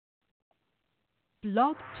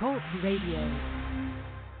Blog Talk Radio.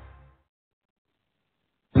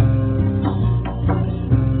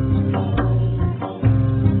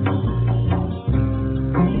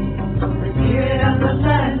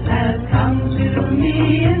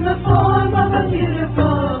 In the form of a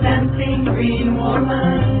beautiful dancing green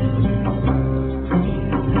woman.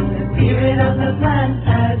 The spirit of the plant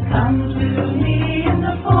has come to me in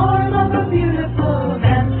the form of a beautiful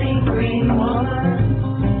dancing green woman.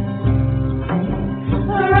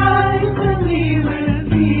 Her eyes fill me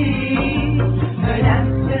with me, her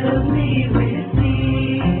dance fills me with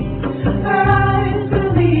me. Her eyes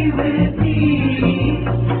fill me with me,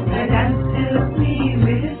 her dance fills me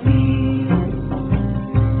with me.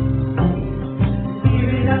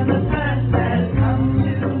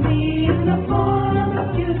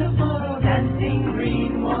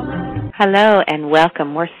 Hello and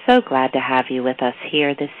welcome. We're so glad to have you with us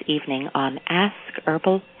here this evening on Ask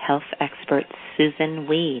Herbal Health Expert Susun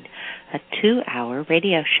Weed, a 2-hour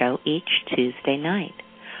radio show each Tuesday night.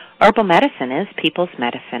 Herbal medicine is people's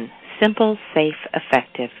medicine, simple, safe,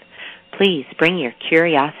 effective. Please bring your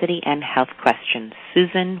curiosity and health questions.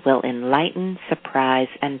 Susun will enlighten, surprise,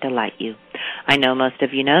 and delight you. I know most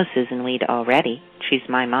of you know Susun Weed already. She's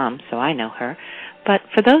my mom, so I know her. But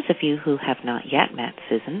for those of you who have not yet met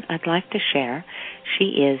Susun, I'd like to share she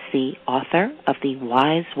is the author of the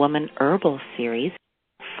Wise Woman Herbal series,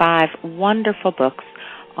 5 wonderful books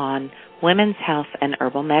on women's health and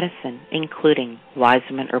herbal medicine, including Wise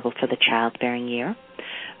Woman Herbal for the Childbearing Year,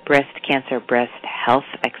 Breast Cancer Breast Health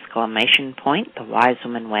Exclamation Point, The Wise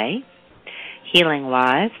Woman Way, Healing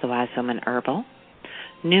Wise, The Wise Woman Herbal,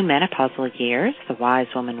 New Menopausal Years, The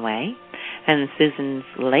Wise Woman Way, and Susun's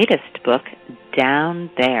latest book, Down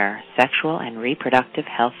There, Sexual and Reproductive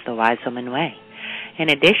Health, The Wise Woman Way. In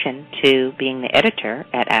addition to being the editor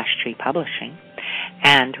at Ash Tree Publishing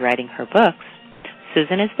and writing her books,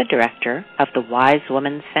 Susun is the director of the Wise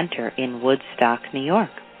Woman Center in Woodstock, New York.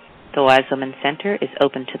 The Wise Woman Center is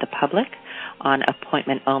open to the public on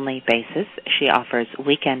appointment-only basis. She offers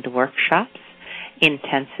weekend workshops,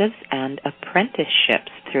 intensives, and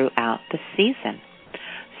apprenticeships throughout the season.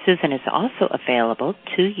 Susun is also available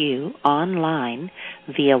to you online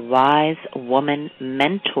via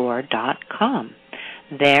wisewomanmentor.com.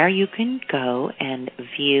 There you can go and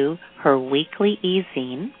view her weekly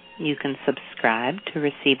e-zine. You can subscribe to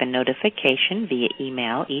receive a notification via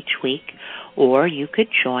email each week, or you could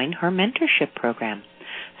join her mentorship program.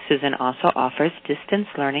 Susun also offers distance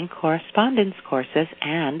learning correspondence courses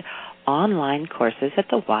and online courses at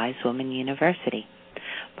the Wise Woman University.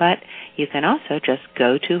 But you can also just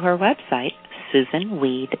go to her website,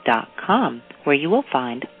 susunweed.com, where you will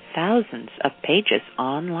find thousands of pages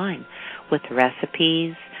online with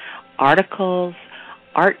recipes, articles,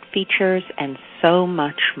 art features, and so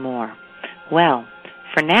much more. Well,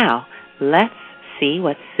 for now, let's see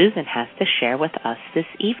what Susun has to share with us this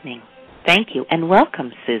evening. Thank you, and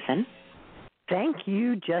welcome, Susun. Thank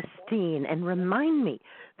you, Justine. And remind me,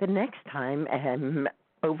 the next time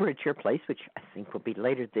over at your place, which I think will be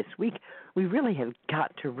later this week, we really have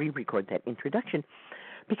got to re-record that introduction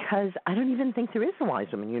because I don't even think there is a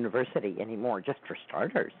Wise Woman University anymore, just for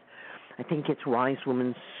starters. I think it's Wise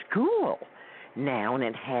Woman School now, and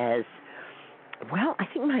it has, well, I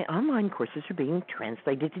think my online courses are being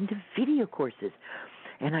translated into video courses.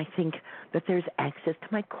 And I think that there's access to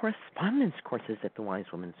my correspondence courses at the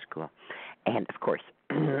Wise Woman School. And, of course,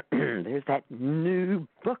 there's that new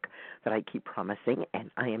book that I keep promising,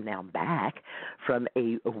 and I am now back from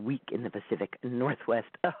a week in the Pacific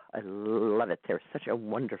Northwest. Oh, I love it. There's such a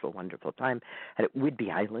wonderful, wonderful time at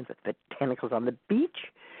Whidbey Island with botanicals on the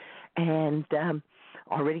beach. And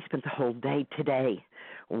already spent the whole day today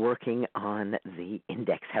working on the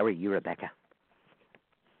index. How are you, Rebecca?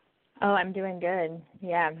 Oh, I'm doing good.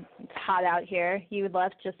 Yeah, it's hot out here. You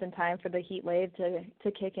left just in time for the heat wave to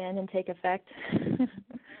kick in and take effect.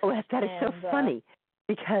 Oh, that is so funny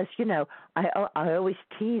because, you know, I always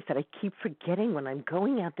tease that I keep forgetting when I'm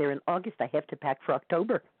going out there in August I have to pack for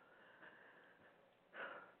October.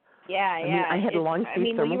 Yeah, I mean, I had a long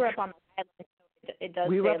sleeve thermal. You were up on the island, so it does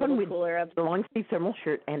we stay were a up little on cooler up. a long sleeve thermal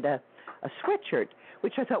shirt and a sweatshirt,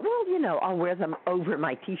 which I thought, well, you know, I'll wear them over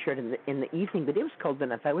my T-shirt in the evening, but it was cold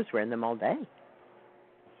enough. I was wearing them all day.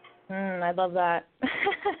 I love that.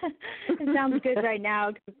 It sounds good right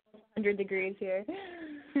now because it's 100 degrees here.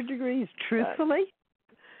 100 degrees, truthfully?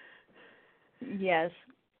 Yes.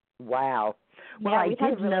 Wow. Well, yeah, I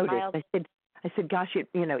did really notice. mild. I said, gosh,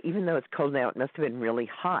 you know, even though it's cold now, it must have been really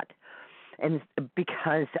hot. And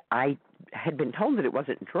because I had been told that it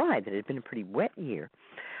wasn't dry, that it had been a pretty wet year,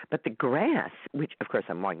 But the grass, which, of course,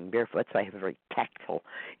 I'm walking barefoot, so I have a very tactile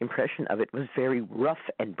impression of it, was very rough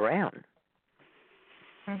and brown.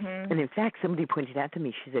 Mm-hmm. And, in fact, somebody pointed out to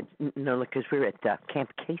me, she said, no, look, because we're at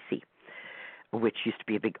Camp Casey, which used to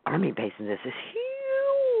be a big army base, and there's this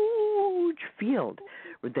huge field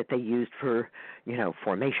that they used for,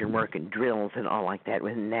 formation work and drills and all like that.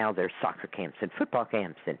 And now there's soccer camps and football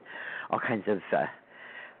camps and all kinds of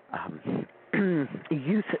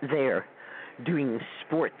youth there doing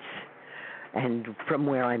sports. And from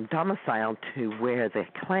where I'm domiciled to where the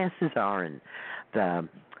classes are and the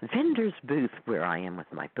vendor's booth where I am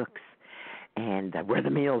with my books and where the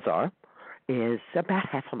meals are is about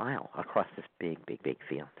half a mile across this big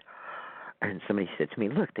field. And somebody said to me,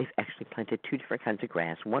 look, they've actually planted two different kinds of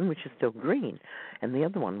grass, one which is still green and the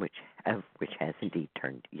other one which has indeed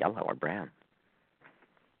turned yellow or brown.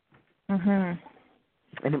 Mhm.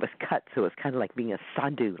 And it was cut, so it was kind of like being a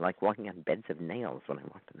sadhu, like walking on beds of nails when I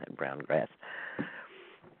walked in that brown grass.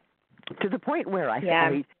 To the point where I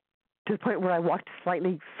walked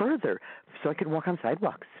slightly further so I could walk on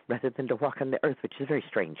sidewalks rather than to walk on the earth, which is a very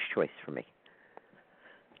strange choice for me.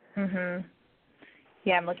 Mhm.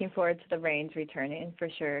 Yeah, I'm looking forward to the rains returning for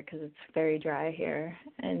sure because it's very dry here.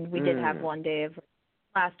 And we did have one day of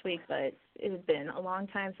last week, but it has been a long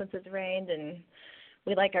time since it's rained, and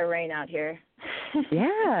we like our rain out here.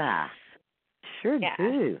 Yeah, sure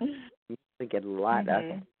do. We get a lot of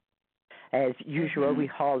it. As usual, we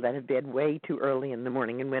hauled out of bed way too early in the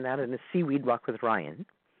morning and went out on a seaweed walk with Ryan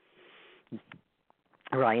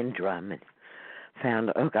Drum, and found,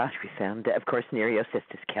 of course,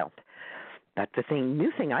 Nereocystis kelp. But the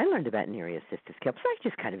new thing I learned about Nereocystis kelp, so I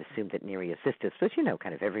just kind of assumed that Nereocystis was,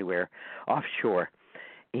 kind of everywhere offshore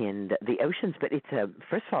in the oceans. But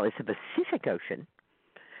first of all, it's a Pacific Ocean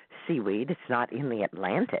seaweed. It's not in the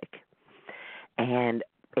Atlantic. And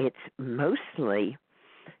it's mostly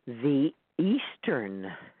the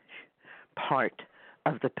eastern part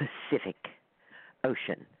of the Pacific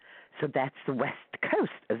Ocean. So that's the west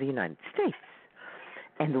coast of the United States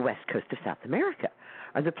and the west coast of South America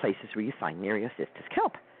are the places where you find Nereocystis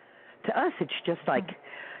kelp. To us, it's just like,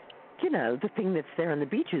 the thing that's there on the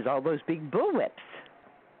beaches, all those big bullwhips.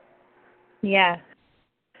 Yeah.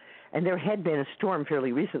 And there had been a storm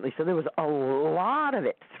fairly recently, so there was a lot of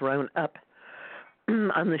it thrown up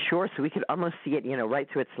on the shore, so we could almost see it, right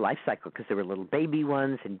through its life cycle, because there were little baby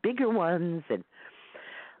ones and bigger ones. And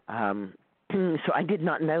so I did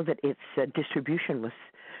not know that its distribution was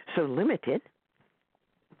so limited.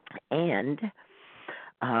 And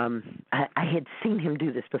I had seen him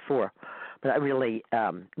do this before, but I really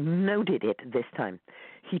noted it this time.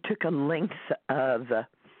 He took a length of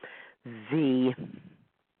the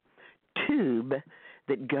tube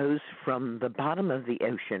that goes from the bottom of the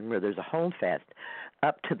ocean, where there's a holdfast,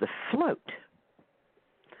 up to the float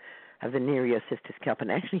of the Nereocystis kelp.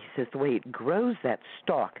 And actually, he says the way it grows that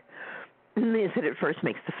stalk is that it first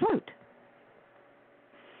makes the float.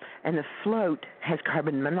 And the float has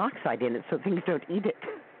carbon monoxide in it, so things don't eat it.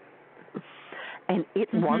 And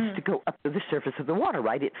it wants to go up to the surface of the water,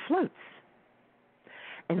 right? It floats.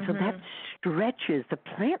 And so that stretches the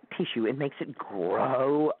plant tissue and makes it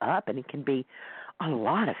grow up, and it can be a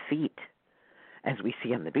lot of feet. As we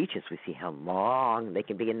see on the beaches, we see how long they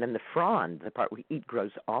can be, and then the frond, the part we eat,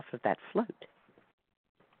 grows off of that float.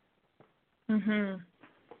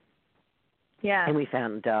 Yeah. And we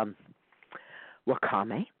found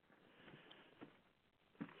wakame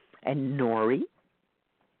and nori.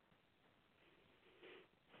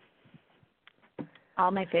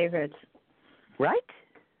 All my favorites. Right?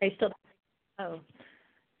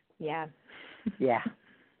 Yeah. Yeah.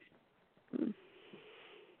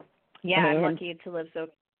 Yeah, I'm lucky to live so close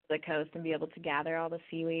to the coast and be able to gather all the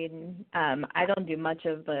seaweed. And I don't do much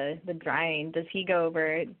of the drying. Does he go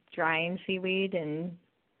over drying seaweed? And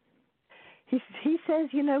he says,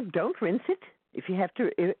 don't rinse it. If you have to,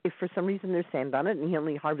 if for some reason there's sand on it, and he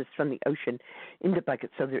only harvests from the ocean into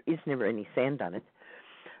buckets, so there is never any sand on it.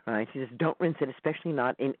 Right? He says, don't rinse it, especially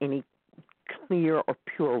not in any clear or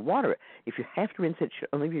pure water. If you have to rinse it, it should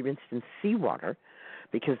only be rinsed in seawater,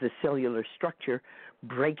 because the cellular structure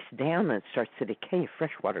breaks down and it starts to decay if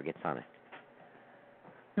fresh water gets on it.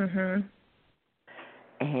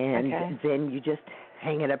 And then you just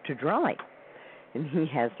hang it up to dry. And he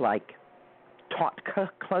has taut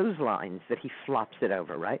clotheslines that he flops it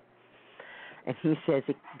over, right? And he says,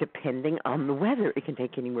 depending on the weather, it can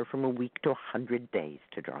take anywhere from a week to 100 days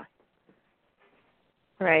to dry.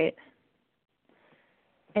 Right.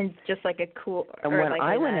 And just like a cool. And or when like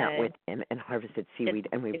I in went a, out with him and harvested seaweed,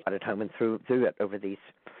 and we brought it home and threw it over these.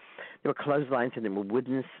 There were clotheslines and there were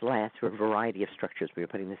wooden slats, or a variety of structures we were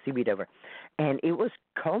putting the seaweed over. And it was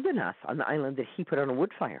cold enough on the island that he put on a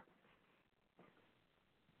wood fire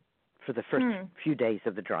for the first few days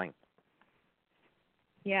of the drying.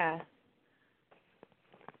 Yeah.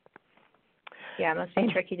 Yeah, it must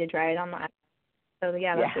be tricky to dry it on the island. So,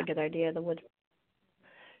 yeah, that's a good idea, the wood.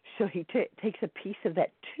 So he takes a piece of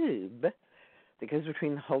that tube that goes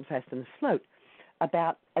between the holdfast and the float,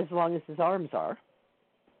 about as long as his arms are,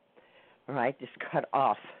 all right, just cut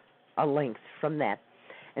off a length from that.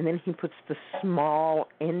 And then he puts the small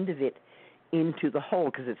end of it into the hole,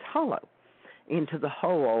 because it's hollow, into the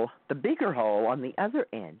hole, the bigger hole on the other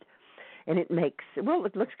end. And it makes, well,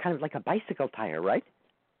 it looks kind of like a bicycle tire, right?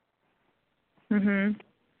 Mm-hmm.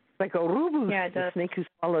 Like a rubus, the snake who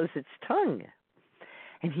swallows its tongue.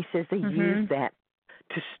 And he says they use that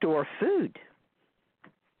to store food.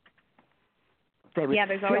 They would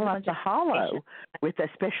fill up the hollow with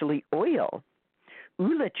especially oil,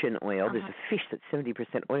 ulichin oil. There's a fish that's 70%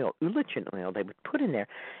 oil, ulichin oil they would put in there.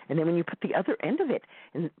 And then when you put the other end of it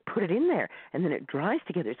and put it in there, and then it dries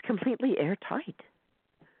together, it's completely airtight.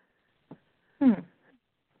 Isn't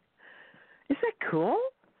that cool?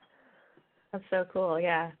 That's so cool,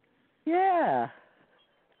 yeah. Yeah.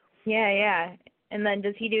 Yeah. And then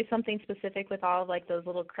does he do something specific with all of, like, those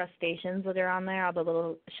little crustaceans that are on there, all the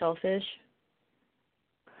little shellfish?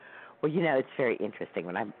 Well, you know, it's very interesting.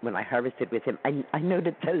 When I harvested with him, I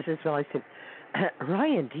noted those as well. I said,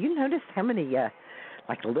 Ryan, do you notice how many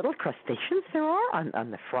like little crustaceans there are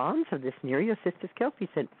on the fronds of this Nereocystis kelp? He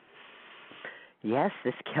said, yes,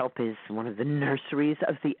 this kelp is one of the nurseries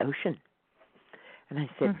of the ocean. And I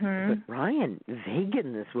said, but Ryan,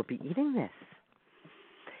 vegans will be eating this.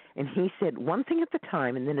 And he said one thing at the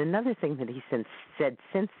time, and then another thing that he said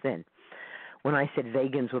since then. When I said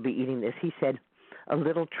vegans will be eating this, he said, a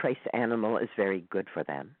little trace animal is very good for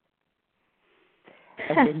them.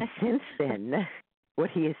 And then since then,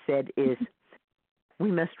 what he has said is,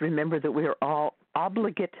 we must remember that we are all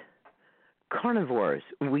obligate carnivores.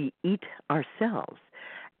 We eat ourselves.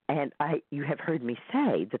 And you have heard me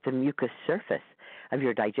say that the mucous surface of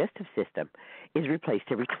your digestive system is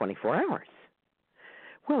replaced every 24 hours.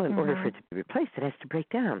 Well, in order for it to be replaced, it has to break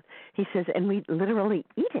down. He says, and we literally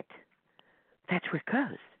eat it. That's where it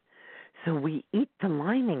goes. So we eat the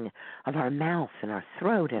lining of our mouth and our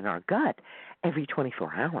throat and our gut every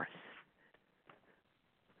 24 hours.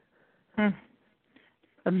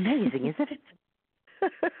 Amazing, isn't it?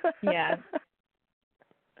 Yeah.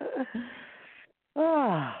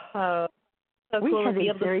 So we cool have to be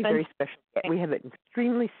a able to very special guest. We have an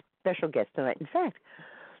extremely special guest tonight. In fact,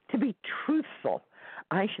 to be truthful,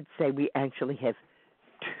 I should say we actually have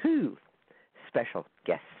two special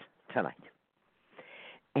guests tonight.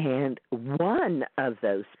 And one of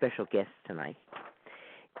those special guests tonight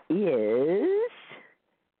is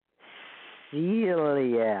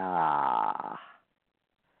Celia.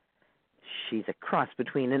 She's a cross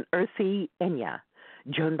between an Earthy Enya,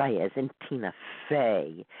 Joan Baez, and Tina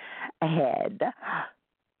Fey. And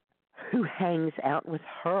who hangs out with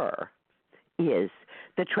her is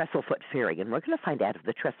the Trestlefoot Fairy. And we're going to find out if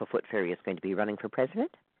the Trestlefoot Fairy is going to be running for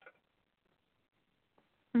president.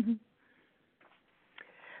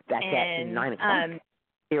 That's at 9 o'clock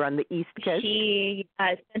here on the East Coast. She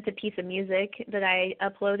sent a piece of music that I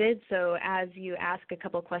uploaded. So as you ask a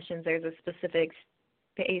couple questions, there's a specific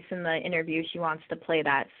space in the interview she wants to play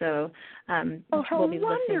that. So we'll be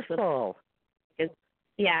listening to it.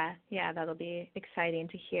 Yeah, that'll be exciting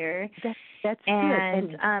to hear. That's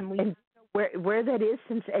good. And where that is,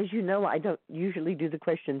 since, as you know, I don't usually do the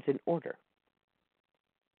questions in order.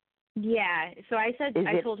 Yeah, so I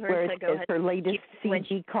told her to go ahead. Her latest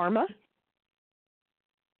CD, Karma?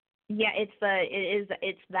 Yeah, it's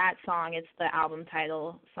that song. It's the album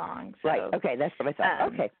title song. So, right. Okay, that's what I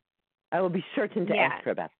thought. Okay, I will be certain to ask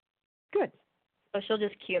her about it. Good. So she'll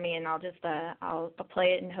just cue me, and I'll just I'll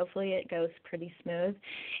play it, and hopefully it goes pretty smooth.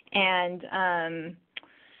 And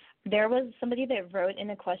there was somebody that wrote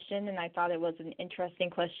in a question, and I thought it was an interesting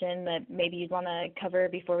question that maybe you'd want to cover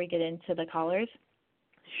before we get into the callers.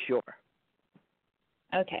 Sure.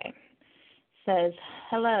 Okay. Says,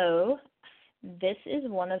 hello. This is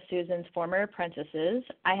one of Susan's former apprentices.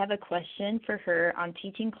 I have a question for her on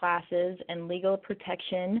teaching classes and legal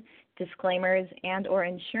protection, disclaimers, and or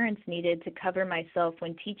insurance needed to cover myself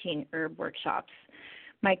when teaching herb workshops.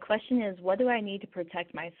 My question is, what do I need to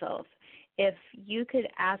protect myself? If you could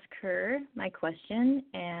ask her my question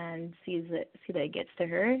and see that it gets to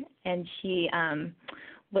her, and she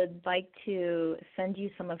would like to send you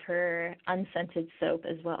some of her unscented soap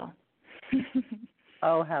as well.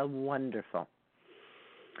 Oh, how wonderful.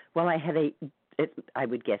 Well, I had I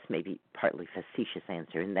would guess maybe partly facetious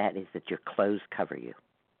answer, and that is that your clothes cover you.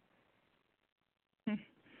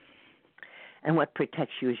 And what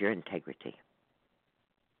protects you is your integrity.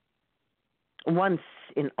 Once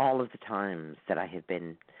in all of the times that I have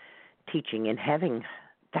been teaching and having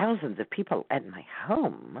thousands of people at my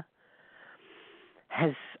home,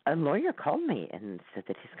 has a lawyer called me and said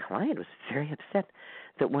that his client was very upset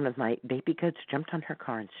that one of my baby goats jumped on her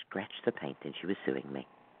car and scratched the paint, and she was suing me.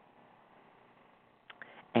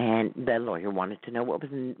 And the lawyer wanted to know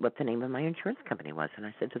what the name of my insurance company was, and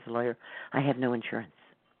I said to the lawyer, I have no insurance.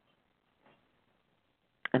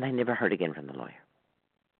 And I never heard again from the lawyer.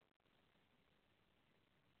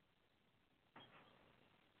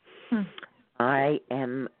 I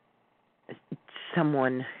am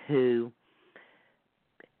someone who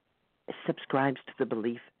subscribes to the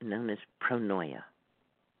belief known as pronoia.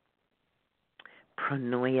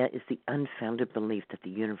 Pronoia is the unfounded belief that the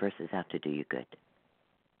universe is out to do you good,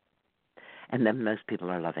 and that most people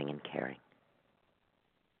are loving and caring.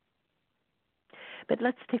 But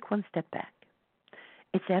let's take one step back.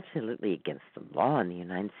 It's absolutely against the law in the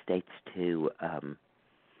United States to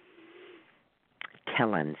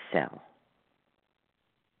tell and sell.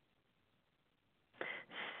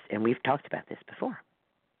 And we've talked about this before.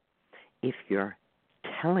 If you're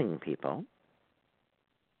telling people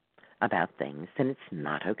about things, then it's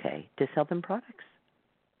not okay to sell them products.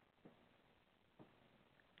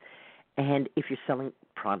 And if you're selling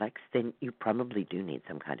products, then you probably do need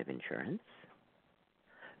some kind of insurance.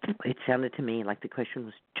 It sounded to me like the question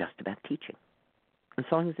was just about teaching. As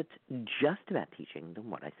long as it's just about teaching, then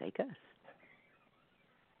what I say goes.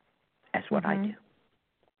 That's what I do.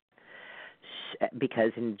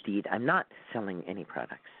 Because, indeed, I'm not selling any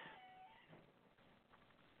products.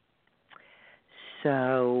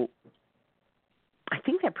 So I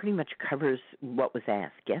think that pretty much covers what was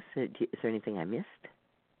asked. Yes? Is there anything I missed?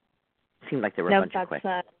 It seemed like there were a bunch of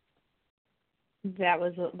questions. That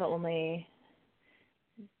was the only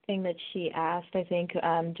thing that she asked, I think,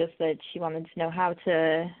 just that she wanted to know how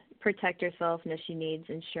to protect herself and if she needs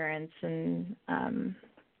insurance. And,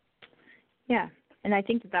 yeah. And I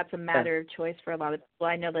think that that's a matter of choice for a lot of people.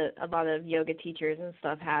 I know that a lot of yoga teachers and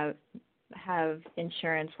stuff have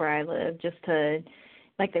insurance where I live, just to,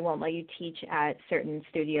 like, they won't let you teach at certain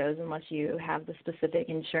studios unless you have the specific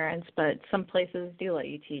insurance, but some places do let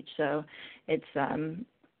you teach. So it's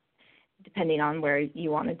depending on where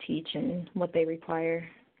you want to teach and what they require.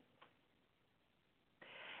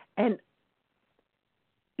 And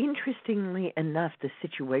interestingly enough, the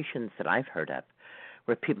situations that I've heard of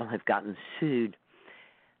where people have gotten sued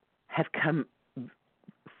have come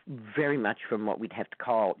very much from what we'd have to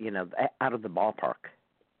call, out of the ballpark.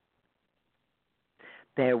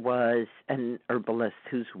 There was an herbalist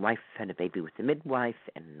whose wife had a baby with the midwife,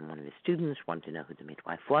 and one of his students wanted to know who the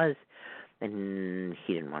midwife was, and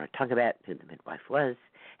he didn't want to talk about who the midwife was,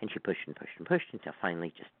 and she pushed and pushed and pushed until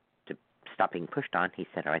finally, just to stop being pushed on, he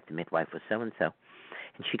said, all right, the midwife was so-and-so,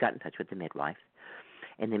 and she got in touch with the midwife,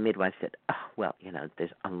 and the midwife said,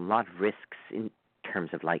 there's a lot of risks in terms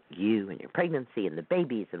of, like, you and your pregnancy and the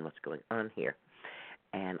babies and what's going on here.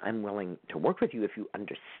 And I'm willing to work with you if you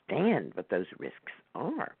understand what those risks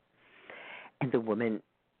are. And the woman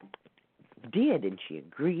did, and she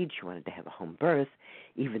agreed. She wanted to have a home birth,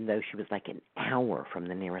 even though she was like an hour from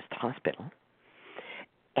the nearest hospital,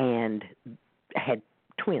 and had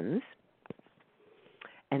twins.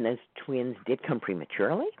 And those twins did come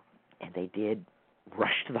prematurely, and they did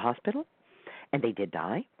rush to the hospital, and they did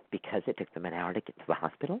die because it took them an hour to get to the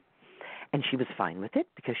hospital. And she was fine with it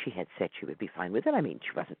because she had said she would be fine with it. I mean,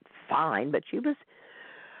 she wasn't fine, but there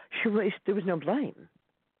was no blame.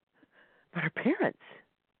 But her parents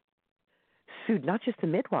sued not just the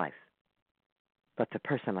midwife, but the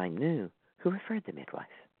person I knew who referred the midwife.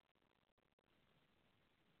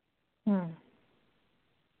 And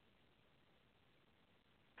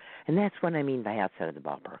that's what I mean by outside of the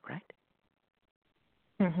ballpark, right?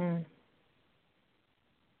 Mhm.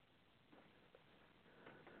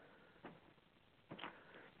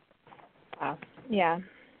 Wow. Yeah.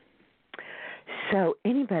 So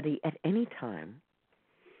anybody at any time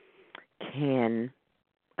can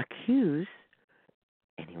accuse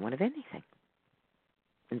anyone of anything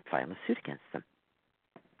and file a suit against them.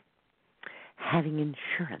 Having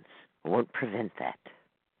insurance won't prevent that.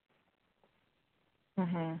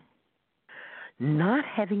 Mhm. Not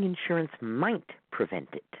having insurance might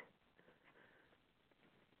prevent it.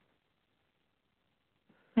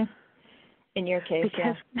 In your case,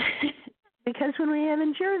 because, yeah. Because when we have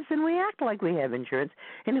insurance, then we act like we have insurance.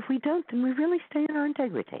 And if we don't, then we really stay in our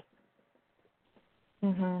integrity.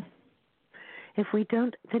 Mhm. If we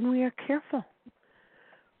don't, then we are careful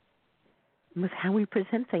with how we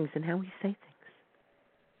present things and how we say things.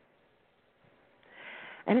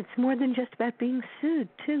 And it's more than just about being sued,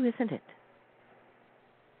 too, isn't it?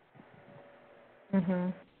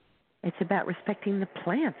 Mhm. It's about respecting the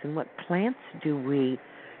plants, and what plants do we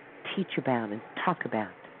teach about and talk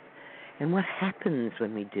about, and what happens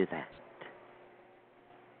when we do that.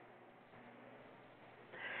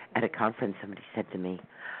 At a conference, somebody said to me,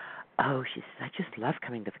 "Oh, I just love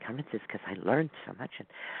coming to the conferences because I learned so much." And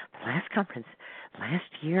the last conference,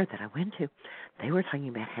 last year that I went to, they were talking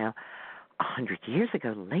about how 100 years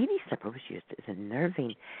ago, lady slipper was used as a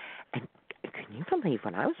nervine. And can you believe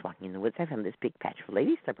when I was walking in the woods, I found this big patch of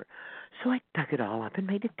lady slipper. So I dug it all up and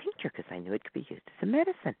made a tincture because I knew it could be used as a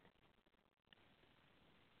medicine.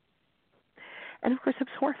 And, of course, I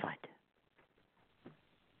was horrified.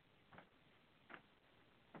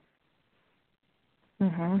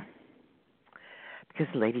 Mhm.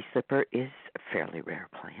 Because lady slipper is a fairly rare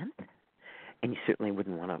plant, and you certainly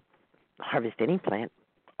wouldn't want to harvest any plant,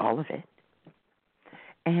 all of it.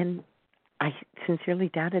 And I sincerely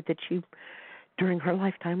doubted that she, during her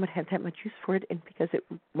lifetime, would have that much use for it, and because it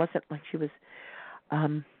wasn't like she was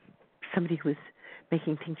somebody who was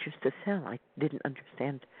making tinctures to sell. I didn't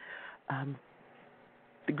understand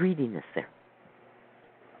the greediness there.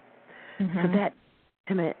 Mhm. So that,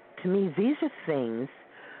 to me, these are things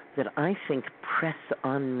that I think press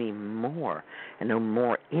on me more and are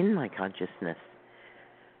more in my consciousness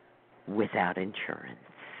without insurance.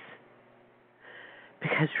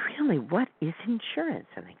 Because really, what is insurance?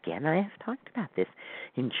 And again, I have talked about this.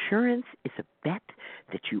 Insurance is a bet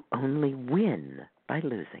that you only win by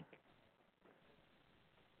losing.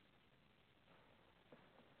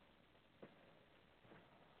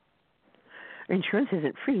 Insurance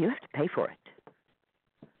isn't free. You have to pay for it.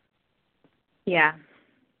 Yeah.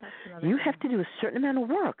 You have to do a certain amount of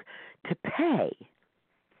work to pay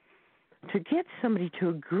to get somebody to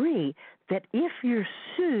agree that if you're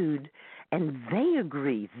sued and they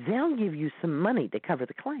agree, they'll give you some money to cover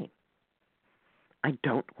the claim. I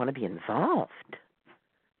don't want to be involved.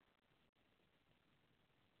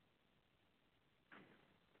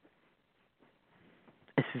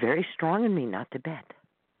 It's very strong in me not to bet.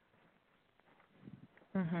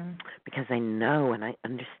 Mhm. Because I know and I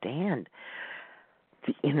understand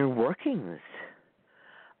the inner workings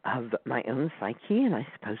of my own psyche, and I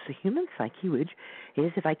suppose the human psyche, which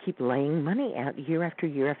is if I keep laying money out year after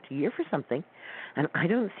year after year for something, and I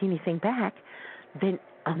don't see anything back, then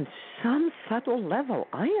on some subtle level,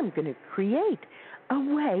 I am going to create a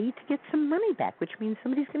way to get some money back, which means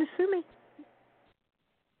somebody's going to sue me.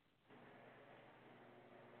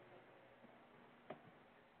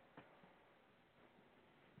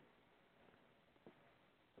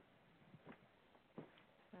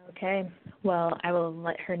 Okay. Well, I will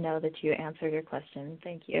let her know that you answered her question.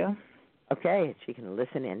 Thank you. Okay, she can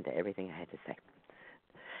listen in to everything I had to say.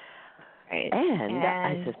 Right. And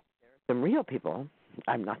I suspect there are some real people.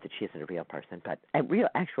 I'm not that she isn't a real person, but real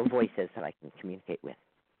actual voices that I can communicate with.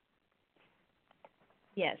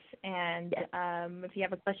 Yes, and yes. If you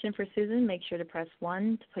have a question for Susan, make sure to press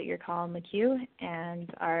 1 to put your call in the queue.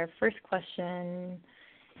 And our first question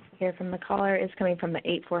here from the caller is coming from the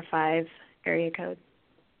 845 area code.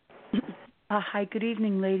 Hi, good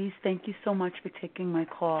evening, ladies. Thank you so much for taking my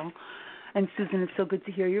call. And Susan, it's so good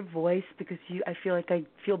to hear your voice because I feel like I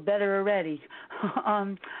feel better already.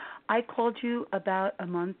 I called you about a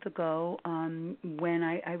month ago when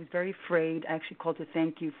I was very afraid. I actually called to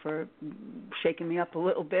thank you for shaking me up a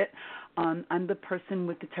little bit. I'm the person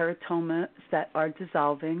with the teratomas that are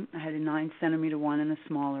dissolving. I had a 9-centimeter one and a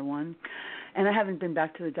smaller one. And I haven't been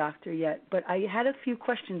back to the doctor yet, but I had a few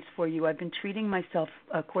questions for you. I've been treating myself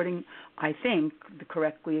according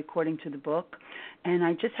to the book, and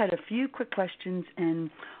I just had a few quick questions.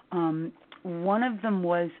 And one of them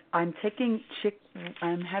was I'm having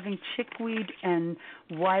chickweed and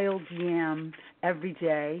wild yam every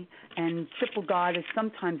day, and triple goddess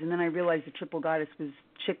sometimes. And then I realized the triple goddess was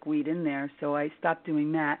chickweed in there, so I stopped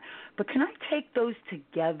doing that. But can I take those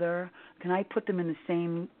together? Can I put them in the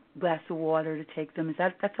same glass of water to take them?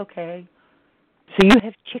 That's okay? So you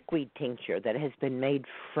have chickweed tincture that has been made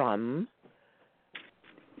from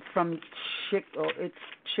it's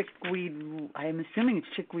chickweed. I'm assuming it's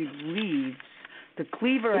chickweed leaves. The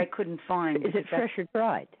cleaver I couldn't find. Is it fresh or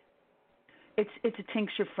dried? It's a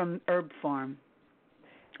tincture from Herb Farm.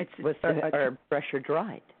 Was the herb fresh or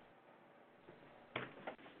dried?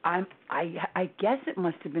 I guess it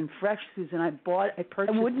must have been fresh, Susan. I purchased it.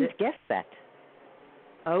 I wouldn't guess that.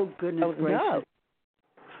 Oh, goodness gracious. No.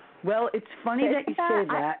 Well, it's funny that you say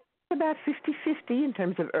that. It's about 50-50 in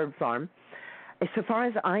terms of herb farm. So far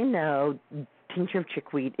as I know, tincture of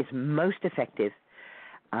chickweed is most effective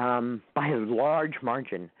by a large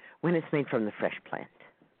margin when it's made from the fresh plant.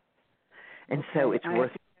 And so it's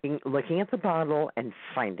worth looking at the bottle and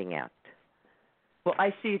finding out. Well,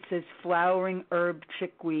 I see it says flowering herb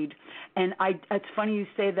chickweed. And it's funny you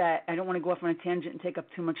say that. I don't want to go off on a tangent and take up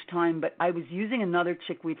too much time, but I was using another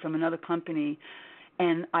chickweed from another company,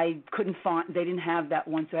 and I couldn't find, they didn't have that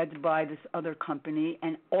one, so I had to buy this other company.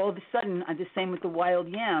 And all of a sudden, the same with the wild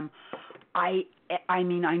yam, I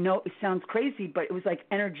mean, I know it sounds crazy, but it was like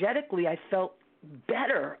energetically I felt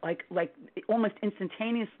better, like almost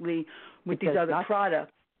instantaneously with these other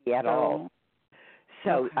products. At all.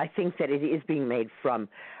 So I think that it is being made from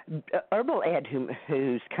Herbal Ed,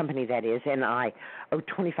 whose company that is, and I,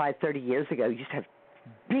 25, 30 years ago, used to have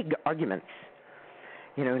big arguments.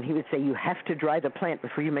 You know, and he would say, you have to dry the plant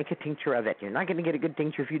before you make a tincture of it. You're not going to get a good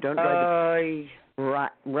tincture if you don't dry the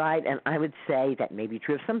plant. Right, and I would say that may be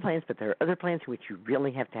true of some plants, but there are other plants in which you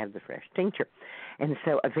really have to have the fresh tincture. And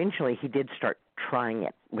so eventually he did start trying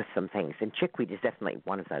it with some things, and chickweed is definitely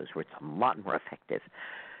one of those where it's a lot more effective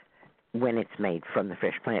when it's made from the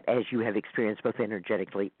fresh plant, as you have experienced both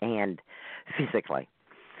energetically and physically.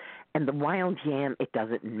 And the wild yam, it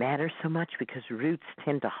doesn't matter so much because roots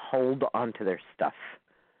tend to hold onto their stuff.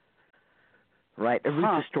 Right? A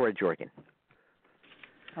root's a storage organ.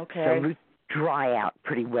 Okay. So roots dry out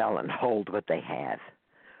pretty well and hold what they have.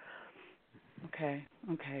 Okay.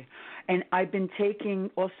 And I've been taking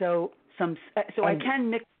also some, so I can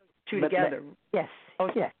mix two together. Yes.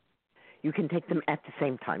 You can take them at the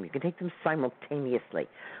same time. You can take them simultaneously.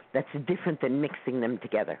 That's different than mixing them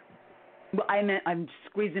together. Well, I meant I'm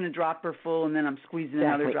squeezing a dropper full and then I'm squeezing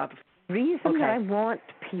another dropper full. The reason that I want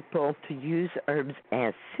people to use herbs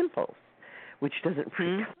as simples, which doesn't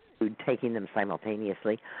preclude taking them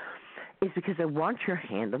simultaneously, is because I want your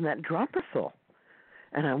hand on that dropper full.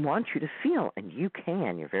 And I want you to feel, and you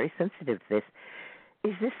can, you're very sensitive to this,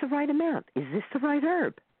 is this the right amount? Is this the right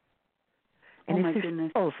herb? And if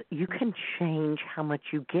there's pills, you can change how much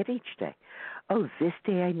you get each day. Oh, this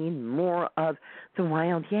day I need more of the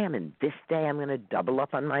wild yam, and this day I'm going to double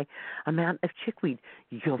up on my amount of chickweed.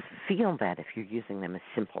 You'll feel that if you're using them as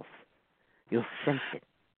simples. You'll sense it.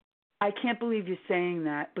 I can't believe you're saying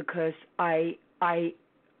that because I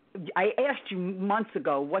asked you months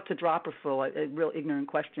ago, what's a dropper full, a real ignorant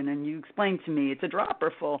question, and you explained to me it's a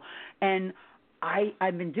dropper full. And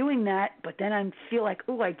I've been doing that, but then I feel like,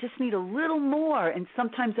 I just need a little more, and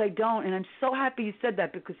sometimes I don't. And I'm so happy you said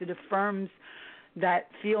that because it affirms that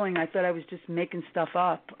feeling. I thought I was just making stuff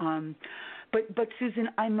up. But Susan,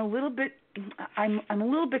 I'm a little bit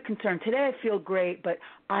concerned. Today I feel great, but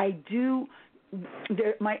I do.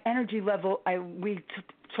 My energy level. We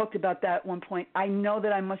talked about that at one point. I know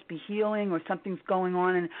that I must be healing or something's going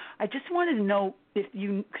on, and I just wanted to know if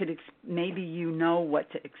you could maybe you know what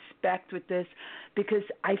to expect with this, because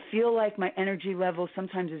I feel like my energy level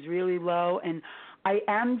sometimes is really low, and I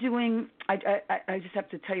am doing. I just have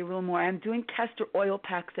to tell you a little more. I'm doing castor oil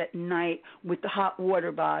packs at night with the hot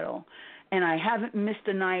water bottle, and I haven't missed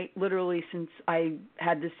a night literally since I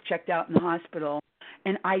had this checked out in the hospital.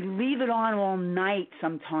 And I leave it on all night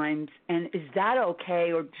sometimes, and is that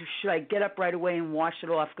okay, or should I get up right away and wash it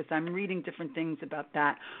off? Because I'm reading different things about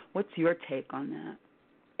that. What's your take on that?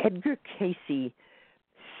 Edgar Cayce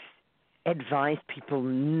advised people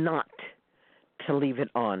not to leave it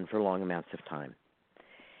on for long amounts of time.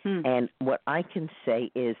 And what I can say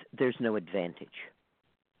is there's no advantage.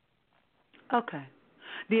 Okay.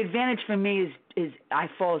 The advantage for me is I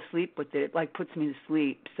fall asleep with it. It like puts me to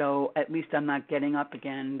sleep, so at least I'm not getting up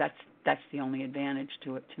again. That's the only advantage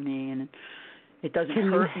to it to me, and it doesn't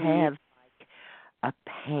hurt me. Can you have like a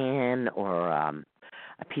pan or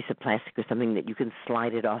a piece of plastic or something that you can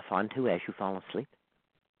slide it off onto as you fall asleep?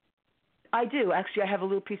 I do. Actually, I have a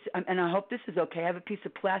little piece, and I hope this is okay. I have a piece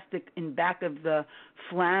of plastic in back of the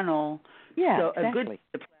flannel. Yeah, so exactly. A good piece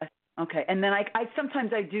of plastic. Okay, and then I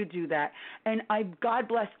sometimes I do that, and God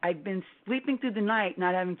bless, I've been sleeping through the night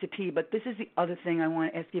not having to pee, but this is the other thing I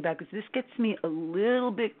want to ask you about, because this gets me a little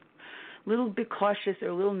bit cautious or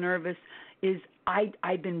a little nervous, is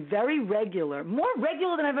I've been very regular, more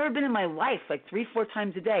regular than I've ever been in my life, like 3-4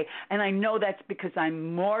 times a day, and I know that's because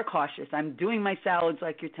I'm more cautious. I'm doing my salads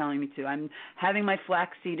like you're telling me to. I'm having my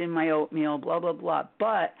flaxseed in my oatmeal, blah, blah, blah,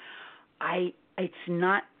 but it's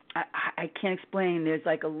not, I can't explain. There's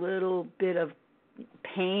like a little bit of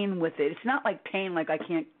pain with it. It's not like pain like I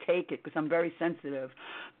can't take it because I'm very sensitive,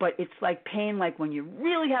 but it's like pain like when you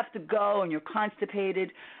really have to go and you're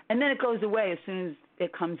constipated, and then it goes away as soon as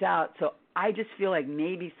it comes out. So I just feel like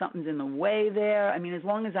maybe something's in the way there. I mean, as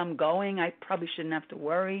long as I'm going, I probably shouldn't have to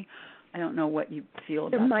worry. I don't know what you feel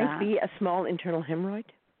about that. There might be a small internal hemorrhoid,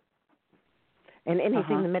 and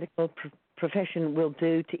anything the medical profession will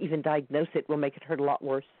do to even diagnose it will make it hurt a lot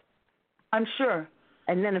worse. I'm sure.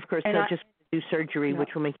 And then, of course, they'll just do surgery, which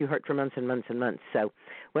will make you hurt for months and months and months. So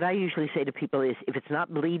what I usually say to people is, if it's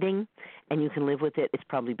not bleeding and you can live with it, it's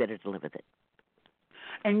probably better to live with it.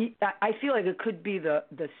 And I feel like it could be the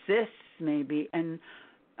cysts maybe, and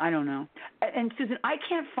I don't know. And Susan, I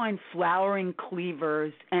can't find flowering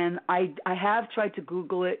cleavers, and I have tried to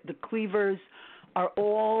Google it. The cleavers are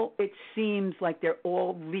all, it seems like they're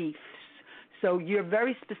all leaves. So you're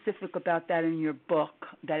very specific about that in your book,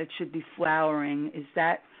 that it should be flowering. Is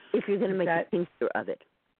that... If you're going to make a tincture of it.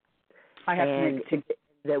 I have to make a tincture.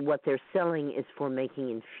 That what they're selling is for making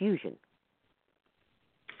infusion.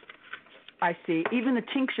 I see. Even the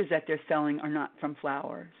tinctures that they're selling are not from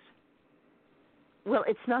flowers. Well,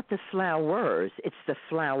 it's not the flowers, it's the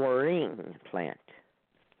flowering plant.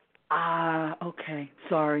 Ah, okay.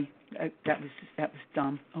 Sorry. That was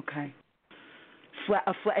dumb. Okay.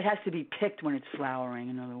 It has to be picked when it's flowering,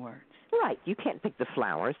 in other words. Right. You can't pick the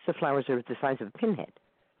flowers. The flowers are the size of a pinhead.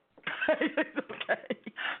 Okay.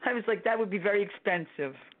 I was like, that would be very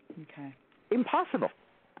expensive. Okay. Impossible.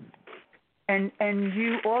 And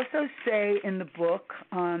you also say in the book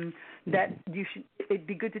that it'd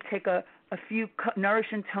be good to take a few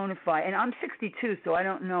nourish and tonify. And I'm 62, so I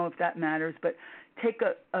don't know if that matters, but take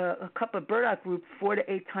a cup of burdock root 4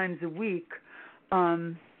 to 8 times a week.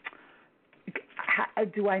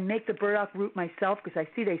 Do I make the burdock root myself? Because I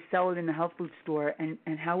see they sell it in the health food store.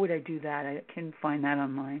 And how would I do that? I can find that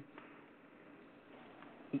online.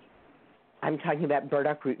 I'm talking about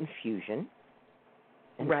burdock root infusion.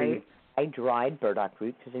 And right. I dried burdock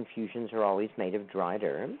root because infusions are always made of dried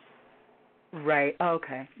herbs. Right.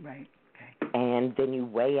 Okay. Right. Okay. And then you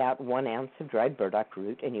weigh out 1 ounce of dried burdock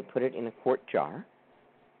root and you put it in a quart jar.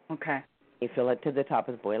 Okay. You fill it to the top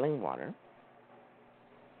with boiling water.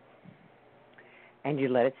 And you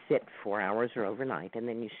let it sit 4 hours or overnight, and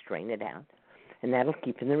then you strain it out. And that'll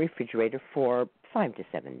keep in the refrigerator for 5 to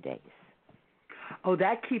 7 days. Oh,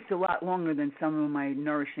 that keeps a lot longer than some of my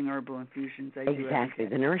nourishing herbal infusions I do. Exactly.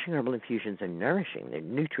 The nourishing herbal infusions are nourishing. They're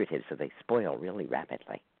nutritive, so they spoil really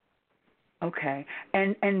rapidly. Okay.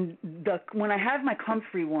 And when I have my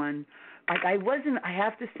comfrey one, I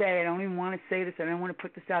have to say, I don't even want to say this, I don't want to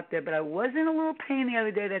put this out there, but I was in a little pain the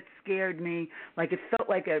other day that scared me. Like it felt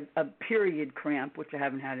like a period cramp, which I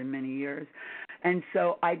haven't had in many years. And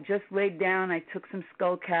so I just laid down, I took some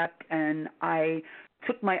skull cap, and I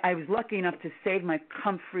was lucky enough to save my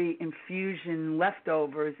comfrey infusion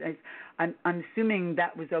leftovers. I'm assuming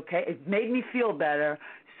that was okay. It made me feel better.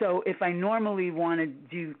 So if I normally want to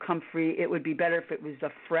do comfrey, it would be better if it was a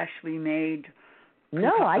freshly made.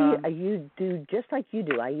 No, you do just like you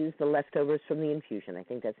do. I use the leftovers from the infusion. I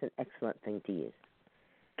think that's an excellent thing to use.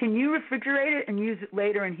 Can you refrigerate it and use it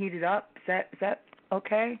later and heat it up? Is that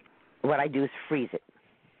okay? What I do is freeze it.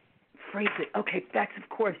 Freeze it. Okay, that's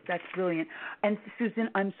brilliant. And Susan,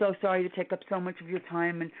 I'm so sorry to take up so much of your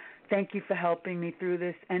time, and thank you for helping me through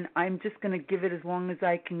this. And I'm just going to give it as long as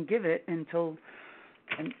I can give it until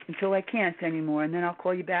I can't anymore, and then I'll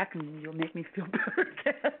call you back and you'll make me feel better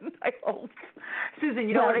again, I hope. Susan,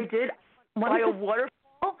 you know what I did? By a waterfall.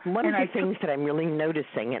 One of the things that I'm really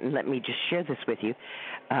noticing, and let me just share this with you,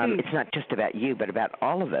 it's not just about you, but about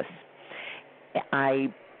all of us.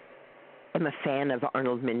 I am a fan of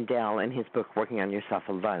Arnold Mindell and his book, Working on Yourself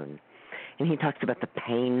Alone, and he talks about the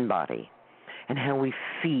pain body and how we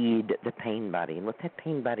feed the pain body and what that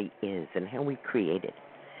pain body is and how we create it.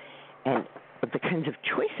 And the kinds of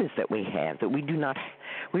choices that we have, that we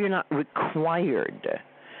are not required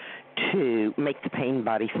to make the pain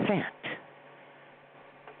body fat.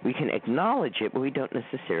 We can acknowledge it, but we don't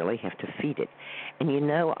necessarily have to feed it. And you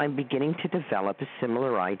know, I'm beginning to develop a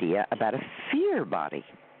similar idea about a fear body.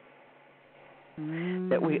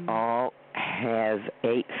 That we all have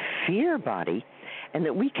a fear body, and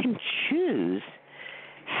that we can choose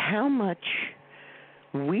how much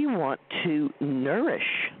we want to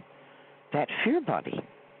nourish that fear body.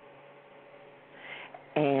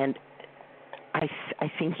 And I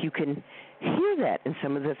think you can hear that in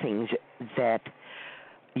some of the things that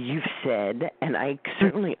you've said, and I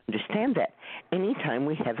certainly understand that. Anytime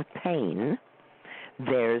we have a pain,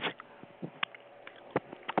 there's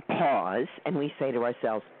a pause, and we say to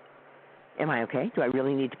ourselves, am I okay? Do I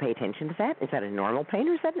really need to pay attention to that? Is that a normal pain,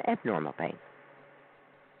 or is that an abnormal pain?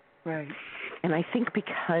 Right. And I think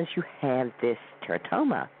because you have this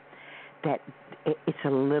teratoma, that it's a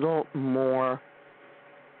little more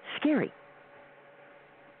scary.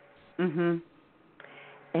 Mhm.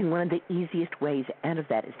 And one of the easiest ways out of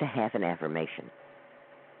that is to have an affirmation.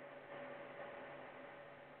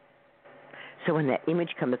 So when that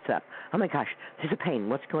image comes up, oh my gosh, there's a pain,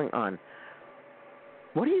 what's going on?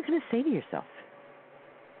 What are you going to say to yourself?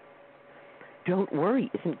 Don't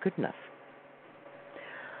worry isn't good enough.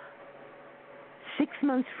 6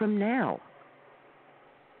 months from now,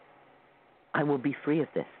 I will be free of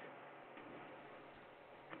this.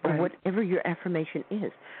 Or whatever your affirmation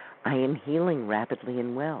is. I am healing rapidly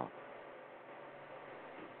and well.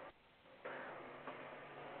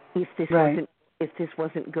 If this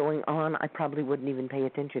wasn't going on, I probably wouldn't even pay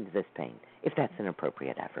attention to this pain, if that's an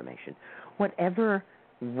appropriate affirmation. Whatever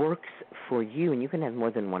works for you, and you can have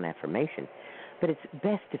more than one affirmation, but it's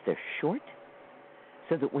best if they're short,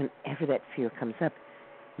 so that whenever that fear comes up,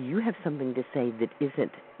 you have something to say that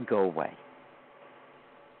isn't go away.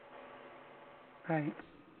 Right.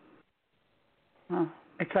 Oh,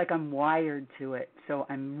 it's like I'm wired to it, so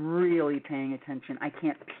I'm really paying attention. I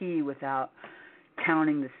can't pee without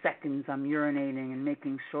counting the seconds I'm urinating and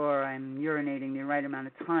making sure I'm urinating the right amount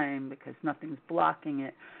of time because nothing's blocking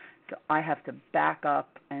it. So I have to back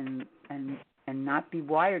up and not be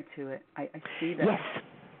wired to it. I see that.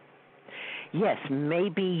 Yes,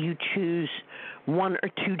 maybe you choose 1 or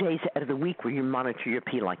 2 days out of the week where you monitor your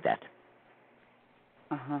pee like that.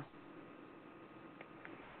 Uh-huh.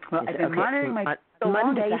 Well, I've been monitoring my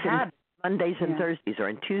Mondays and Thursdays, or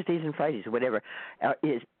on Tuesdays and Fridays, or whatever,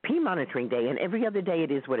 is pee monitoring day, and every other day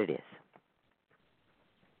it is what it is.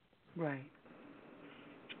 Right.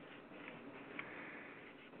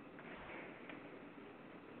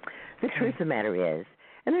 The truth of the matter is,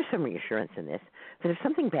 and there's some reassurance in this, that if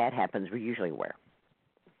something bad happens, we're usually aware.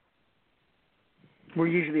 We're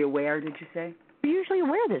usually aware, did you say? We're usually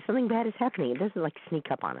aware that something bad is happening. It doesn't,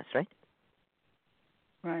 sneak up on us, right?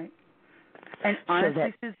 Right. And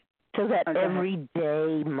honestly, so that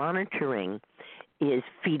everyday monitoring is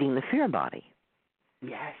feeding the fear body.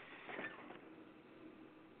 Yes.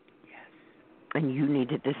 And you need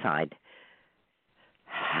to decide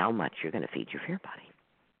how much you're going to feed your fear body.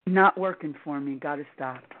 Not working for me. Got to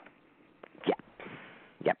stop.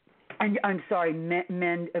 Yep. And I'm sorry,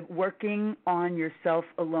 working on yourself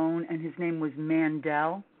alone, and his name was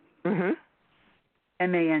Mandel. Mm-hmm.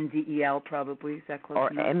 Mandel, probably. Is that close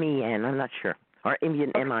enough? Or MEN, I'm not sure. Or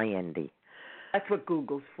MIND. That's what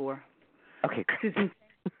Google's for. Okay, great. Susan,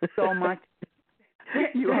 thank you so much.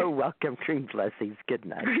 You are welcome. Green blessings. Good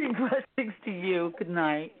night. Green blessings to you. Good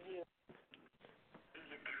night.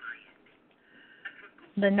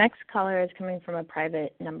 The next caller is coming from a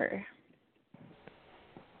private number.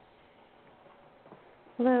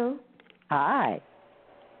 Hello. Hi.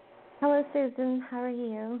 Hello, Susan. How are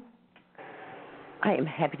you? I am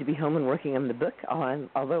happy to be home and working on the book,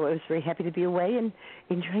 although I was very happy to be away and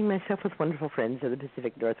enjoying myself with wonderful friends of the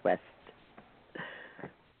Pacific Northwest.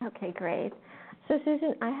 Okay, great. So,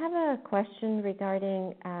 Susan, I have a question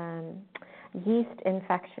regarding yeast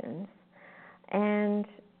infections. And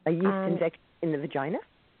a yeast infection in the vagina?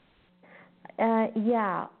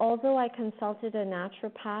 Yeah, although I consulted a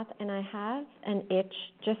naturopath and I have an itch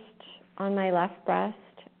just on my left breast,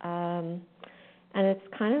 and it's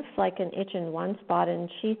kind of like an itch in one spot, and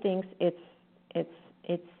she thinks it's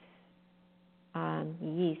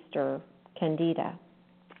yeast or candida.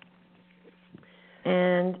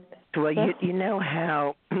 And well, you know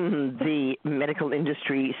how the medical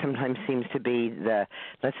industry sometimes seems to be the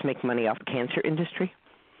let's make money off cancer industry?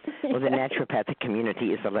 Well, the naturopathic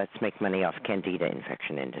community is the let's make money off candida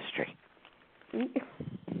infection industry.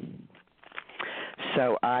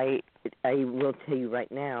 So I will tell you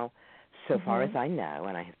right now, so far as I know,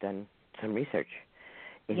 and I have done some research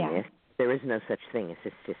in this, there is no such thing as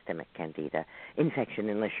a systemic candida infection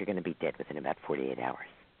unless you're going to be dead within about 48 hours.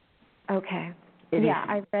 Okay.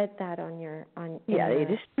 I read that on your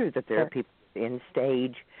it is true that there are people in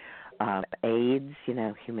stage AIDS,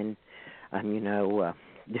 human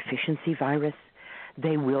deficiency virus.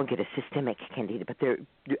 They will get a systemic candida, but they're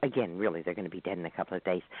going to be dead in a couple of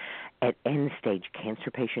days. At end stage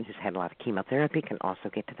cancer patient who's had a lot of chemotherapy can also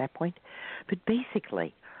get to that point. But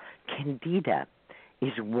basically, candida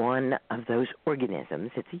is one of those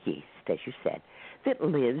organisms, it's a yeast, as you said, that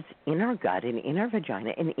lives in our gut and in our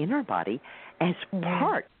vagina and in our body as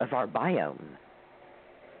part of our biome.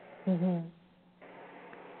 Mm-hmm.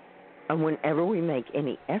 And whenever we make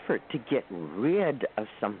any effort to get rid of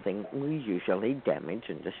something, we usually damage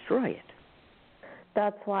and destroy it.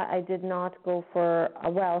 that's why I did not go for,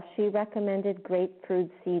 she recommended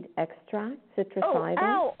grapefruit seed extract,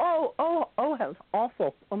 citricidal. That's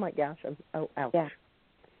awful. Oh, my gosh. Ouch.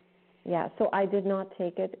 Yeah, so I did not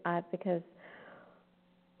take it because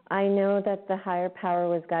I know that the higher power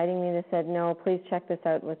was guiding me. They said, no, please check this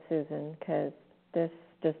out with Susan because this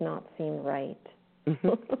does not seem right.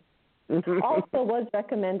 Also was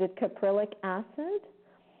recommended caprylic acid.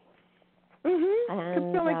 And,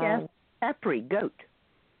 caprylic acid. Capri, goat.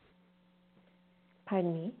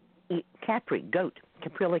 Pardon me? Capri, goat.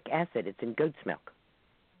 Caprylic acid. It's in goat's milk.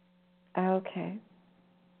 Okay.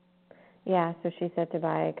 Yeah, so she said to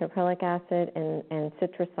buy caprylic acid and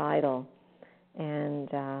citricidal and,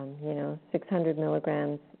 600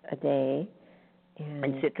 milligrams a day.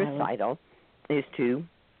 And citricidal is to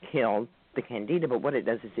kill the candida, but what it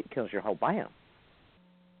does is it kills your whole biome.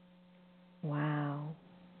 Wow.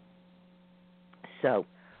 So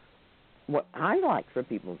what I like for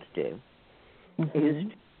people to do is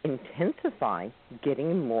to intensify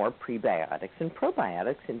getting more prebiotics and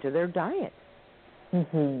probiotics into their diet.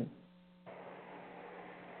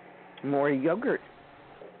 More yogurt,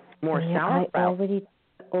 more sauerkraut.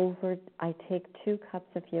 I take 2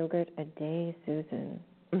 cups of yogurt a day, Susan.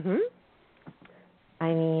 I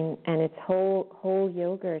mean, and it's whole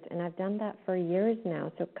yogurt, and I've done that for years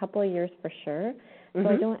now, so a couple of years for sure.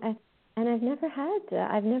 So I've never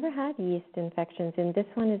had yeast infections, and this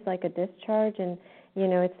one is like a discharge, and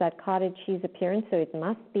it's that cottage cheese appearance, so it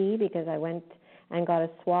must be because I went and got a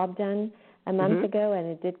swab done a month ago, and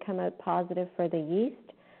it did come out positive for the yeast.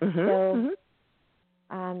 So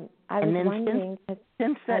I was wondering,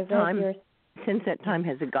 since that time,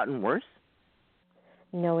 has it gotten worse?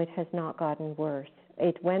 No, it has not gotten worse.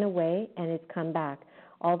 It went away and it's come back.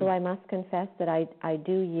 Although I must confess that I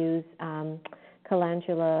do use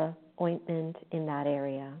calendula ointment in that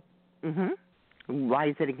area. Why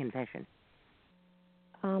is it a confession?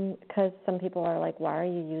 Because some people are like, why are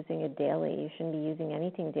you using it daily? You shouldn't be using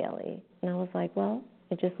anything daily. And I was like, well,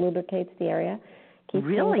 it just lubricates the area.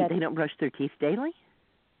 Really? They don't brush their teeth daily?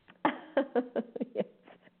 Yes.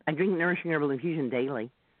 I drink Nourishing Herbal Infusion daily.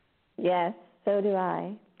 Yes, so do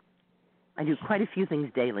I. I do quite a few things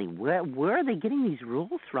daily. Where are they getting these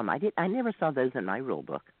rules from? I never saw those in my rule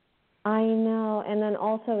book. I know. And then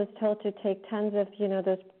also I was told to take tons of,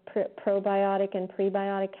 those probiotic and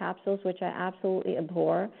prebiotic capsules, which I absolutely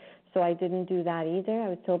abhor. So I didn't do that either. I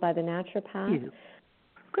was told by the naturopath.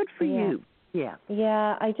 Good for you. Yeah.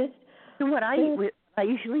 Yeah, So what I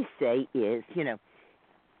usually say is,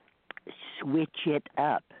 switch it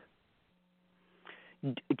up.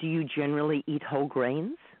 Do you generally eat whole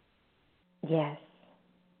grains? Yes.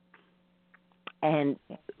 And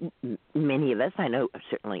many of us, I know,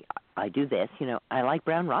 certainly I do this, I like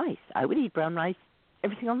brown rice. I would eat brown rice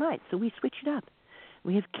every single night, so we switch it up.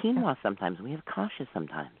 We have quinoa sometimes. We have kasha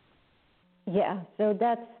sometimes. Yeah, so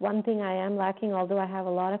that's one thing I am lacking. Although I have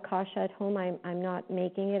a lot of kasha at home, I'm not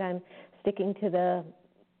making it. I'm sticking to the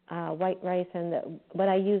white rice, but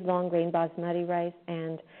I use long grain basmati rice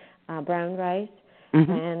and brown rice,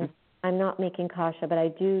 and I'm not making kasha, but I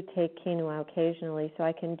do take quinoa occasionally, so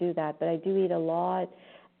I can do that. But I do eat a lot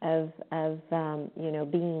of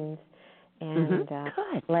beans and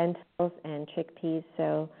lentils and chickpeas.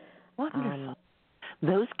 So wonderful.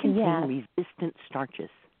 Those contain resistant starches.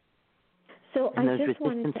 So and those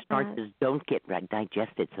resistant starches don't get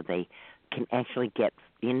digested, so they can actually get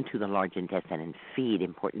into the large intestine and feed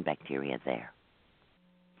important bacteria there.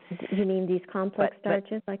 You mean these complex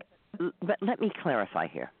starches? But let me clarify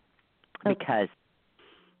here, because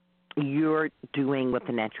you're doing what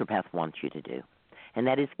the naturopath wants you to do, and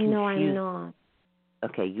that is confuse. No, I'm not.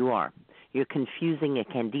 Okay, you are. You're confusing a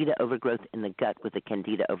candida overgrowth in the gut with a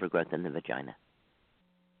candida overgrowth in the vagina.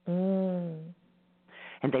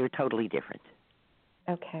 And they are totally different.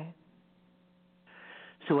 Okay.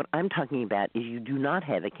 So what I'm talking about is you do not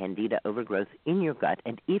have a candida overgrowth in your gut,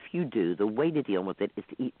 and if you do, the way to deal with it is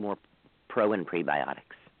to eat more pro and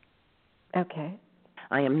prebiotics. Okay.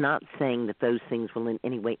 I am not saying that those things will in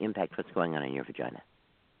any way impact what's going on in your vagina.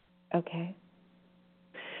 Okay.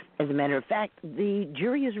 As a matter of fact, the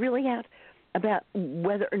jury is really out about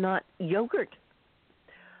whether or not yogurt,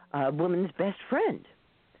 a woman's best friend,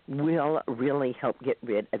 will really help get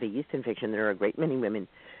rid of a yeast infection. There are a great many women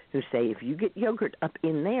who say if you get yogurt up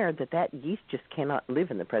in there, that yeast just cannot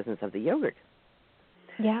live in the presence of the yogurt.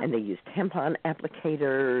 Yeah. And they use tampon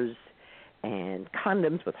applicators and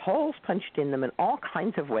condoms with holes punched in them and all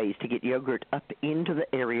kinds of ways to get yogurt up into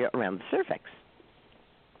the area around the cervix.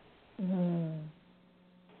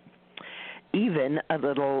 Even a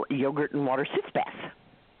little yogurt and water sitz bath.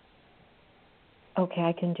 Okay,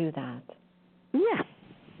 I can do that. Yeah.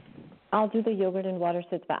 I'll do the yogurt and water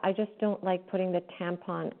sitz bath. I just don't like putting the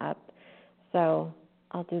tampon up, so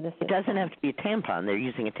I'll do the sitz It doesn't bath. have to be a tampon. They're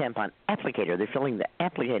using a tampon applicator. They're filling the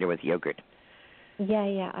applicator with yogurt.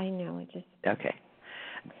 Yeah, I know. It just Okay.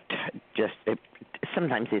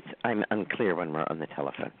 Sometimes I'm unclear when we're on the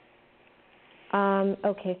telephone.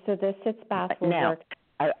 Okay, so the sitz bath will now, work.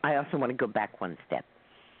 I also want to go back one step.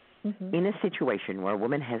 Mm-hmm. In a situation where a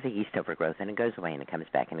woman has a yeast overgrowth and it goes away and it comes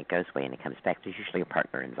back and it goes away and it comes back, there's usually a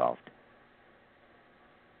partner involved.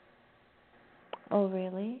 Oh,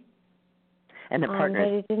 really? And the partner...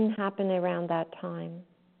 But it didn't happen around that time.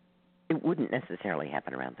 It wouldn't necessarily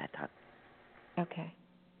happen around that time. Okay.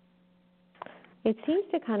 It seems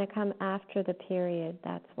to kind of come after the period.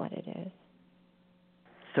 That's what it is.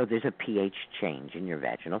 So there's a pH change in your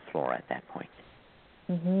vaginal flora at that point.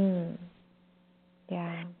 Mhm.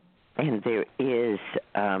 Yeah. And there is,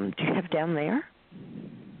 do you have down there?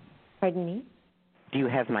 Pardon me? Do you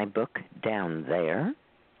have my book down there?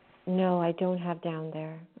 No, I don't have down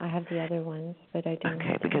there. I have the other ones, but I don't.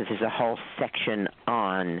 Okay, because there's a whole section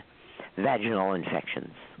on vaginal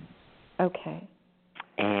infections. Okay.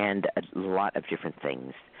 And a lot of different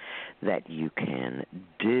things that you can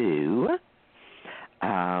do.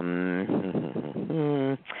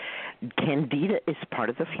 Candida is part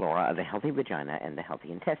of the flora of a healthy vagina and the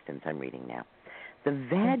healthy intestines, I'm reading now. The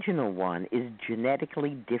vaginal one is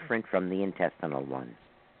genetically different from the intestinal one.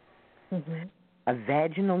 Mhm. A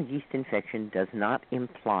vaginal yeast infection does not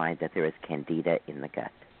imply that there is candida in the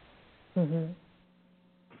gut. Mhm.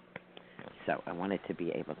 So I wanted to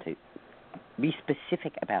be able to be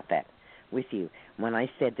specific about that with you. When I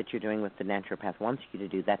said that you're doing what the naturopath wants you to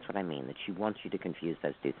do, that's what I mean, that she wants you to confuse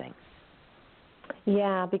those two things.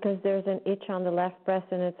 Yeah, because there's an itch on the left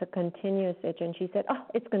breast, and it's a continuous itch. And she said, "Oh,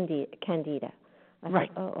 it's candida." I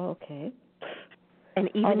Right. thought, "Oh, okay." And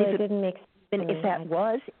even Although if it didn't make sense. even if that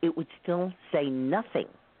was, it would still say nothing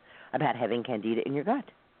about having candida in your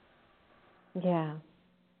gut. Yeah.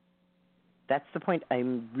 That's the point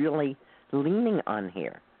I'm really leaning on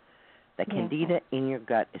here. That candida in your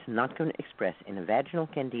gut is not going to express in a vaginal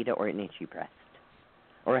candida or an itchy breast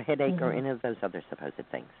or a headache or any of those other supposed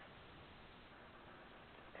things.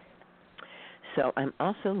 So I'm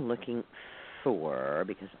also looking for,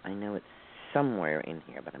 because I know it's somewhere in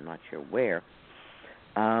here, but I'm not sure where,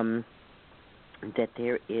 that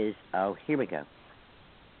there is, here we go,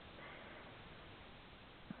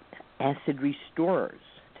 acid restorers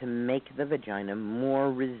to make the vagina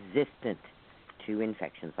more resistant to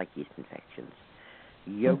infections like yeast infections.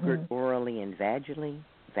 Yogurt orally and vaginally,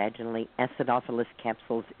 acidophilus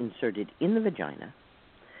capsules inserted in the vagina,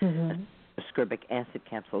 ascorbic acid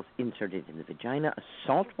capsules inserted in the vagina, a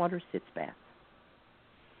saltwater sitz bath,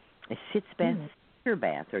 a sitz bath, cedar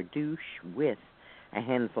bath or douche with a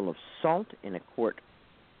handful of salt in a quart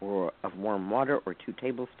of warm water or 2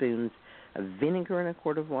 tablespoons of vinegar in a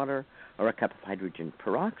quart of water, or a cup of hydrogen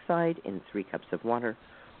peroxide in 3 cups of water,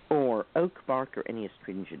 or oak bark or any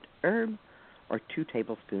astringent herb, or 2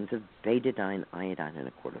 tablespoons of betadine iodine in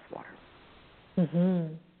a quart of water.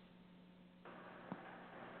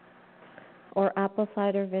 Or apple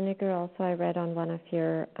cider vinegar. Also, I read on one of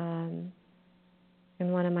your, in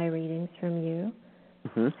one of my readings from you.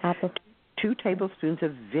 Apple. 2 tablespoons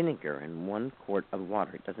of vinegar in 1 quart of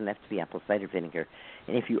water. It doesn't have to be apple cider vinegar.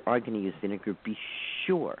 And if you are going to use vinegar, be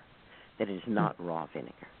sure that it is not raw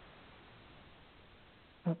vinegar.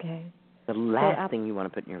 Okay. The last thing you want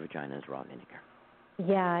to put in your vagina is raw vinegar.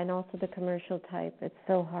 Yeah, and also the commercial type. It's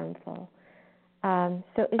so harmful.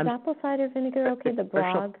 So is apple cider vinegar okay? The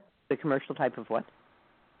brog? The commercial type of what?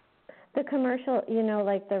 The commercial,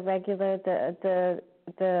 like the regular,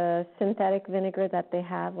 the synthetic vinegar that they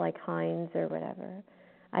have, like Heinz or whatever.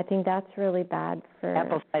 I think that's really bad for...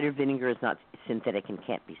 Apple cider vinegar is not synthetic and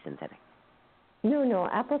can't be synthetic. No,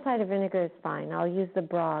 apple cider vinegar is fine. I'll use the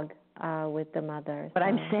brog with the mother. What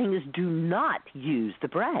I'm saying is do not use the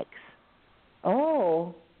Bragg's.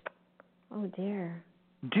 Oh dear.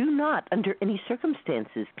 Do not, under any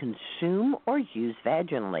circumstances, consume or use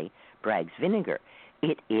vaginally Bragg's vinegar.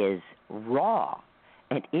 It is raw,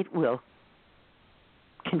 and it will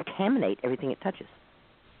contaminate everything it touches.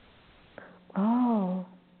 Oh.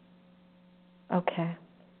 Okay.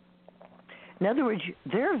 In other words,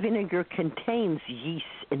 their vinegar contains yeast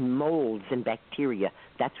and molds and bacteria.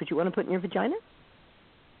 That's what you want to put in your vagina?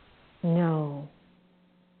 No.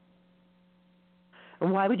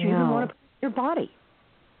 And why would you even want to put it in your body?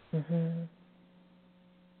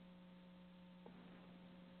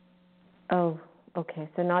 Oh, okay.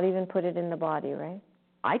 So not even put it in the body, right?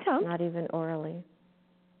 I don't. Not even orally.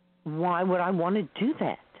 Why would I want to do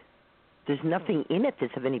that? There's nothing in it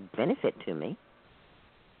that's of any benefit to me.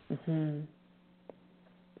 Mhm.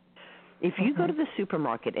 If you go to the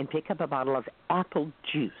supermarket and pick up a bottle of apple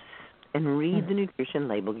juice and read the nutrition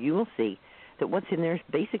label, you will see that what's in there is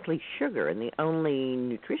basically sugar, and the only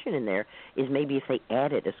nutrition in there is maybe if they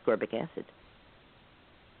added ascorbic acid.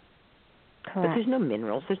 Correct. But there's no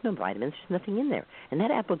minerals, there's no vitamins, there's nothing in there. And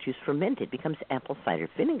that apple juice fermented becomes apple cider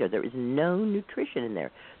vinegar. There is no nutrition in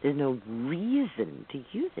there. There's no reason to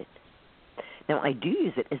use it. Now, I do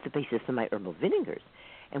use it as the basis of my herbal vinegars.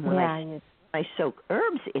 And when I soak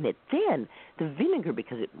herbs in it, then the vinegar,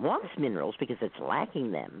 because it wants minerals, because it's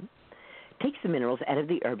lacking them, takes the minerals out of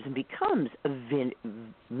the herbs and becomes a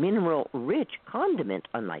mineral-rich condiment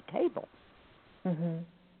on my table. Mhm.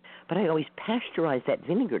 But I always pasteurize that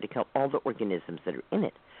vinegar to kill all the organisms that are in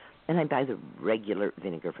it. And I buy the regular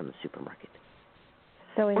vinegar from the supermarket.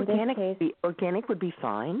 So in organic, this case, organic would be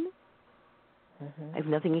fine. I have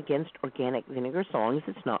nothing against organic vinegar so long as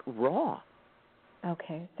it's not raw.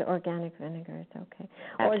 okay, so organic vinegar is okay.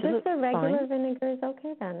 Absolutely or just the regular fine. vinegar is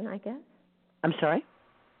okay then, I guess. I'm sorry?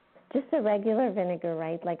 Just the regular vinegar,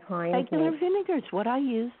 right? Like Heinz. Regular vinegar is what I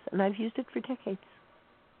use, and I've used it for decades.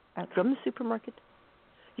 Okay. From the supermarket.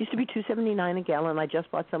 Used to be $2.79 a gallon. I just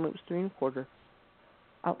bought some. It was $3 1/4.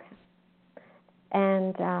 Okay.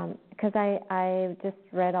 And because I just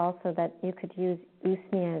read also that you could use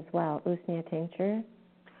usnea as well, usnea tincture.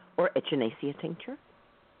 Or echinacea tincture.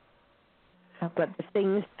 Okay. But the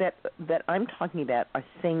things that I'm talking about are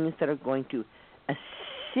things that are going to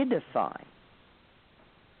acidify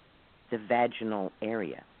the vaginal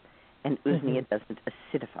area. And usnea doesn't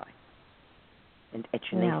acidify. And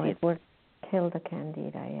echinacea... No, it would kill the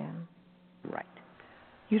candida, yeah. Right.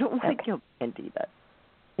 You don't want to kill candida.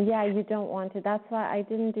 Yeah, you don't want to. That's why I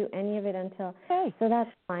didn't do any of it until... Hey. So that's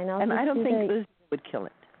fine. And I don't think usnea would kill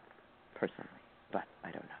it, personally. But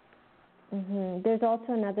I don't know. There's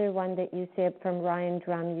also another one that you say from Ryan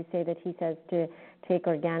Drum. You say that he says to take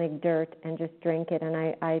organic dirt and just drink it.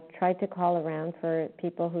 And I tried to call around for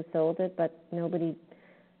people who sold it, but none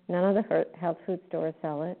of the health food stores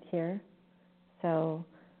sell it here. So.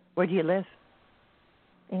 Where do you live?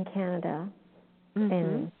 In Canada.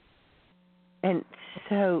 And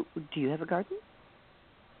so, do you have a garden?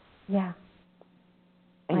 Yeah,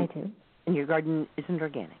 I do. And your garden isn't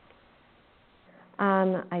organic?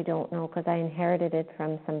 I don't know because I inherited it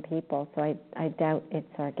from some people, so I doubt it's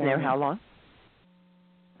organic. There how long?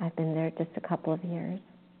 I've been there just a couple of years.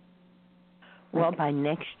 Well, by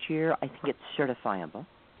next year, I think it's certifiable.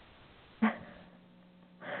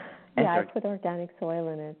 Yeah, I put organic soil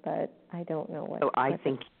in it, but I don't know what. So I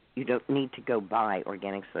think you don't need to go buy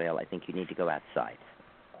organic soil. I think you need to go outside.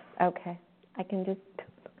 Okay, I can just.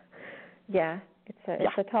 Yeah.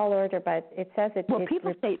 It's a tall order, but it says it. Well,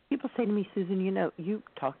 people say to me, Susan, you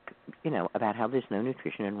talk, about how there's no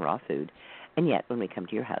nutrition in raw food, and yet when we come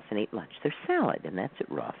to your house and eat lunch, there's salad, and that's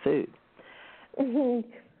raw food.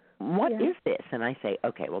 What is this? And I say,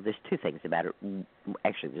 okay, well, there's two things about it.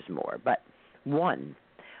 Actually, there's more, but one,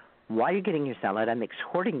 while you're getting your salad, I'm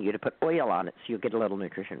exhorting you to put oil on it so you'll get a little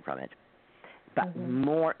nutrition from it. But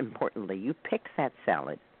more importantly, you pick that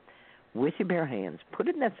salad with your bare hands, put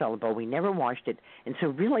it in that salad bowl. We never washed it. And so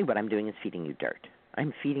really what I'm doing is feeding you dirt.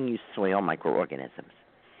 I'm feeding you soil microorganisms.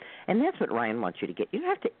 And that's what Ryan wants you to get. You don't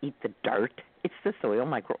have to eat the dirt. It's the soil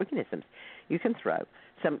microorganisms. You can throw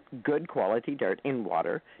some good quality dirt in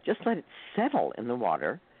water. Just let it settle in the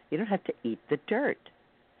water. You don't have to eat the dirt.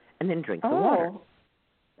 And then drink the water.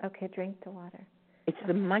 Okay, drink the water. It's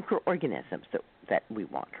the microorganisms that we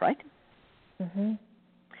want, right?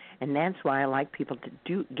 And that's why I like people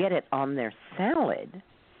to get it on their salad,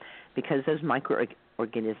 because those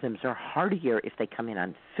microorganisms are hardier if they come in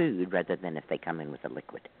on food rather than if they come in with a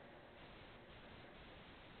liquid.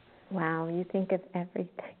 Wow, you think of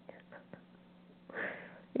everything.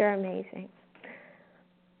 You're amazing.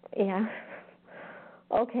 Yeah.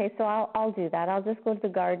 Okay, so I'll do that. I'll just go to the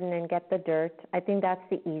garden and get the dirt. I think that's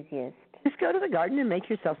the easiest. Just go to the garden and make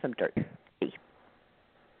yourself some dirt.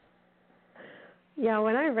 Yeah,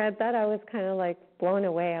 when I read that, I was kind of like blown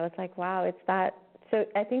away. I was like, wow, it's that. So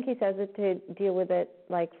I think he says it to deal with it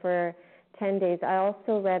like for 10 days. I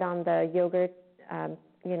also read on the yogurt,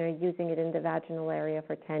 using it in the vaginal area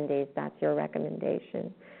for 10 days. That's your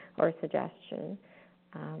recommendation or suggestion.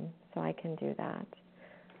 So I can do that.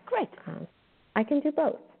 Great. I can do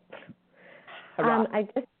both.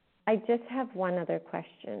 I just have one other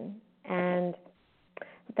question, and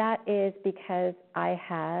that is because I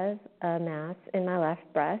have a mass in my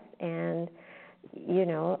left breast, and,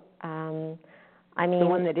 the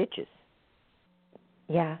one that itches.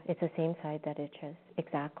 Yeah, it's the same side that itches,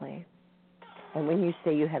 exactly. And when you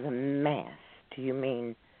say you have a mass, do you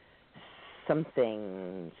mean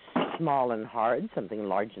something small and hard, something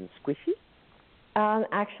large and squishy?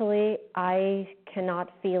 Actually, I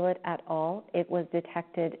cannot feel it at all. It was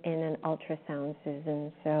detected in an ultrasound,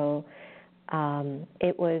 Susan. So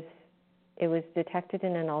it was detected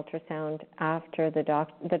in an ultrasound after the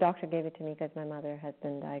doctor gave it to me because my mother has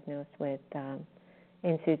been diagnosed with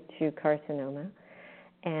in situ carcinoma,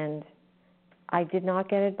 and I did not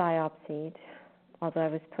get it biopsied, although I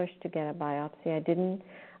was pushed to get a biopsy. I didn't.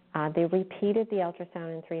 They repeated the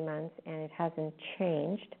ultrasound in 3 months, and it hasn't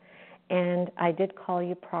changed. And I did call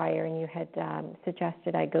you prior, and you had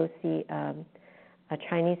suggested I go see a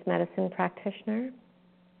Chinese medicine practitioner,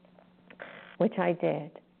 which I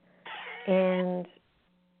did. And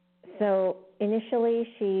so initially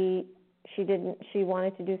she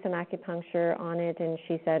wanted to do some acupuncture on it, and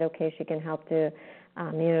she said, okay, she can help to,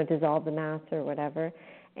 dissolve the mass or whatever.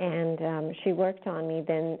 And she worked on me.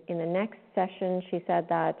 Then in the next session, she said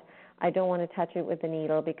that I don't want to touch it with the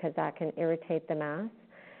needle because that can irritate the mass.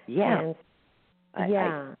 Yeah. And,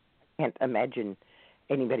 I can't imagine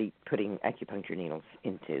anybody putting acupuncture needles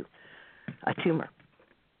into a tumor.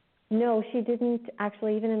 No, she didn't.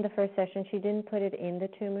 Actually, even in the first session, she didn't put it in the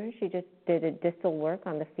tumor. She just did a distal work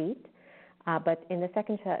on the feet. But in the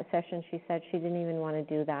second session, she said she didn't even want to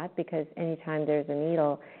do that because anytime there's a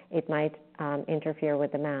needle, it might interfere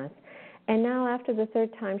with the mass. And now after the third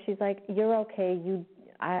time, she's like, you're okay.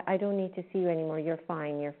 I don't need to see you anymore. You're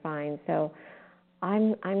fine. You're fine. So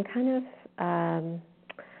I'm kind of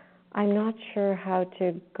I'm not sure how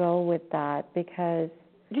to go with that because.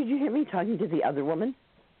 Did you hear me talking to the other woman?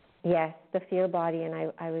 Yes, the fear body, and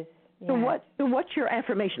I was. Yeah. So what's your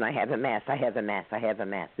affirmation? I have a mass. I have a mass. I have a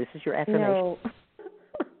mass. This is your affirmation. No.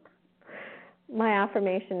 My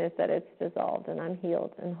affirmation is that it's dissolved and I'm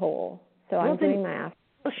healed and whole. So I'm doing my affirmation.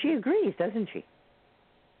 Well, she agrees, doesn't she?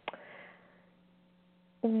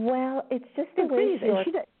 Well, it's just the way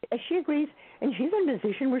she agrees, and she's in a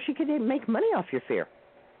position where she could make money off your fear.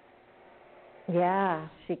 Yeah,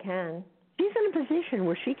 she can. She's in a position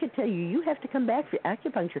where she could tell you, you have to come back for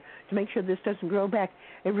acupuncture to make sure this doesn't grow back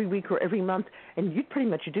every week or every month, and you'd pretty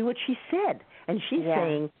much do what she said. And she's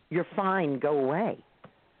saying, you're fine, go away.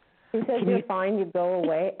 She said, you're fine, you go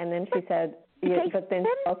away, and then she said, but then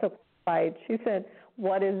she also clarified, she said,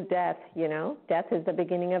 what is death, Death is the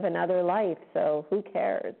beginning of another life, so who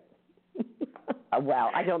cares? Well,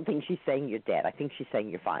 I don't think she's saying you're dead. I think she's saying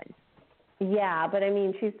you're fine. Yeah, but I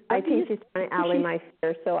mean, I think she's trying to allay my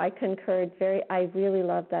fear, so I concurred I really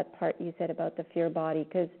love that part you said about the fear body,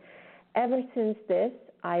 because ever since this,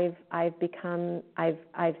 I've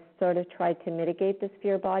sort of tried to mitigate this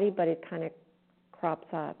fear body, but it kind of crops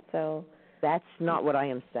up, so. That's not what I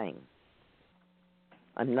am saying.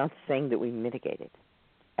 I'm not saying that we mitigate it.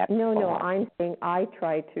 No, I'm saying I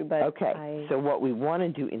try to, but okay, so what we want to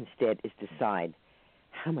do instead is decide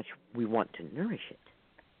how much we want to nourish it.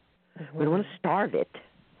 Mm-hmm. We don't want to starve it.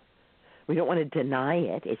 We don't want to deny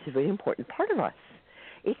it. It's a very important part of us.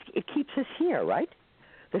 It keeps us here, right?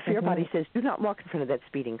 The fear body says, do not walk in front of that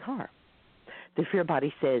speeding car. The fear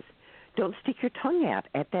body says, don't stick your tongue out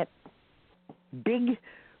at that big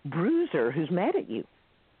bruiser who's mad at you.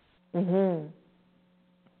 Mm-hmm.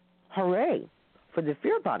 Hooray for the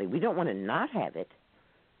fear body. We don't want to not have it.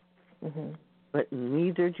 Mm-hmm. But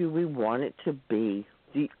neither do we want it to be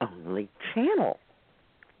the only channel.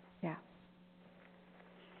 Yeah.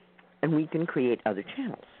 And we can create other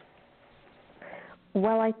channels.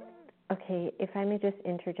 Well, if I may just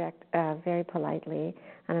interject very politely,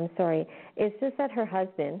 and I'm sorry, it's just that her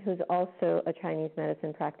husband, who's also a Chinese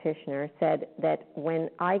medicine practitioner, said that when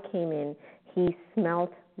I came in, he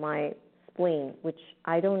smelt my spleen, which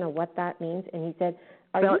I don't know what that means, and he said,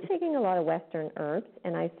 are you taking a lot of Western herbs?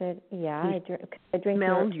 And I said, yeah, I drink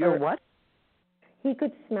smelled your what? He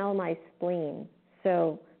could smell my spleen,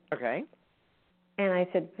 so. Okay. And I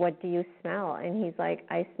said, what do you smell? And he's like,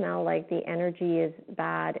 I smell like the energy is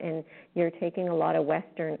bad and you're taking a lot of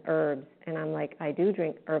Western herbs. And I'm like, I do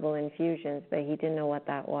drink herbal infusions, but he didn't know what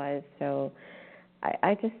that was. So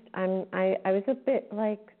I was a bit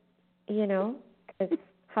like, 'cause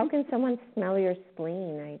how can someone smell your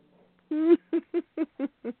spleen?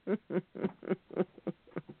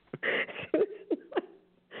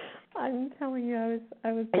 I'm telling you,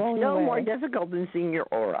 I was blown away. It's no more difficult than seeing your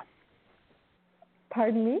aura.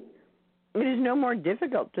 Pardon me? It is no more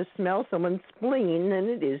difficult to smell someone's spleen than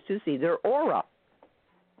it is to see their aura.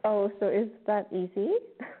 Oh, so is that easy?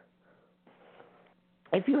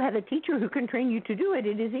 If you have a teacher who can train you to do it,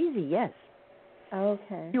 it is easy, yes.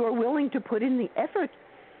 Okay. You are willing to put in the effort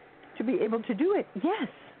to be able to do it, yes.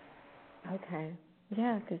 Okay.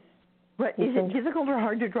 Yeah, because But is it difficult or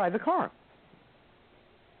hard to drive a car?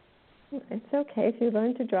 It's okay. If you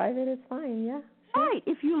learn to drive it, it's fine, yeah. Sure. Right.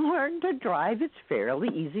 If you learn to drive, it's fairly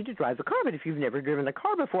easy to drive a car. But if you've never driven a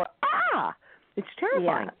car before, it's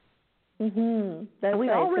terrifying. Yeah. That's and we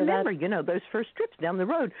right. all remember, those first trips down the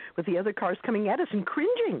road with the other cars coming at us and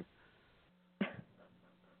cringing.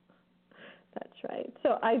 That's right.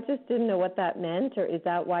 So I just didn't know what that meant, or is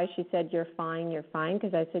that why she said, you're fine?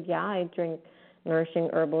 Because I said, yeah, I drink nourishing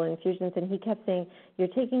herbal infusions, and he kept saying, you're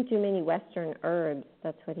taking too many Western herbs.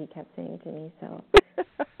 That's what he kept saying to me, so.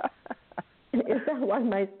 Is that why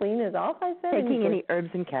my spleen is off, I said? Taking any herbs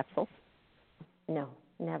in capsules? No,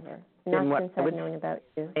 never. Not since I've known about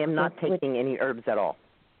you. I am not taking any herbs at all.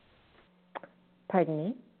 Pardon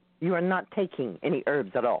me? You are not taking any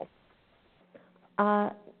herbs at all.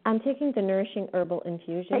 I'm taking the nourishing herbal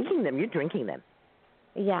infusion. Taking them? You're drinking them.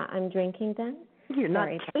 Yeah, I'm drinking them. You're not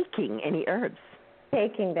taking any herbs.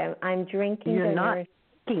 Taking them. I'm drinking them. You're not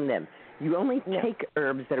taking them. You only take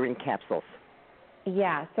herbs that are in capsules.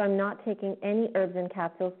 Yeah, so I'm not taking any herbs in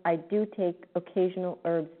capsules. I do take occasional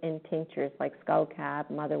herbs in tinctures, like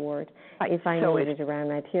skullcap, motherwort, if I need it around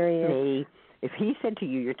my period. If he said to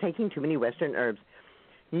you, you're taking too many Western herbs,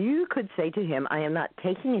 you could say to him, I am not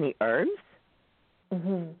taking any herbs.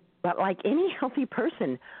 Mm-hmm. But like any healthy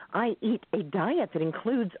person, I eat a diet that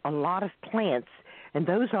includes a lot of plants, and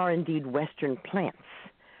those are indeed Western plants.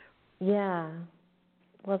 Yeah.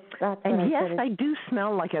 Well, that's and yes, I do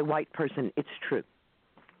smell like a white person. It's true.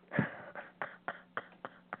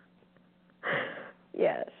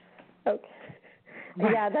 Yes. Okay.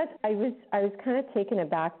 Right. Yeah, I was kind of taken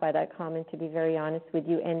aback by that comment, to be very honest with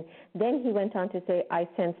you. And then he went on to say, I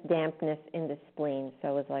sense dampness in the spleen. So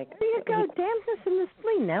I was like, there you go, dampness in the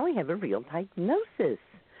spleen. Now we have a real diagnosis.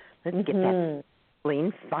 Let's get that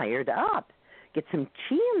spleen fired up. Get some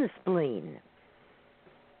chi in the spleen.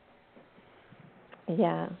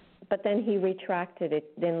 Yeah, but then he retracted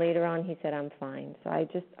it. Then later on he said, I'm fine. So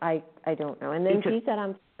I don't know. And then he said,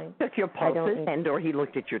 I'm fine. Took your pulses or he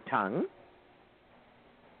looked at your tongue.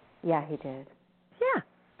 Yeah, he did. Yeah.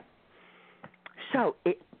 So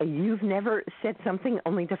you've never said something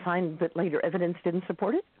only to find that later evidence didn't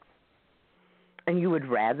support it? And you would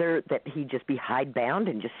rather that he just be hidebound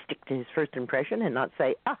and just stick to his first impression and not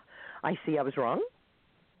say, I see I was wrong?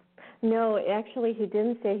 No, actually, he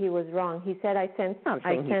didn't say he was wrong. He said, I sense. I'm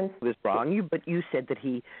saying he was wrong, but you said that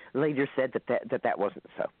he later said that wasn't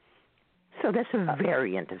so. So that's a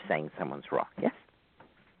variant of saying someone's wrong, yes?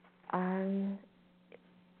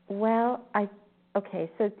 Well,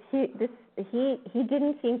 so he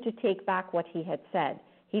didn't seem to take back what he had said.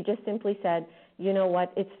 He just simply said, you know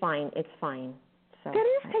what, it's fine. So that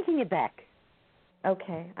is taking it back.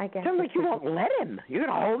 Okay, I guess. Sounds like you won't let him. You're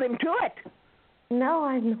going to hold him to it. No,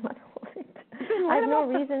 I'm not holding it. I have no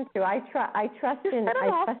reason to. I trust in.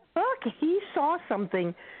 Look, he saw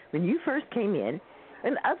something when you first came in,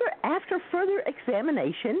 and after further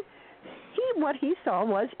examination, what he saw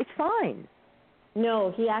was it's fine.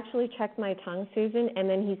 No, he actually checked my tongue, Susan, and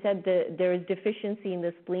then he said there is deficiency in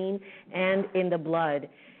the spleen and in the blood.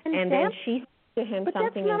 And then she said to him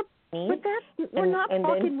something in spleen. But we're not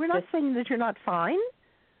talking. We're not saying that you're not fine.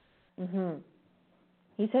 Mhm.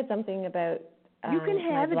 He said something about you can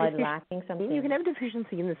have blood lacking something. You can have a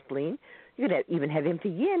deficiency in the spleen. You can even have empty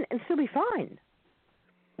yin and still be fine.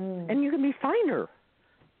 And you can be finer.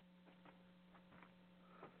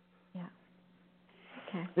 Yeah.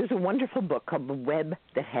 Okay. There's a wonderful book called The Web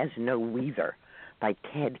That Has No Weaver by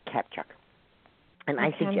Ted Kapchuk. And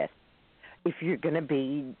I suggest if you're going to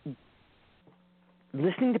be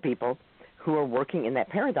listening to people who are working in that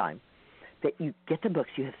paradigm, that you get the books,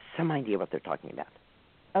 you have some idea what they're talking about.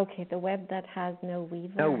 Okay, The Web That Has No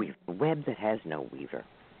Weaver. No weaver. The Web That Has No Weaver.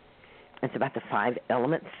 It's about the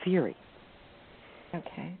 5-element theory.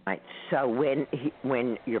 Okay. Right. So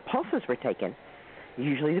when your pulses were taken,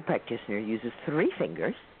 usually the practitioner uses 3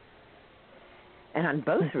 fingers, and on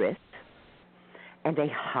both wrists, and a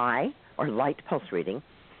high or light pulse reading,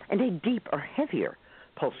 and a deep or heavier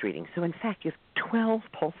pulse reading. So in fact, you have 12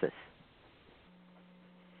 pulses.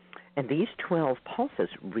 And these 12 pulses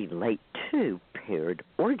relate to paired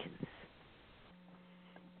organs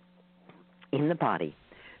in the body,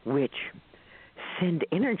 which send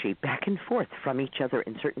energy back and forth from each other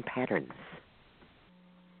in certain patterns.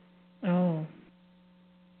 Oh.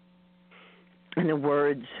 And the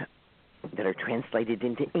words that are translated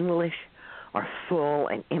into English are full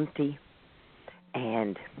and empty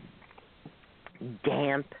and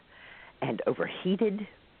damp and overheated.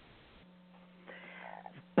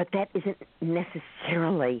 But that isn't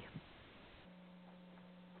necessarily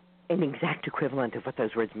an exact equivalent of what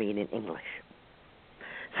those words mean in English.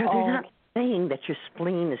 So they're not saying that your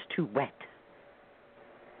spleen is too wet.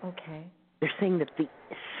 Okay. They're saying that the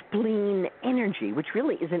spleen energy, which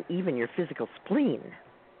really isn't even your physical spleen,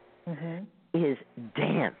 is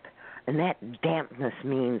damp. And that dampness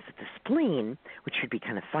means that the spleen, which should be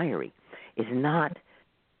kind of fiery, is not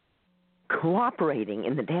cooperating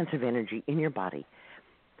in the dance of energy in your body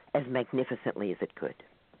as magnificently as it could.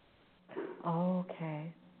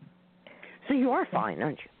 Okay. So you are fine,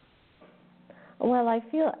 aren't you? Well,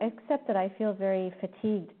 except that I feel very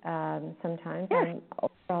fatigued sometimes. Yeah.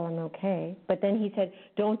 Overall, I'm okay. But then he said,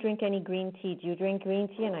 don't drink any green tea. Do you drink green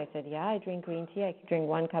tea? And I said, yeah, I drink green tea. I drink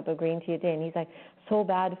 1 cup of green tea a day. And he's like, so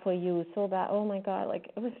bad for you, so bad. Oh, my God.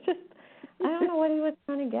 Like, it was just, I don't know what he was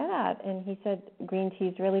trying to get at. And he said, green tea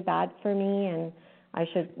is really bad for me, and I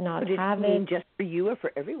should not have it. Did it mean just for you or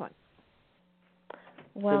for everyone?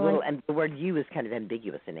 Well, and the word you is kind of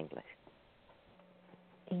ambiguous in English.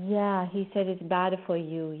 Yeah, he said it's bad for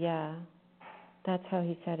you, yeah. That's how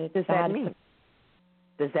he said it. Does that mean?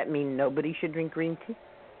 Does that mean nobody should drink green tea?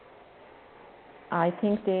 I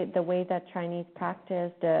think the way that Chinese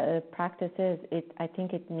practice is, I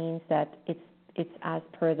think it means that it's as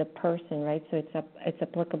per the person, right? So it's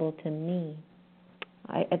applicable to me.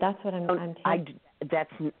 That's what I'm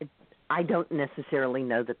taking. I don't necessarily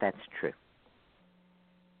know that that's true.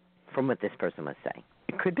 From what this person was saying,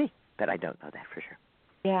 it could be, but I don't know that for sure.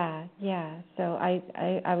 Yeah. So I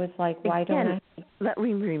was like, why don't I? Let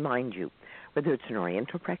me remind you, whether it's an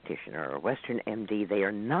Oriental practitioner or a Western MD, they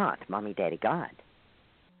are not Mommy, Daddy, God.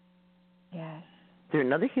 Yes. They're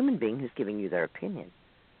another human being who's giving you their opinion.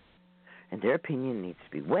 And their opinion needs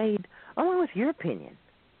to be weighed along with your opinion.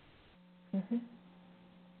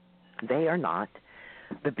 They are not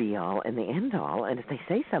the be-all and the end-all. And if they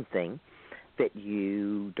say something that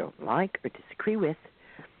you don't like or disagree with,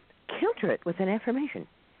 counter it with an affirmation.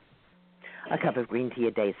 A cup of green tea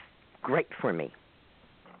a day is great for me.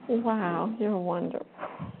 Wow, you're wonderful.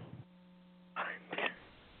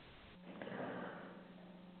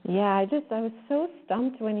 Yeah, I was so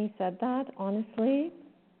stumped when he said that, honestly.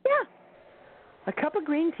 Yeah. A cup of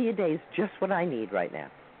green tea a day is just what I need right now.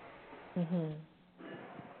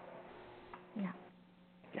 Yeah.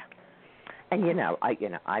 And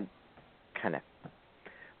I kind of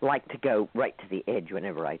like to go right to the edge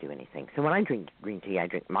whenever I do anything. So when I drink green tea, I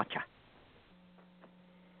drink matcha.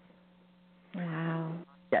 Wow.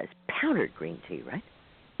 That is powdered green tea, right?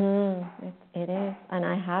 It is, and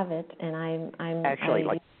I have it, and I'm actually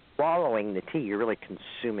like swallowing the tea. You're really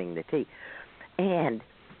consuming the tea, and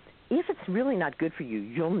if it's really not good for you,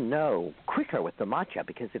 you'll know quicker with the matcha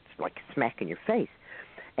because it's like smack in your face,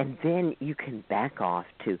 and then you can back off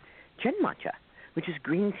to gen matcha, which is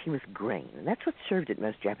green tea with grain, and that's what's served at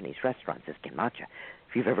most Japanese restaurants is gen matcha.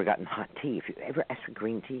 If you've ever gotten hot tea, if you ever ask for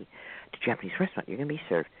green tea at a Japanese restaurant, you're going to be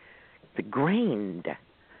served the grained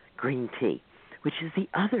green tea, which is the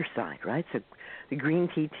other side, right? So the green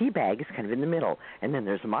tea bag is kind of in the middle, and then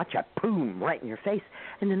there's matcha, boom, right in your face,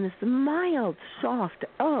 and then there's the mild, soft,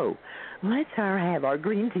 let's have our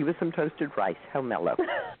green tea with some toasted rice. How mellow.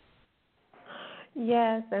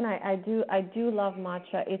 Yes, and I do love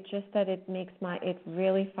matcha. It's just that it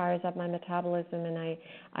really fires up my metabolism, and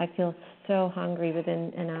I feel so hungry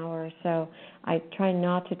within an hour. So I try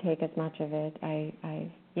not to take as much of it.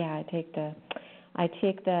 I take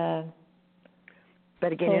the.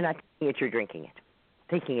 But again, you're not taking it; you're drinking it.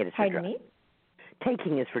 Taking it is for drugs. Pardon me?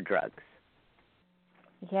 Taking is for drugs.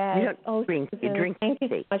 Yes. You don't drink. You drink thank you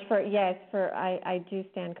tea. so much I do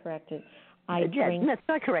stand corrected. Drink. That's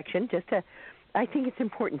not correction. I think it's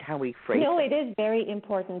important how we phrase it. No, it is very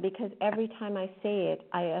important because every time I say it,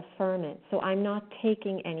 I affirm it. So I'm not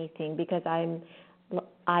taking anything because I'm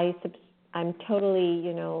totally,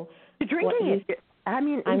 You're drinking it.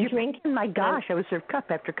 I'm drinking. My gosh, I was served cup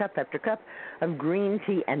after cup after cup of green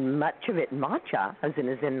tea, and much of it matcha. I was in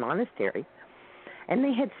a Zen monastery, and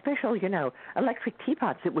they had special, electric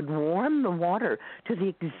teapots that would warm the water to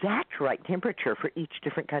the exact right temperature for each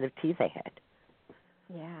different kind of tea they had.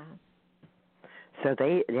 Yeah. So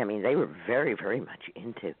they were very, very much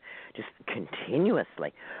into just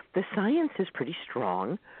continuously. The science is pretty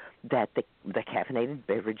strong that the caffeinated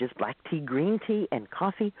beverages, black tea, green tea, and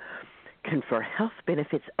coffee, confer health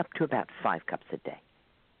benefits up to about 5 cups a day.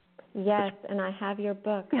 Yes, and I have your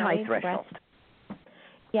book. High threshold.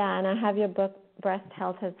 Yeah, and I have your book, Breast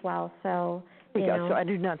Health, as well. So there you go. So I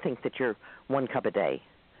do not think that your 1 cup a day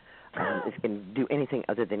is going to do anything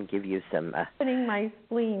other than give you some. Opening my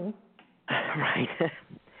spleen. Right.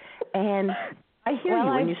 And I hear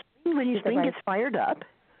you. When your spleen gets fired up,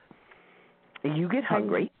 you get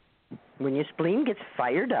hungry. When your spleen gets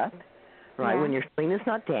fired up, Right, Yeah. when your spleen is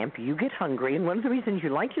not damp, you get hungry, and one of the reasons you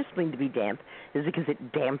like your spleen to be damp is because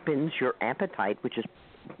it dampens your appetite, which is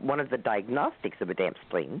one of the diagnostics of a damp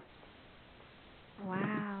spleen.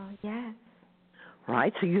 Wow. Yes.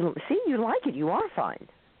 Right, so you like it. You are fine.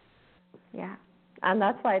 Yeah. And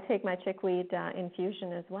that's why I take my chickweed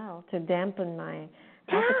infusion as well, to dampen my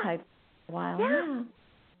appetite for a while. Yeah.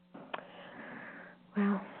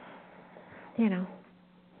 Well, you know,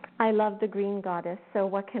 I love the green goddess, so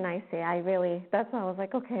what can I say? That's why I was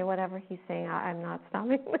like, okay, whatever he's saying, I'm not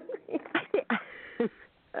stopping with green.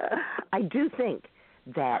 I do think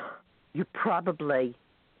that you're probably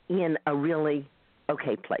in a really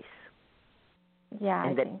okay place. Yeah,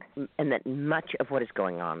 and I think so. And that much of what is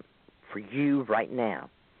going on for you right now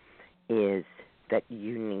is that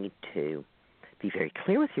you need to be very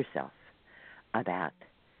clear with yourself about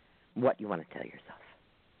what you want to tell yourself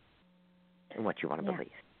and what you want to believe.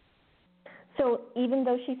 So even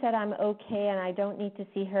though she said I'm okay and I don't need to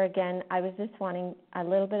see her again, I was just wanting a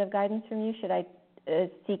little bit of guidance from you. Should I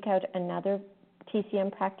seek out another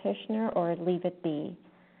TCM practitioner or leave it be?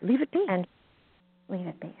 Leave it be. And leave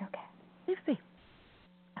it be, okay. Leave it be.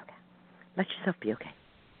 Okay. Let yourself be okay.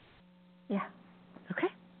 Yeah. Okay?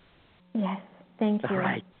 Yes. Thank you. All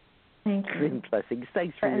right. Thank you. Green blessings.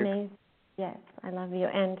 Thanks for your... Amazing. Yes, I love you.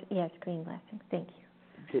 And yes, green blessings. Thank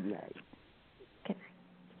you. Good night. Good night.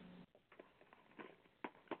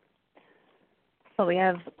 Well, we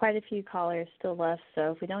have quite a few callers still left,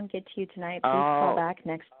 so if we don't get to you tonight, please call back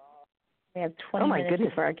next. We have 20 minutes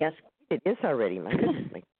before our guest. It is already. My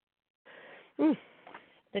goodness.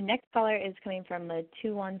 The next caller is coming from the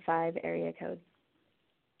 215 area code.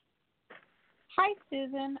 Hi,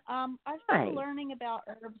 Susan. I've been learning about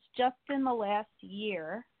herbs just in the last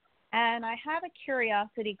year, and I have a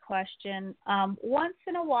curiosity question. Once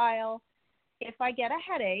in a while, if I get a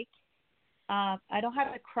headache, I don't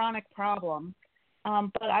have a chronic problem,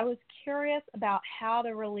 but I was curious about how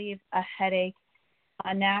to relieve a headache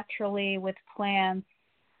naturally with plants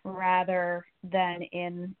rather than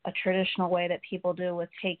in a traditional way that people do with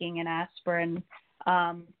taking an aspirin.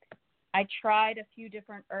 I tried a few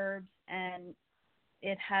different herbs, and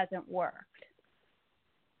it hasn't worked.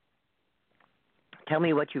 Tell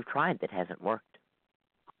me what you've tried that hasn't worked.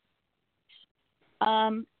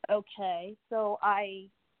 Okay, so I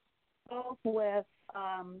spoke with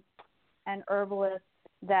an herbalist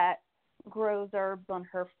that grows herbs on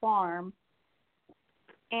her farm,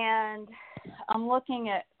 and I'm looking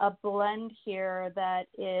at a blend here that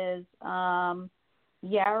is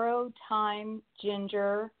yarrow, thyme,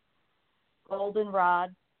 ginger,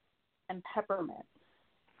 goldenrod, and peppermint.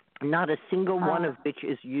 Not a single one of which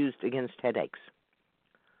is used against headaches.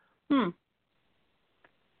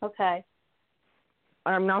 Okay.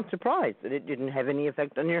 I'm not surprised that it didn't have any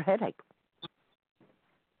effect on your headache.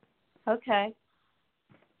 Okay.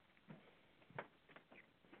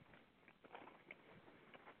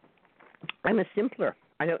 I'm a simpler.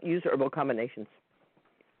 I don't use herbal combinations.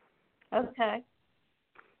 Okay.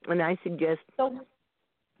 And I suggest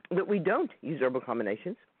that we don't use herbal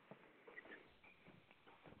combinations.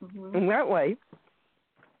 Mm-hmm. In that way,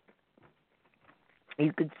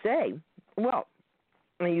 you could say, well,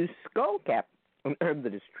 I use skullcap, an herb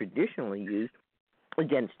that is traditionally used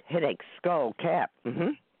against headache, skullcap.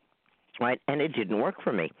 Right? And it didn't work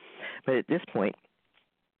for me. But at this point,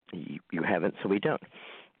 you haven't, so we don't.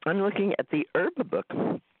 I'm looking at the Herb book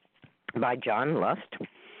by John Lust,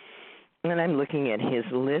 and I'm looking at his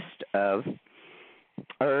list of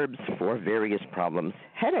herbs for various problems.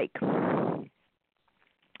 Headache.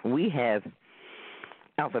 We have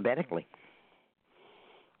alphabetically.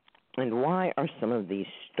 And why are some of these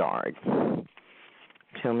starred?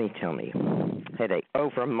 Tell me. Headache. Oh,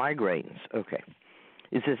 from migraines. Okay.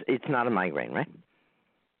 It's not a migraine, right?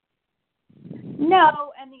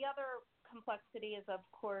 No, and the other complexity is, of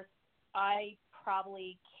course, I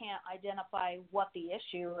probably can't identify what the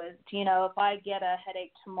issue is. You know, if I get a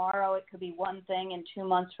headache tomorrow, it could be one thing, and 2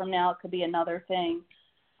 months from now, it could be another thing.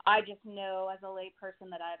 I just know as a layperson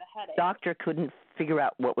that I have a headache. Doctor couldn't figure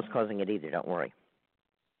out what was causing it either, don't worry.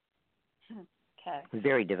 Okay. It's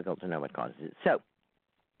very difficult to know what causes it. So,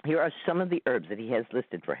 here are some of the herbs that he has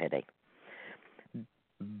listed for headache.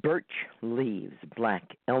 Birch leaves, black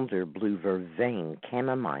elder, blue vervain,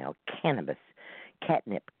 chamomile, cannabis,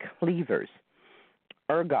 catnip, cleavers,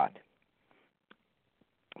 ergot,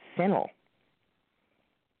 fennel,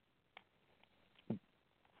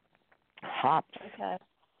 hops,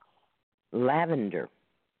 lavender,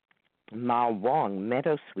 mawong,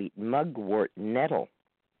 meadowsweet, mugwort, nettle,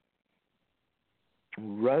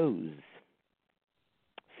 rose,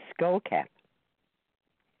 skullcap,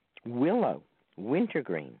 willow,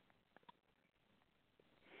 wintergreen,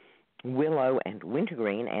 willow and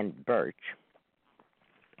wintergreen and birch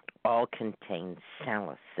all contain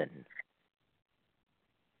salicin.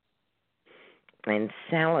 And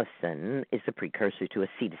salicin is a precursor to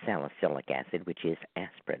acetylsalicylic acid, which is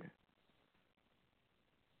aspirin.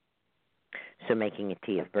 So making a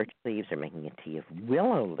tea of birch leaves or making a tea of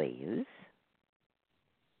willow leaves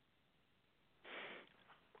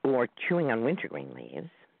or chewing on wintergreen leaves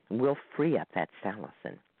will free up that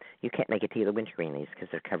salicin. You can't make a tea of the wintergreen leaves because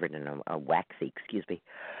they're covered in a waxy,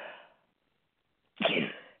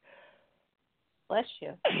 Bless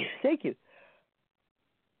you. Thank you.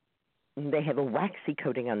 They have a waxy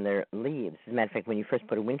coating on their leaves. As a matter of fact, when you first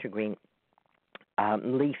put a wintergreen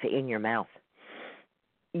leaf in your mouth,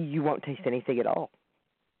 you won't taste anything at all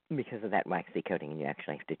because of that waxy coating, and you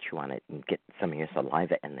actually have to chew on it and get some of your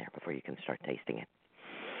saliva in there before you can start tasting it.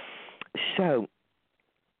 So,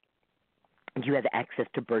 do you have access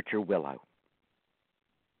to birch or willow?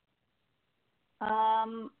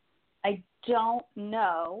 I don't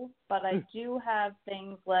know, but I do have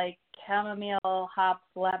things like chamomile, hops,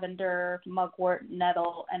 lavender, mugwort,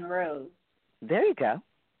 nettle, and rose. There you go.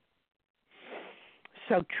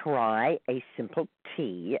 So try a simple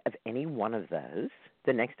tea of any one of those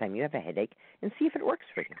the next time you have a headache and see if it works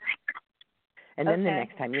for you. And then the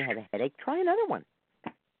next time you have a headache, try another one.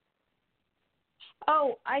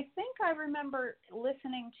 Oh, I think I remember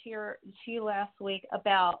listening to you last week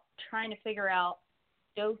about trying to figure out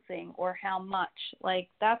dosing or how much. Like,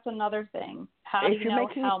 that's another thing. How do if you you're know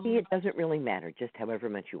making how a tea, it doesn't really matter, just however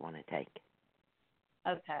much you want to take.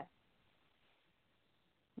 Okay.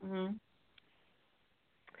 Mhm.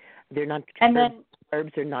 They're not and then,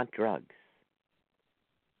 herbs are not drugs.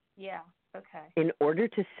 Yeah, okay. In order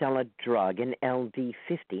to sell a drug, an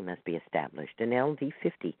LD50 must be established. An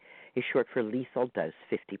LD50 is short for lethal dose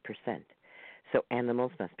 50%. So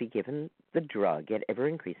animals must be given the drug at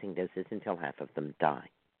ever-increasing doses until half of them die.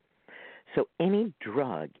 So any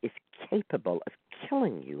drug is capable of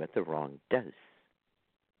killing you at the wrong dose.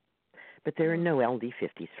 But there are no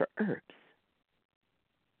LD50s for herbs.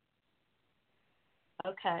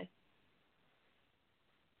 Okay.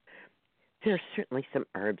 There are certainly some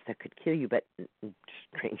herbs that could kill you, but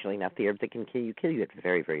strangely enough, the herbs that can kill you at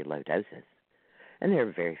very, very low doses. And there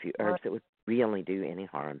are very few herbs that would really do any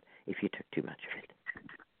harm if you took too much of it.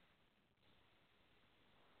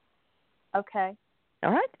 Okay.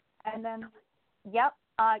 All right? And then, yep,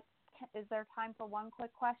 is there time for one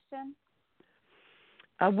quick question?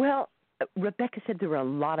 Well, Rebecca said there were a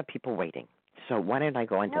lot of people waiting, so why don't I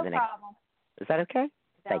go into the next? No problem. Is that okay?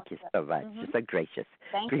 Thank you so much. Mm-hmm. You're so gracious.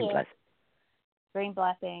 Thank Green you. blessings. Green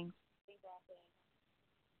blessings.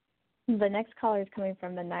 The next caller is coming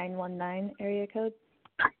from the 919 area code.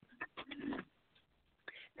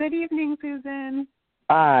 Good evening, Susan.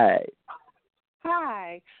 Hi.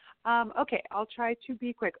 Hi. Okay, I'll try to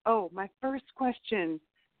be quick. Oh, my first question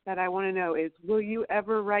that I want to know is, will you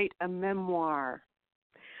ever write a memoir?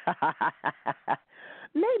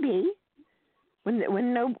 Maybe. When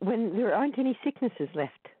there aren't any sicknesses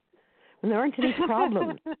left, when there aren't any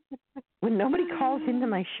problems, when nobody calls into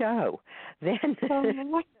my show, then.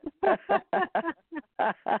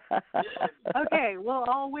 Okay, well,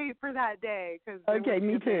 I'll wait for that day. Okay,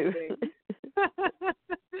 me too.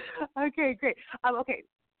 Okay, great. Okay,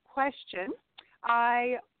 question.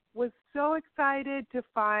 I was so excited to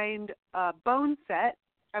find a bone set.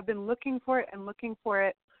 I've been looking for it,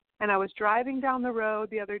 and I was driving down the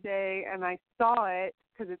road the other day, and I saw it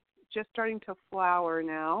because it's just starting to flower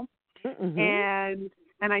now. Mm-hmm.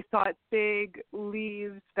 And I saw its big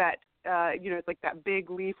leaves that, it's like that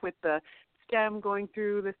big leaf with the stem going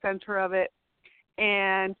through the center of it.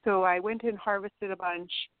 And so I went and harvested a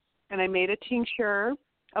bunch, and I made a tincture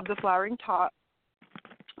of the flowering top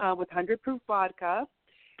with 100 proof vodka.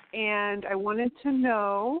 And I wanted to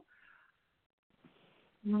know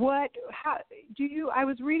I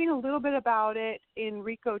was reading a little bit about it in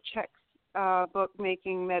Rico Check's book,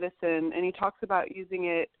 Making Medicine, and he talks about using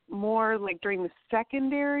it more like during the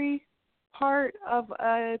secondary part of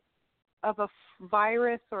a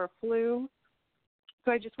virus or a flu.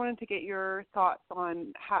 So I just wanted to get your thoughts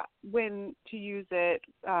on when to use it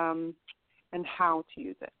and how to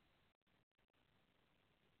use it.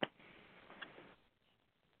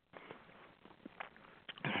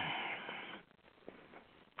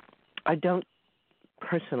 I don't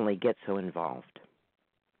personally get so involved.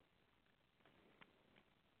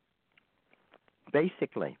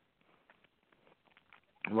 Basically,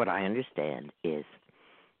 what I understand is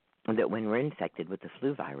that when we're infected with the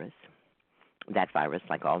flu virus, that virus,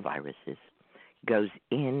 like all viruses, goes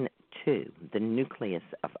into the nucleus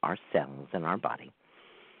of our cells in our body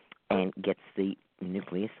and gets the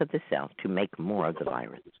nucleus of the cell to make more of the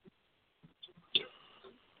virus.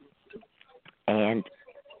 And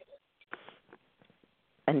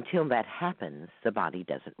until that happens, the body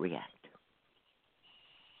doesn't react.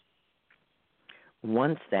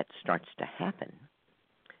 Once that starts to happen,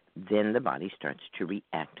 then the body starts to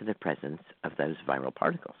react to the presence of those viral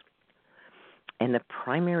particles. And the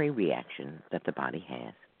primary reaction that the body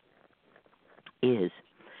has is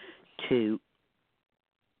to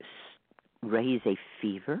raise a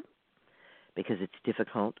fever, because it's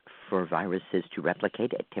difficult for viruses to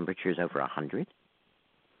replicate at temperatures over 100.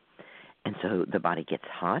 And so the body gets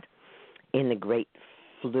hot. In the great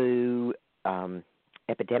flu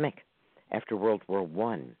epidemic after World War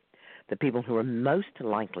I, the people who were most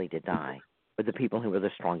likely to die were the people who were the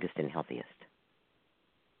strongest and healthiest.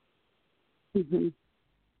 Mm-hmm.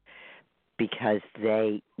 Because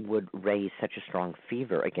they would raise such a strong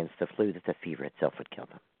fever against the flu that the fever itself would kill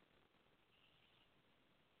them.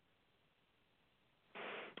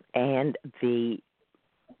 And the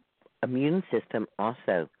immune system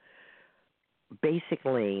also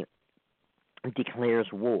basically declares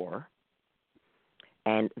war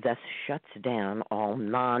and thus shuts down all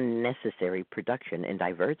non-necessary production and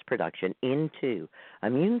diverts production into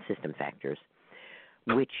immune system factors,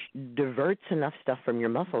 which diverts enough stuff from your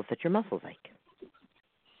muscles that your muscles ache.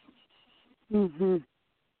 Mm-hmm.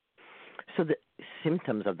 So the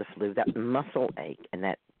symptoms of the flu, that muscle ache and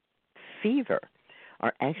that fever,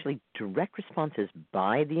 are actually direct responses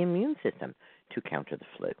by the immune system to counter the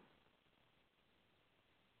flu.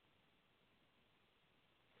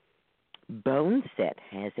 Bone set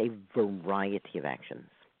has a variety of actions.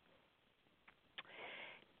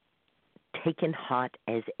 Taken hot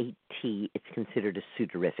as a tea, it's considered a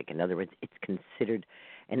sudorific. In other words, it's considered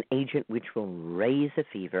an agent which will raise a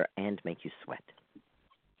fever and make you sweat.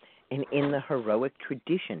 And in the heroic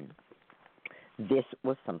tradition, this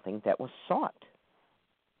was something that was sought,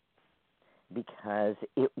 because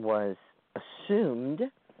it was assumed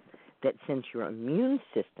that since your immune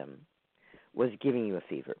system was giving you a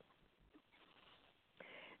fever,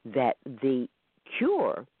 that the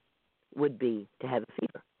cure would be to have a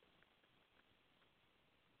fever.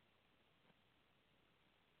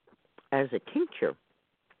 As a tincture,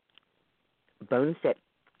 bone set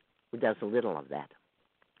does a little of that.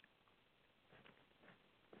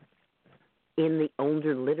 In the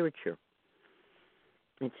older literature,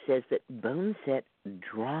 it says that bone set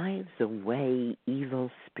drives away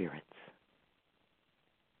evil spirits.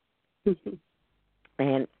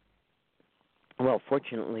 And, well,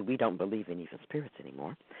 fortunately, we don't believe in evil spirits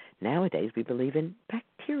anymore. Nowadays, we believe in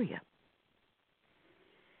bacteria.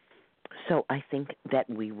 So I think that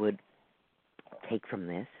we would take from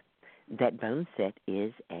this that bone set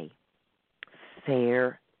is a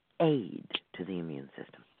fair aid to the immune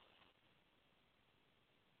system.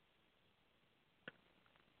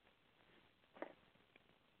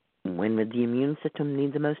 When would the immune system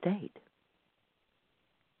need the most aid?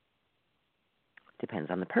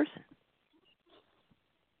 Depends on the person.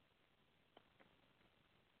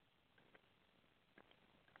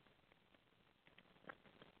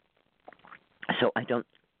 So I don't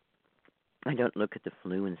look at the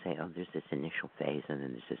flu and say, oh, there's this initial phase and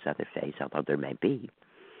then there's this other phase, although there may be.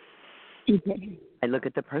 Mm-hmm. I look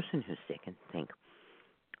at the person who's sick and think,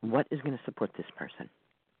 what is going to support this person?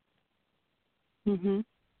 Mm-hmm.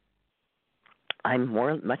 I'm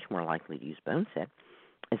much more likely to use bone set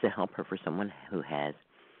as a helper for someone who has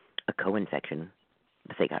a co-infection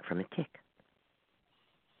that they got from a tick.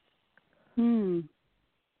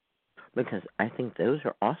 Because I think those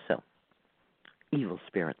are also evil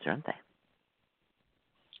spirits, aren't they?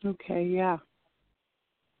 Okay, yeah.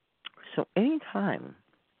 So anytime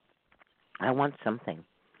I want something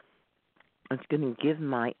that's going to give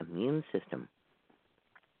my immune system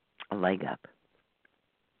a leg up,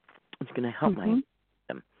 it's going to help my immune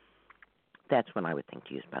system, that's when I would think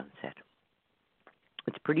to use bone set.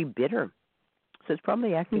 It's pretty bitter, so it's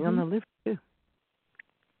probably acting on the liver too,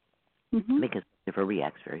 because the liver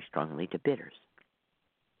reacts very strongly to bitters.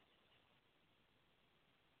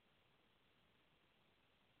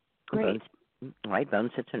 Great. Bone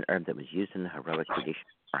set's an herb that was used in the heroic tradition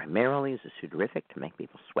primarily as a sudorific to make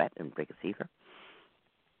people sweat and break a fever.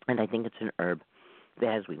 And I think it's an herb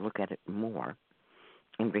that, as we look at it more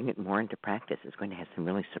and bring it more into practice, is going to have some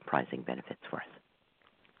really surprising benefits for us.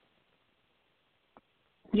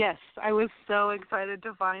 Yes, I was so excited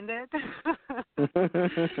to find it.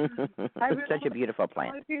 It's such a beautiful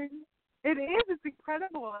plant. It is. It's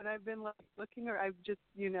incredible. And I've been looking, or I've just,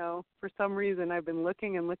 for some reason, I've been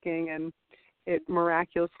looking and it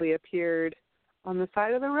miraculously appeared on the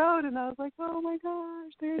side of the road, and I was like, oh my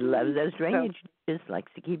gosh, there it Loves is. those drainage ditches,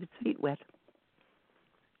 likes to keep its feet wet.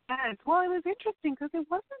 Yes. Well, it was interesting because it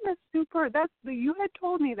wasn't a super. You had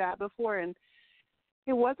told me that before, and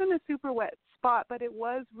it wasn't a super wet spot, but it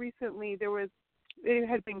was recently. It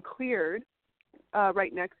had been cleared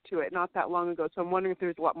right next to it not that long ago. So I'm wondering if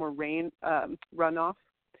there's a lot more rain runoff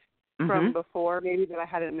from before, maybe that I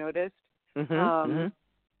hadn't noticed.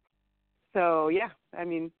 So yeah, I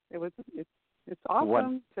mean, it's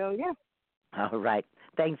awesome. So yeah. All right.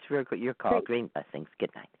 Thanks for your call. Thanks. Green blessings.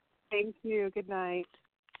 Good night. Thank you. Good night.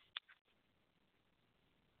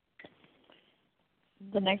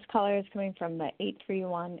 The next caller is coming from the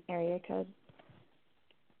 831 area code.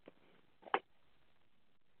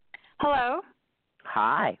 Hello.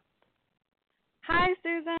 Hi. Hi,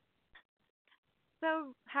 Susan.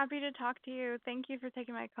 So happy to talk to you. Thank you for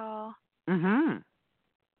taking my call.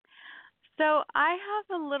 So I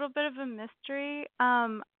have a little bit of a mystery.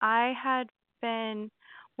 I had been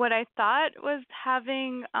what I thought was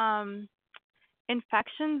having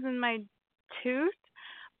infections in my tooth,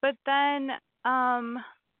 but then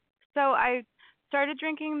so I started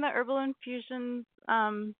drinking the herbal infusions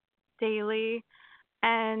daily,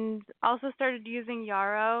 and also started using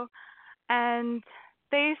yarrow, and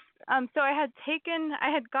they so I had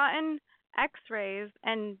gotten x-rays,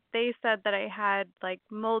 and they said that I had like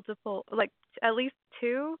multiple, like at least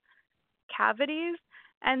 2 cavities,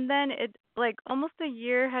 and then it like almost a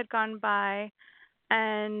year had gone by,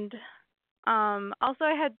 and also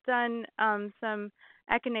I had done some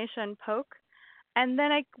echinacea and poke, and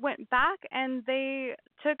then I went back and they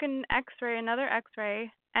took another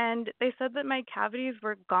x-ray, and they said that my cavities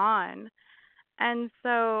were gone. And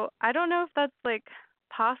so I don't know if that's like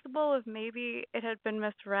possible, if maybe it had been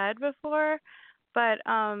misread before, but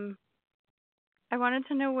I wanted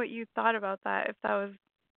to know what you thought about that, if that was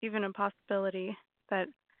even a possibility.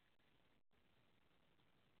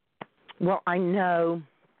 Well, I know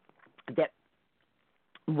that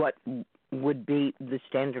what would be the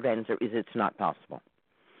standard answer is it's not possible.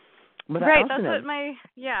 But right, I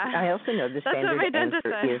also know the standard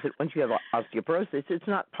answer is that once you have osteoporosis, it's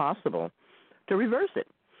not possible to reverse it.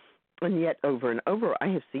 And yet, over and over, I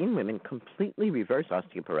have seen women completely reverse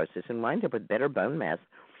osteoporosis and wind up with better bone mass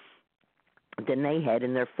than they had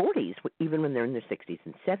in their 40s, even when they're in their 60s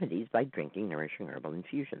and 70s, by drinking nourishing herbal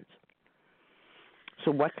infusions.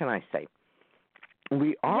 So what can I say?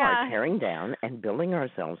 We are tearing down and building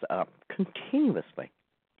ourselves up continuously.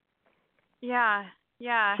 Yeah.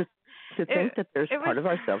 To think that there's part of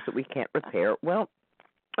ourselves that we can't repair, well,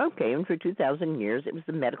 okay, and for 2,000 years it was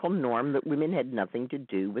the medical norm that women had nothing to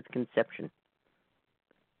do with conception.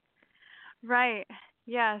 Right,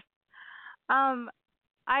 yes.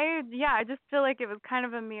 I just feel like it was kind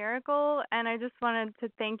of a miracle, and I just wanted to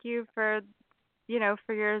thank you for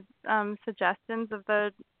your suggestions of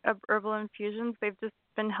the herbal infusions. They've just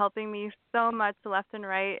been helping me so much left and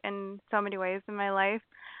right in so many ways in my life.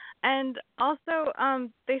 And also,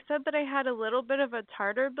 they said that I had a little bit of a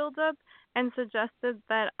tartar buildup and suggested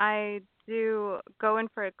that I do go in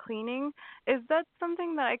for a cleaning. Is that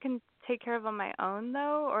something that I can take care of on my own,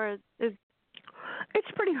 though, or is...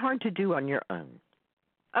 It's pretty hard to do on your own.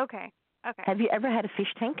 Okay. Have you ever had a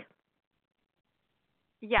fish tank?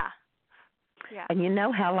 Yeah. And you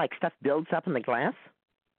know how, like, stuff builds up in the glass?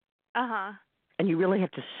 Uh-huh. And you really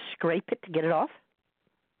have to scrape it to get it off?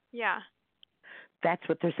 Yeah. That's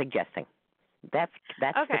what they're suggesting. That's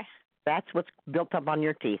okay. That's what's built up on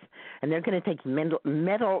your teeth. And they're going to take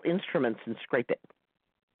metal instruments and scrape it.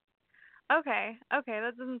 Okay,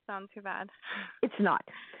 that doesn't sound too bad. It's not.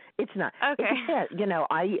 Okay.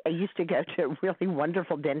 I used to go to a really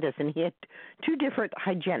wonderful dentist, and he had 2 different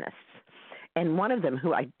hygienists. And one of them,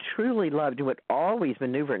 who I truly loved, would always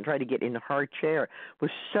maneuver and try to get in her chair,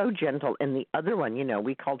 was so gentle. And the other one,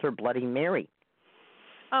 we called her Bloody Mary.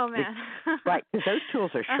 Oh, man. Right, because those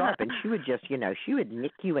tools are sharp, and she would just, she would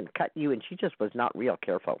nick you and cut you, and she just was not real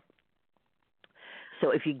careful.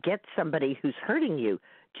 So if you get somebody who's hurting you,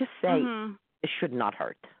 just say, it should not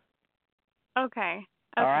hurt. Okay.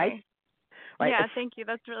 All right? Yeah, thank you.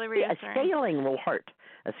 That's really reassuring. A scaling will hurt.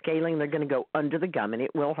 A scaling, they're going to go under the gum, and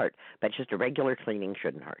it will hurt. But just a regular cleaning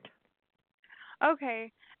shouldn't hurt.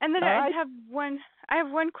 Okay. And then I have one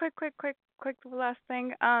quick last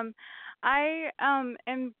thing. I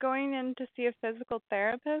am going in to see a physical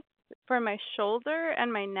therapist for my shoulder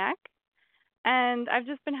and my neck. And I've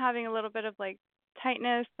just been having a little bit of like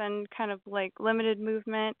tightness and kind of like limited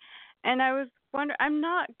movement. And I was wondering, I'm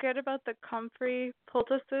not good about the comfrey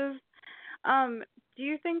poultices. Do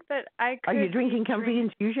you think that I could... Are you drinking comfrey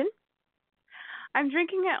infusion? I'm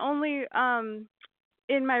drinking it only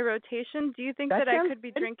in my rotation. Do you think that I could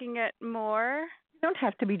be drinking it more? You don't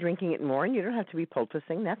have to be drinking it more, and you don't have to be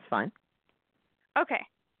poulticing. That's fine. Okay.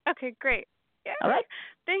 Okay, great. Yeah. All right.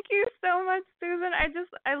 Thank you so much, Susan.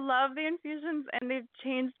 I love the infusions, and they've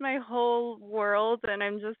changed my whole world, and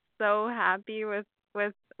I'm just so happy with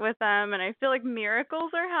them, and I feel like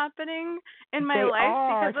miracles are happening in my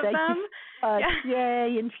life because of them.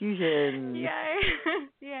 Yay, infusions. Yay.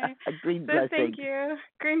 Yay. Green blessings. Thank you.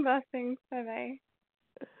 Green blessings. Bye-bye.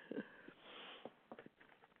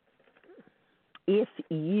 If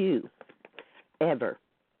you ever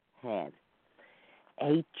had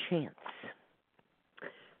a chance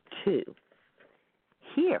to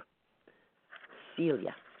hear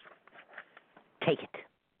Celia, take it.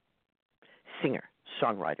 Singer,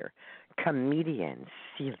 songwriter, comedienne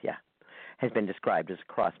Celia has been described as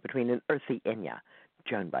a cross between an Earthy Enya,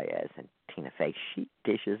 Joan Baez, and Tina Fey. She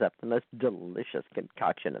dishes up the most delicious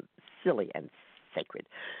concoction of silly and sacred,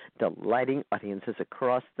 delighting audiences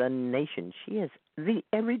across the nation. She is the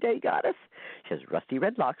everyday goddess. She has rusty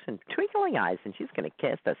red locks and twinkling eyes, and she's going to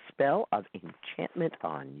cast a spell of enchantment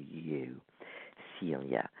on you.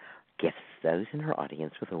 Celia gifts those in her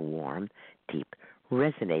audience with a warm, deep,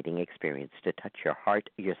 resonating experience to touch your heart,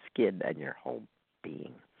 your skin, and your whole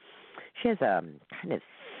being. She has a kind of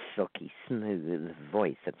silky, smooth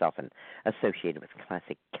voice that's often associated with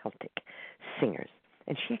classic Celtic singers,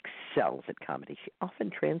 and she excels at comedy. She often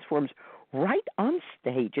transforms right on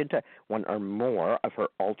stage into one or more of her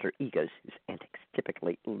alter egos, whose antics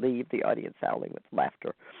typically leave the audience howling with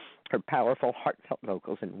laughter. Her powerful, heartfelt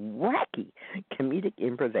vocals and wacky comedic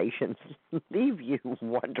improvisations leave you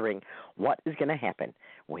wondering what is going to happen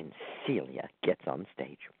when Celia gets on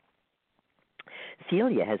stage.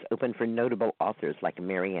 Celia has opened for notable authors like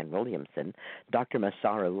Marianne Williamson, Dr.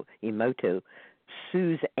 Masaru Emoto,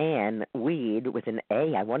 Susun Weed with an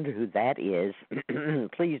A. I wonder who that is.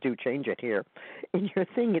 Please do change it here. In your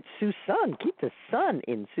thing, it's Susun. Keep the sun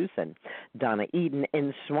in Susun. Donna Eden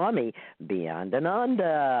and Swami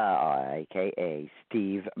Beyondanonda, a.k.a.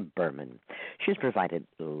 Steve Berhman. She's provided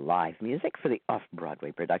live music for the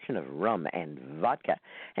Off-Broadway production of Rum Vodka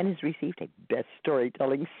and has received a Best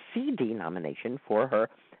Storytelling CD nomination for her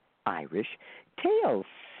Irish Tales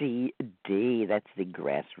CD. That's the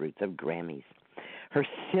Grassroots of Grammies. Her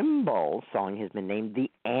symbol song has been named the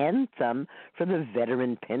Anthem for the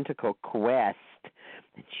Veteran Pentacle Quest.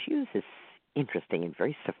 And she uses interesting and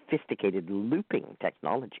very sophisticated looping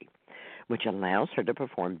technology, which allows her to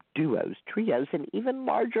perform duos, trios, and even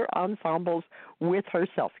larger ensembles with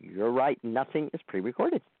herself. You're right, nothing is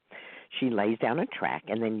pre-recorded. She lays down a track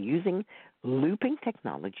and then, using looping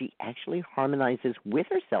technology, actually harmonizes with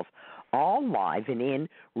herself, all live and in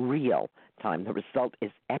real time. The result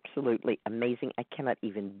is absolutely amazing. I cannot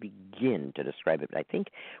even begin to describe it, but I think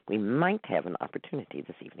we might have an opportunity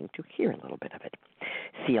this evening to hear a little bit of it.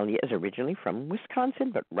 Celia is originally from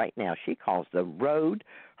Wisconsin, but right now she calls the road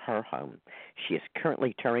her home. She is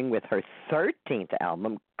currently touring with her 13th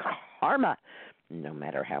album, Karma. No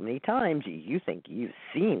matter how many times you think you've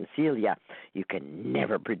seen Celia, you can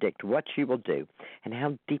never predict what she will do and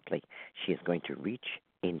how deeply she is going to reach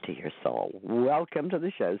into your soul. Welcome to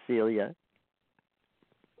the show, Celia.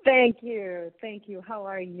 Thank you. Thank you. How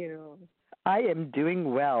are you? I am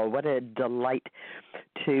doing well. What a delight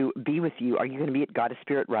to be with you. Are you going to be at Goddess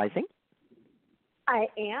Spirit Rising? I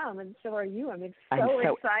am, and so are you. I'm so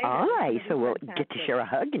excited. So we'll get to share a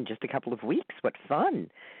hug in just a couple of weeks. What fun.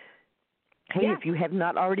 Hey, yeah. If you have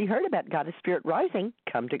not already heard about Goddess Spirit Rising,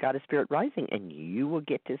 come to Goddess Spirit Rising, and you will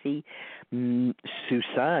get to see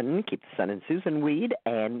Susun, keep the sun in Susun Weed,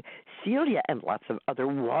 and Celia, and lots of other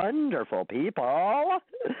wonderful people.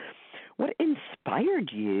 What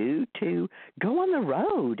inspired you to go on the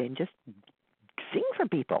road and just sing for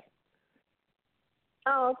people?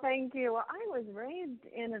 Oh, thank you. Well, I was raised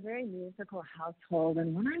in a very musical household,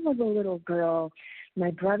 and when I was a little girl, my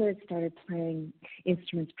brothers started playing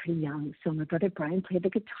instruments pretty young. So my brother Brian played the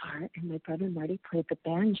guitar, and my brother Marty played the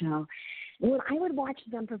banjo. And when I would watch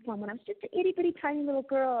them perform, when I was just an itty-bitty tiny little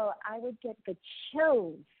girl, I would get the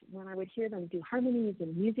chills when I would hear them do harmonies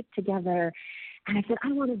and music together. And I said,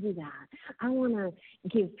 I want to do that. I want to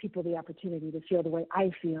give people the opportunity to feel the way I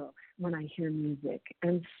feel when I hear music.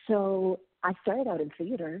 And so I started out in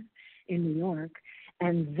theater in New York,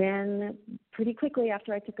 and then pretty quickly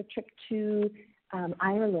after I took a trip to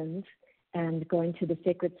Ireland and going to the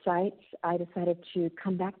sacred sites, I decided to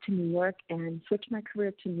come back to New York and switch my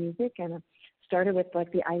career to music, and I started with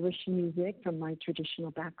like the Irish music from my traditional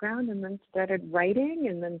background, and then started writing,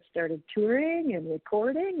 and then started touring and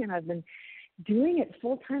recording, and I've been doing it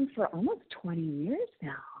full time for almost 20 years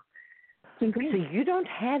now. been great. So you don't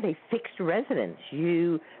have a fixed residence.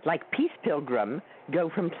 You, like Peace Pilgrim, go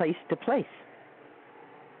from place to place.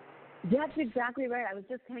 That's exactly right. I was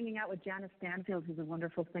just hanging out with Janice Stanfield, who's a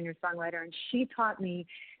wonderful singer-songwriter, and she taught me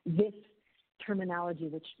this terminology,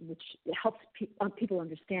 which helps people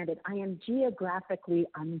understand it. I am geographically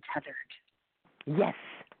untethered. Yes.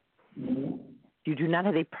 You do not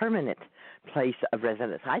have a permanent place of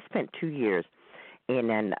residence. I spent 2 years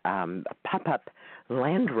in a pop-up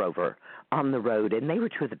Land Rover on the road, and they were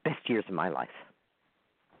two of the best years of my life.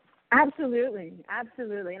 Absolutely. And I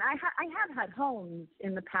have had homes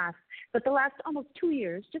in the past, but the last almost 2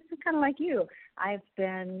 years, just kind of like you, I've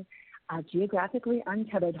been geographically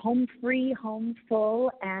untethered, home free, home full,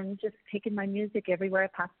 and just taking my music everywhere I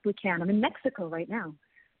possibly can. I'm in Mexico right now.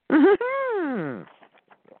 Mm-hmm.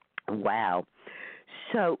 Wow.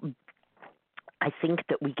 So I think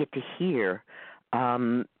that we get to hear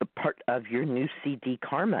a part of your new CD,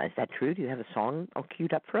 Karma. Is that true? Do you have a song all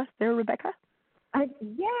queued up for us there, Rebecca? I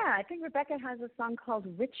think Rebecca has a song called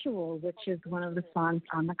Ritual, which is one of the songs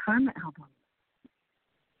on the Karma album.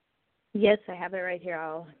 Yes, I have it right here.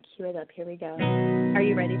 I'll cue it up. Here we go. Are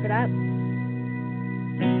you ready for that?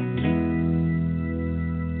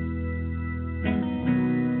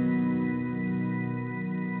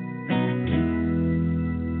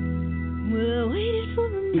 Well, I waited for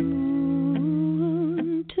the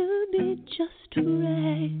moon to be just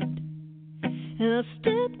right, and I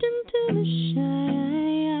stepped into the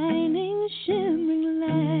shining, shimmering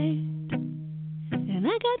light, and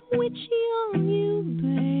I got witchy on you,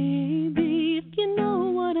 baby, if you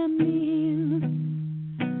know what I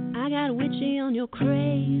mean. I got witchy on your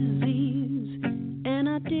crazies, and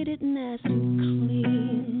I did it nice and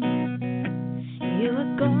clean. You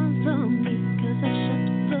were gone from me, 'cause I shut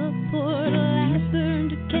the portal, I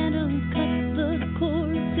burned a candle and cut the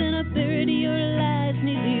cords, and I buried your lies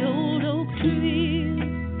neath the old oak tree.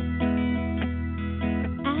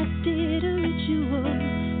 I did a ritual,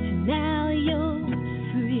 and now you're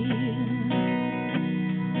free.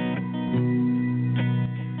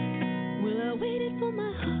 Well, I waited for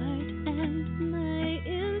my heart and my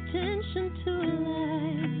intention to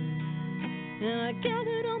align, and I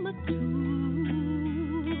gathered all my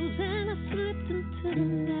tools, and I slipped into the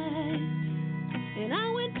night, and I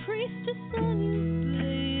went priestess on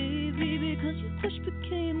you, baby, because your push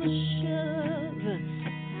became a shove.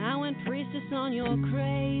 I went priestess on your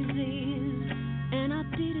crazies, and I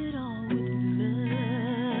did it all with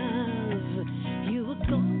love. You were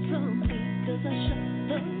gone from me, 'cause I shut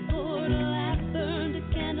the portal, I burned a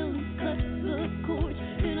candle and cut the cords,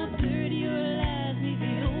 and I buried your lies neath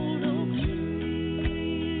the old oak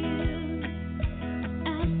tree. I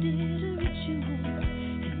did a ritual,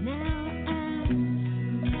 and now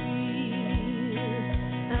I'm free.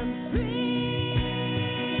 I'm free.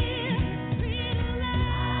 Free to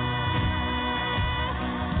lie,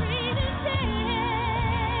 free to dance,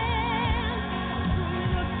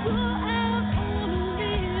 go out on a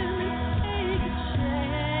limb, take a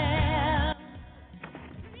chance.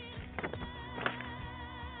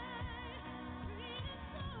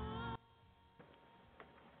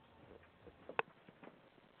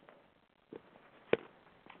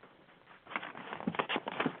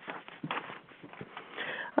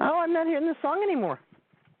 Oh, I'm not hearing the song anymore.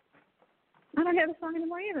 I don't have a song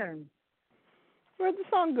anymore either. Where'd the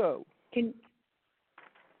song go? Can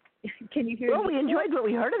you hear? Well, we enjoyed what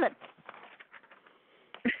we heard of it.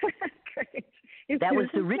 Great. Is That was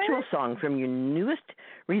the Susan ritual there? song from your newest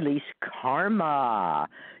release, Karma,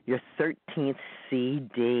 your 13th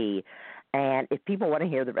CD. And if people want to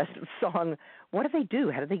hear the rest of the song, what do they do?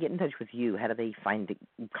 How do they get in touch with you? How do they find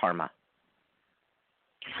Karma?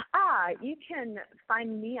 You can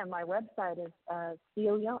find me on my website at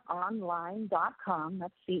CeliaOnline.com.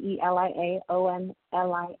 That's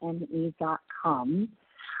CeliaOnline.com.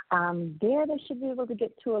 There they should be able to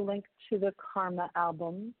get to a link to the Karma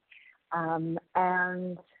album. And,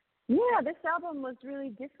 yeah, this album was really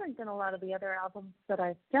different than a lot of the other albums that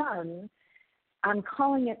I've done. I'm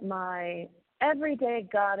calling it my everyday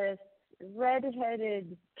goddess,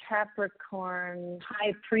 red-headed Capricorn,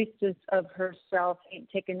 high priestess of herself, ain't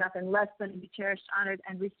taking nothing less than to be cherished, honored,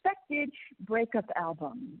 and respected breakup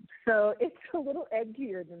album. So it's a little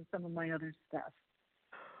edgier than some of my other stuff.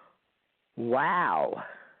 Wow.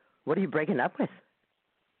 What are you breaking up with?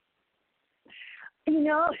 You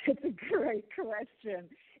know, it's a great question.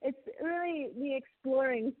 It's really me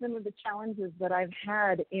exploring some of the challenges that I've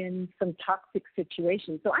had in some toxic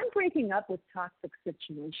situations. So I'm breaking up with toxic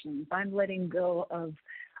situations. I'm letting go of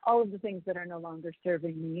all of the things that are no longer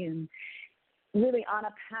serving me. And really on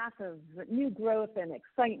a path of new growth and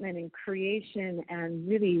excitement and creation and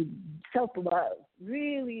really self-love,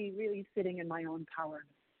 really, really sitting in my own power.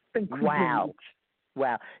 It's been Wow.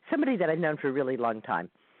 Wow. Somebody that I've known for a really long time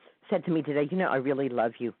said to me today, you know, I really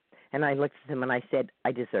love you. And I looked at him and I said,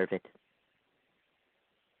 I deserve it.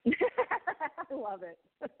 I love it.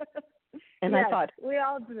 And yes, I thought, we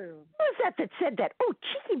all do. Who was that said that? Oh,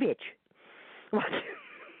 cheeky bitch. But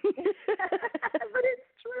it's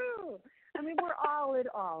true. I mean, we're all it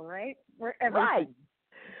all, right? We're everything. Right.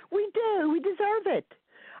 We do. We deserve it.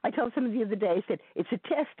 I told somebody the other day, I said, it's a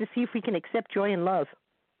test to see if we can accept joy and love.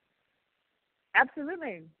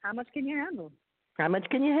 Absolutely. How much can you handle? How much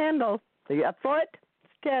can you handle? Are you up for it?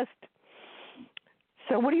 It's a test.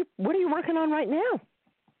 So what are you working on right now?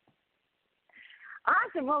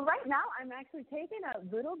 Awesome. Well, right now I'm actually taking a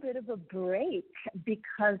little bit of a break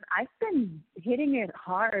because I've been hitting it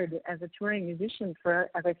hard as a touring musician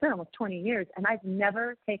for, as I said, almost 20 years, and I've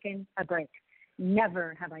never taken a break.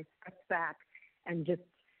 Never have I stepped back and just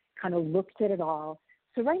kind of looked at it all.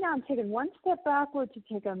 So right now I'm taking one step backward to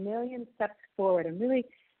take a million steps forward. I'm really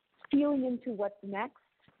feeling into what's next.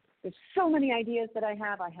 There's so many ideas that I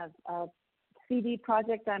have. I have a CD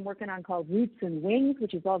project I'm working on called Roots and Wings,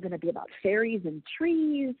 which is all going to be about fairies and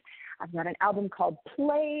trees. I've got an album called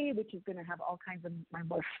Play, which is going to have all kinds of my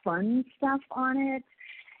more fun stuff on it.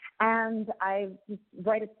 And I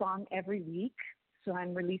write a song every week, so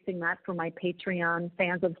I'm releasing that for my Patreon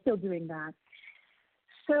fans. I'm still doing that.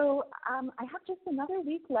 So I have just another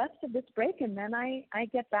week left of this break, and then I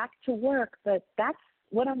get back to work. But that's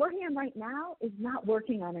what I'm working on right now, is not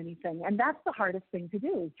working on anything. And that's the hardest thing to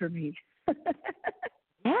do for me.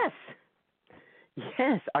 Yes.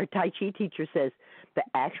 Yes. Our Tai Chi teacher says the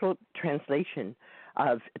actual translation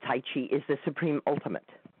of Tai Chi is the supreme ultimate.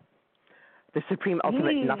 The supreme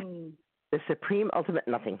ultimate nothing. The supreme ultimate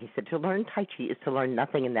nothing. He said to learn Tai Chi is to learn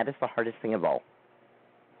nothing, and that is the hardest thing of all.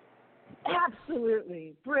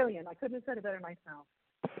 Absolutely. Brilliant. I couldn't have said it better myself.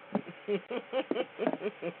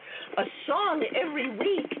 A song every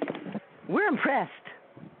week. We're impressed.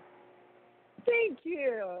 Thank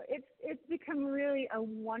you. It's become really a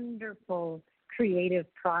wonderful creative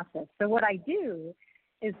process. So what I do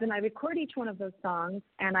is then I record each one of those songs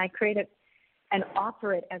and I create it and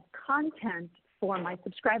offer it as content for my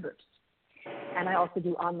subscribers. And I also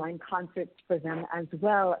do online concerts for them as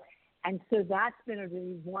well. And so that's been a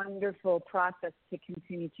really wonderful process to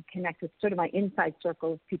continue to connect with sort of my inside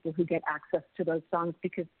circle of people who get access to those songs,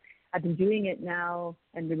 because I've been doing it now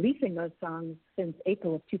and releasing those songs since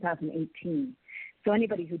April of 2018. So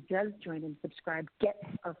anybody who does join and subscribe gets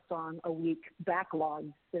a song a week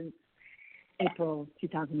backlogged since April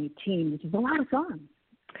 2018, which is a lot of songs.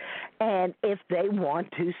 And if they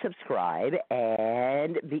want to subscribe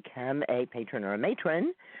and become a patron or a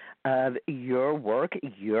matron of your work,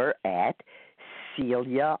 you're at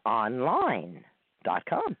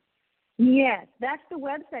CeliaOnline.com. Yes, that's the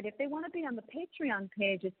website. If they want to be on the Patreon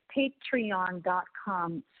page, it's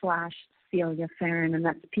patreon.com/Celia Farren, and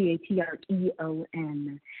that's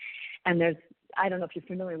Patreon. And there's, I don't know if you're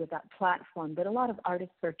familiar with that platform, but a lot of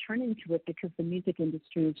artists are turning to it because the music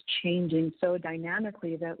industry is changing so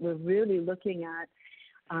dynamically that we're really looking at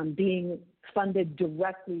being funded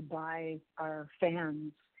directly by our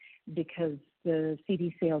fans, because the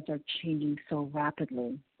CD sales are changing so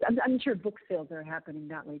rapidly. I'm sure book sales are happening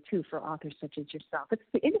that way too for authors such as yourself.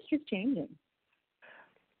 The industry's changing.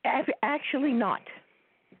 Actually not.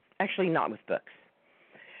 Actually not with books.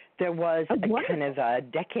 There was a kind of a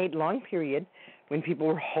decade-long period when people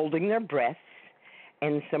were holding their breaths,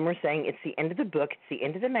 and some were saying it's the end of the book, it's the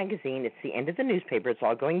end of the magazine, it's the end of the newspaper, it's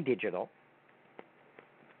all going digital.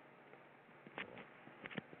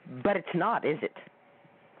 But it's not, is it?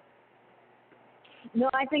 No,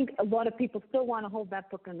 I think a lot of people still want to hold that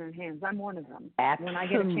book in their hands. I'm one of them. Absolutely. When I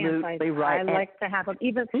get a chance, right. I like to have them.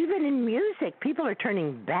 Even in music, people are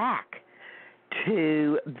turning back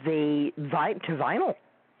to vinyl,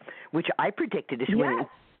 which I predicted is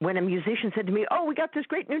when a musician said to me, "Oh, we got this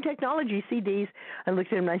great new technology, CDs." I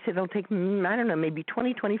looked at him and I said, "It'll take, I don't know, maybe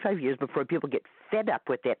 20, 25 years before people get fed up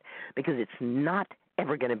with it, because it's not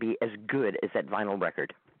ever going to be as good as that vinyl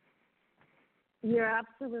record." You're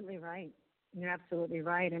absolutely right. You're absolutely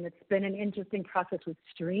right. And it's been an interesting process with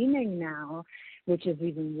streaming now, which is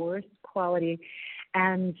even worse quality.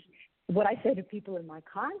 And what I say to people in my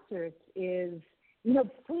concerts is,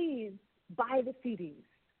 please buy the CDs.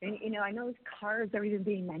 And, I know cars are even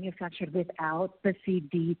being manufactured without the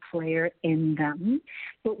CD player in them.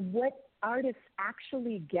 But what artists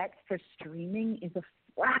actually get for streaming is a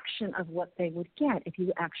fraction of what they would get if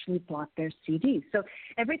you actually bought their CD. So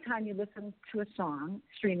every time you listen to a song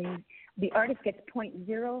streaming the artist gets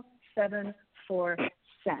 0.074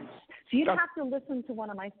 cents. So you'd have to listen to one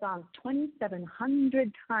of my songs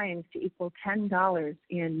 2,700 times to equal $10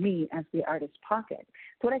 in me as the artist's pocket.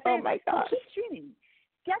 So what I say is, well, keep streaming.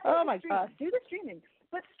 Get the streaming. Do the streaming.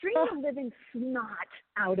 But stream the living snot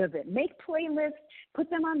out of it. Make playlists. Put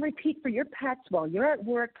them on repeat for your pets while you're at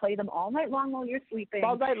work. Play them all night long while you're sleeping.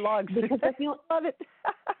 All night long. Because I feel love it.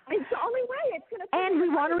 It's the only way it's going to. And we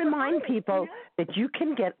want to remind people that you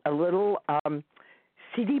can get a little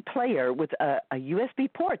CD player with a USB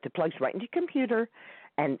port that plugs right into your computer,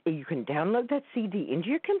 and you can download that CD into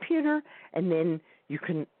your computer, and then you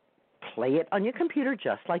can play it on your computer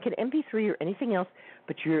just like an MP3 or anything else,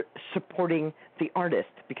 but you're supporting the artist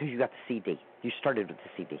because you got the CD. You started with the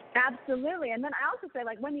CD. Absolutely. And then I also say,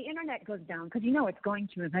 like, when the internet goes down, because you know it's going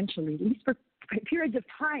to eventually, at least for periods of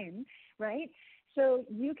time, right? So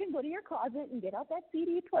you can go to your closet and get out that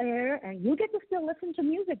CD player, and you get to still listen to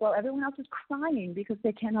music while everyone else is crying because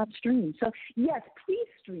they cannot stream. So, yes, please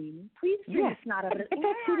stream. Please stream. Yes. It's not a Get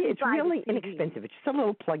that CD. It's really inexpensive. It's just a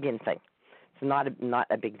little plug-in thing. It's not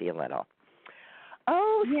a big deal at all.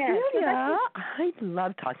 Oh, yes, Celia, I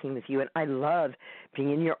love talking with you, and I love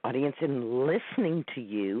being in your audience and listening to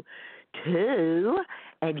you, too.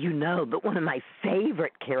 And you know that one of my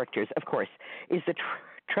favorite characters, of course, is the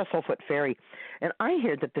Trestlefoot Fairy. And I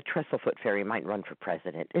hear that the Trestlefoot Fairy might run for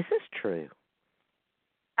president. Is this true?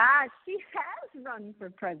 She has run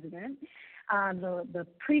for president the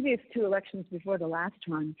previous two elections before the last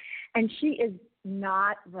one, and she is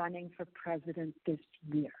not running for president this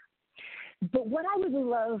year. But what I would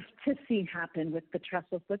love to see happen with the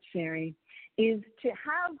Trestlefoot Fairy is to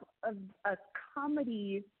have a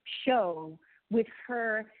comedy show with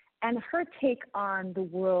her and her take on the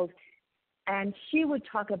world. And she would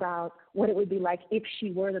talk about what it would be like if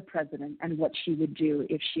she were the president and what she would do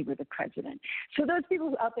if she were the president. So those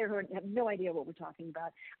people out there who have no idea what we're talking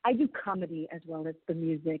about, I do comedy as well as the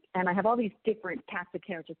music, and I have all these different cast of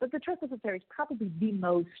characters. But the Trestlefoot Fairy is probably the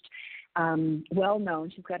most well-known.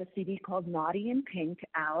 She's got a CD called Naughty in Pink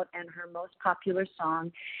out, and her most popular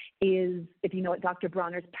song is, if you know what Dr.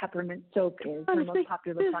 Bronner's Peppermint Soap is, her most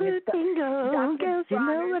popular song is Dr. You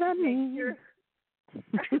know what I mean.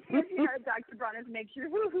 If you heard Dr. Bronner's makes your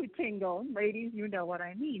hoo-hoo tingle. Ladies, you know what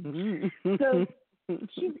I mean. So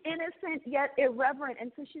she's innocent yet irreverent, and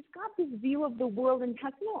so she's got this view of the world and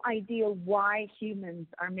has no idea why humans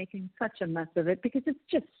are making such a mess of it, because it's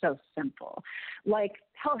just so simple. Like,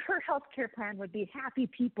 her health care plan would be happy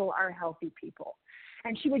people are healthy people.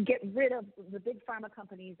 And she would get rid of the big pharma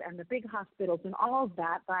companies and the big hospitals and all of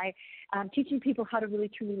that by teaching people how to really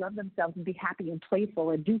truly love themselves and be happy and playful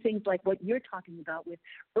and do things like what you're talking about with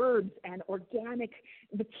herbs and organic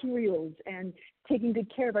materials and taking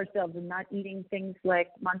good care of ourselves and not eating things like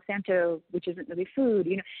Monsanto, which isn't really food,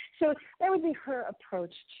 you know. So that would be her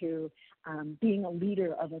approach to being a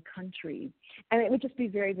leader of a country. And it would just be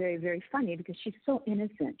very, very, very funny because she's so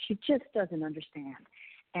innocent. She just doesn't understand.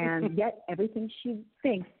 And yet everything she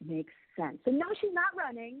thinks makes sense. So no, she's not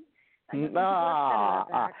running. You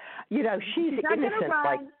know, she's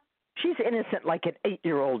innocent like an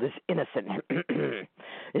 8-year-old is innocent.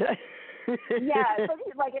 Yeah, so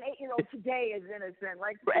like an 8-year-old today is innocent.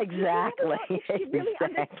 Like exactly. She really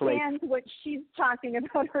understands what she's talking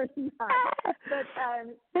about or not. But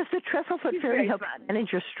does the Trestlefoot Fairy help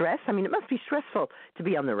manage your stress? I mean, it must be stressful to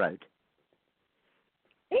be on the road.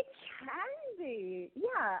 It can be,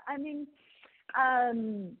 yeah. I mean,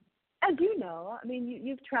 as you know, I mean,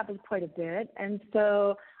 you've traveled quite a bit, and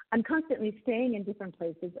so I'm constantly staying in different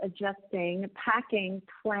places, adjusting, packing,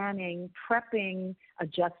 planning, prepping,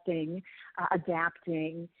 adjusting,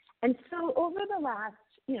 adapting. And so over the last,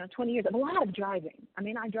 20 years, a lot of driving. I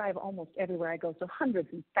mean, I drive almost everywhere I go, so hundreds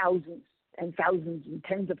and thousands and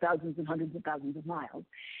tens of thousands and hundreds of thousands of miles.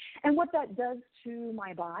 And what that does to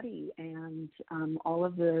my body and all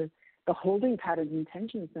of the holding patterns and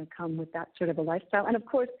tensions that come with that sort of a lifestyle. And, of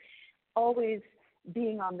course, always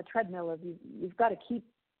being on the treadmill of you've got to keep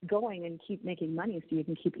going and keep making money so you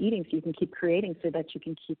can keep eating, so you can keep creating, so that you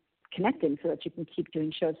can keep connecting, so that you can keep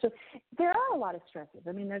doing shows. So there are a lot of stresses.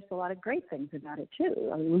 I mean, there's a lot of great things about it,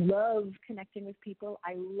 too. I love connecting with people.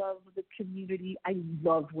 I love the community. I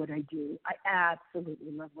love what I do. I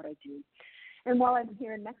absolutely love what I do. And while I'm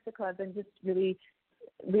here in Mexico, I've been just really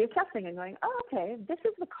reassessing and going, oh, okay, this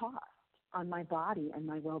is the cost on my body and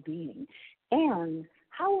my well-being. And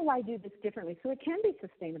how will I do this differently so it can be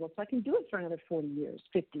sustainable, so I can do it for another 40 years,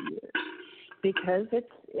 50 years? Because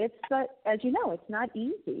it's as you know, it's not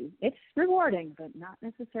easy. It's rewarding, but not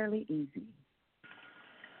necessarily easy.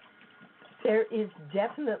 There is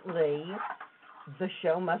definitely the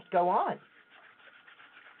show must go on.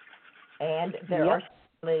 And there are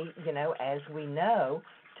certainly, as we know,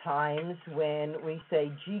 times when we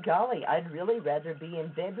say, gee golly, I'd really rather be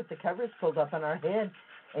in bed with the covers pulled up on our head,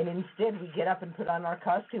 and instead we get up and put on our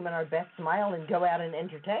costume and our best smile and go out and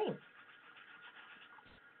entertain.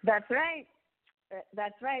 That's right.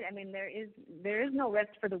 That's right. I mean, there is no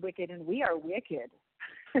rest for the wicked, and we are wicked.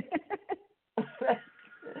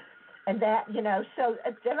 And that, so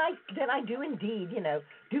then I do indeed,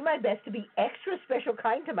 do my best to be extra special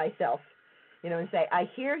kind to myself, and say, I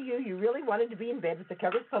hear you. You really wanted to be in bed with the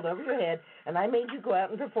covers pulled over your head, and I made you go out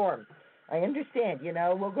and perform. I understand,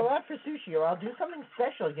 we'll go out for sushi, or I'll do something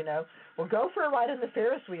special, We'll go for a ride on the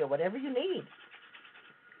Ferris wheel, whatever you need.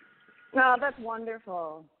 Oh, that's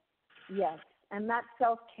wonderful. Yes, and that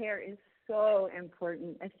self-care is so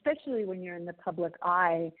important, especially when you're in the public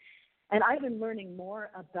eye. And I've been learning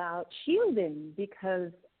more about shielding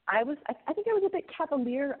because I think I was a bit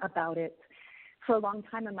cavalier about it for a long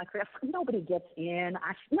time in my career. Nobody gets in.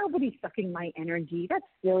 Nobody's sucking my energy. That's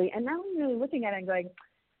silly. And now I'm really looking at it and going,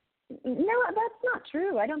 no, that's not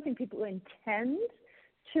true. I don't think people intend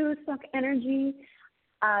to suck energy.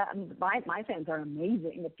 My fans are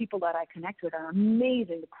amazing. The people that I connect with are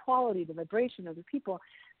amazing. The quality, the vibration of the people.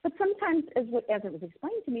 But sometimes, as it was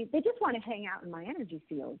explained to me, they just want to hang out in my energy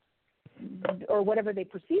field or whatever they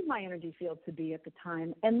perceive my energy field to be at the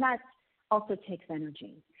time. And that also takes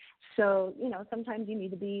energy. So, sometimes you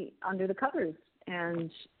need to be under the covers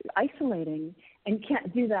and isolating, and you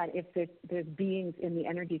can't do that if there's beings in the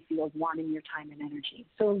energy field wanting your time and energy.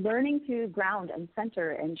 So learning to ground and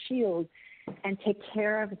center and shield and take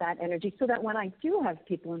care of that energy so that when I do have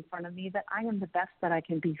people in front of me, that I am the best that I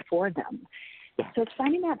can be for them. Yes. So it's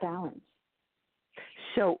finding that balance.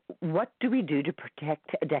 So what do we do to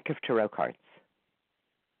protect a deck of tarot cards?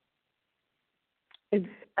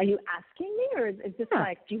 Are you asking me, or is this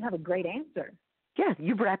like, do you have a great answer? Yeah,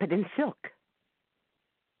 you wrap it in silk.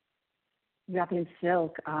 Wrap it in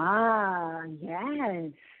silk. Ah,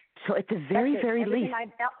 yes. So at the very least.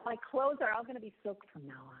 My clothes are all going to be silk from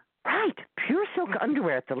now on. Right, pure silk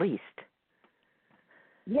underwear at the least.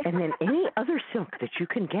 Yeah. And then any other silk that you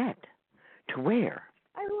can get to wear.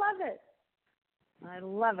 I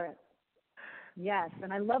love it. Yes,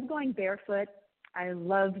 and I love going barefoot. I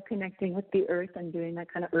love connecting with the earth and doing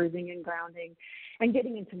that kind of earthing and grounding and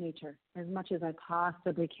getting into nature as much as I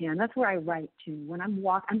possibly can. That's where I write too. When I'm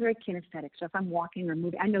very kinesthetic. So if I'm walking or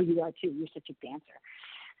moving, I know you are too. You're such a dancer.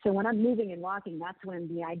 So when I'm moving and walking, that's when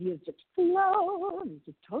the ideas just flow. It's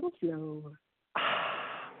just total flow.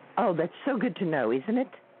 Oh, that's so good to know, isn't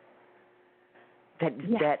it? That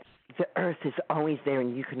the earth is always there,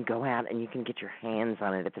 and you can go out and you can get your hands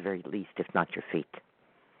on it at the very least, if not your feet.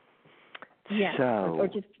 Yeah, or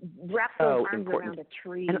just wrap those arms around a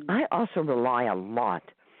tree. And I also rely a lot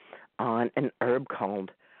on an herb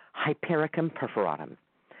called Hypericum perforatum.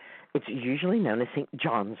 It's usually known as St.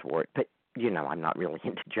 John's wort, but I'm not really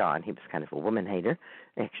into John. He was kind of a woman hater.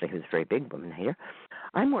 Actually, he was a very big woman hater.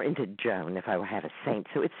 I'm more into Joan if I were to have a saint,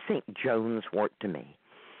 so it's St. John's wort to me.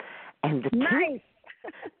 And the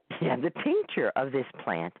the tincture of this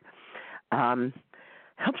plant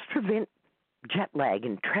helps prevent jet lag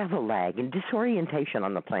and travel lag and disorientation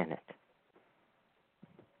on the planet.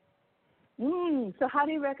 So how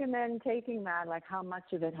do you recommend taking that? Like how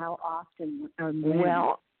much of it, how often?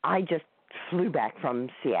 Well, I just flew back from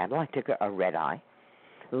Seattle. I took a red eye,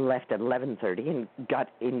 left at 11:30 and got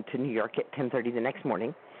into New York at 10:30 the next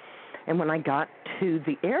morning. And when I got to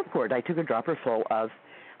the airport, I took a dropper full of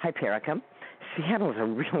Hypericum. Seattle is a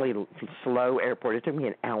really slow airport. It took me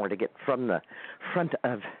an hour to get from the front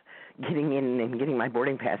of getting in and getting my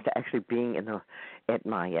boarding pass to actually being at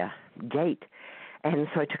my gate. And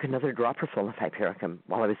so I took another dropper full of Hypericum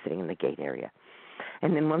while I was sitting in the gate area.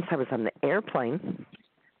 And then once I was on the airplane,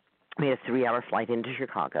 we had a 3-hour flight into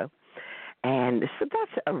Chicago. And so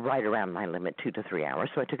that's right around my limit, 2 to 3 hours.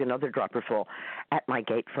 So I took another dropper full at my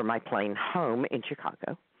gate for my plane home in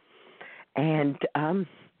Chicago. And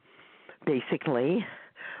basically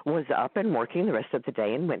was up and working the rest of the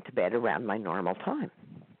day and went to bed around my normal time.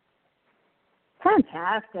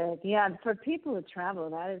 Fantastic. Yeah, for people who travel,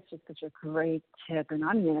 that is just such a great tip, and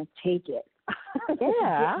I'm going to take it.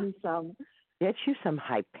 Yeah. Get me some. Get you some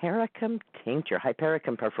Hypericum tincture.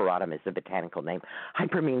 Hypericum perforatum is the botanical name.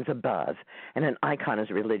 Hyper means above, and an icon is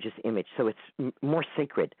a religious image, so it's more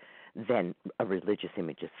sacred than a religious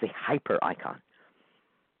image. It's the hyper icon.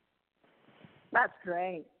 That's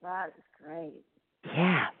great. That is great.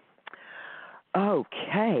 Yeah.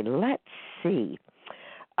 Okay, let's see.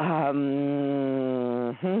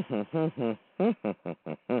 The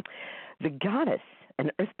goddess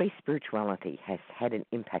and earth-based spirituality has had an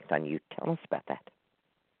impact on you. Tell us about that.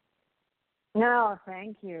 No,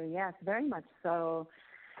 thank you. Yes, very much so.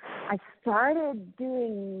 I started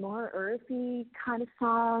doing more earthy kind of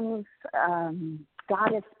songs,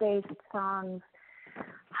 goddess-based songs,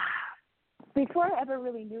 before I ever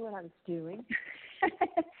really knew what I was doing.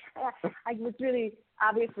 I was really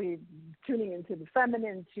obviously tuning into the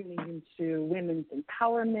feminine, tuning into women's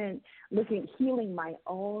empowerment, healing my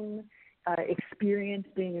own experience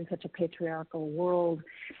being in such a patriarchal world.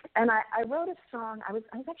 And I wrote a song. I was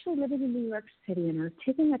actually living in New York City, and I was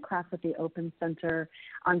taking a class at the Open Center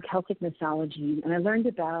on Celtic mythology, and I learned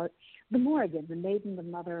about the Morrigan, the maiden, the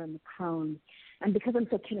mother, and the crone. And because I'm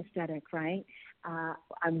so kinesthetic, right,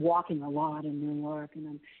 I'm walking a lot in New York, and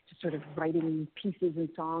I'm just sort of writing pieces and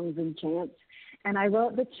songs and chants. And I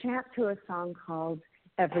wrote the chant to a song called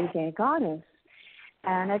Everyday Goddess.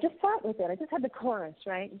 And I just sat with it. I just had the chorus,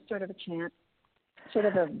 right, sort of a chant, sort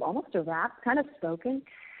of almost a rap, kind of spoken.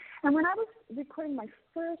 And when I was recording my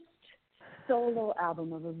first solo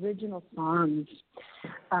album of original songs,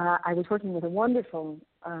 I was working with a wonderful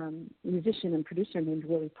musician and producer named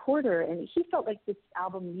Willie Porter, and he felt like this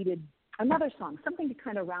album needed another song, something to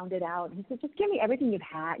kind of round it out. He said, just give me everything you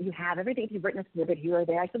have, everything you've written a snippet here or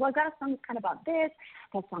there. I said, well, I've got a song kind of about this,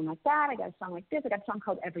 I got a song like that, I got a song like this, I got a song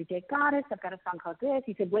called Everyday Goddess, I've got a song called this.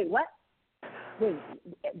 He said, wait, what? Wait,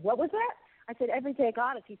 what was that? I said, Everyday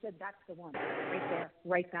Goddess. He said, that's the one, right there,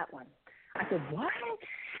 write that one. I said, what?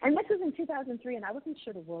 And this was in 2003, and I wasn't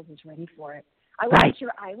sure the world was ready for it. I wasn't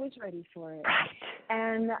sure I was ready for it.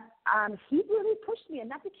 And he really pushed me, and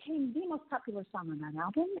that became the most popular song on that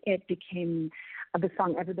album. It became the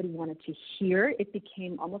song everybody wanted to hear. It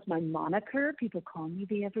became almost my moniker. People call me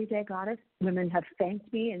the Everyday Goddess. Women have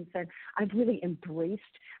thanked me and said, I've really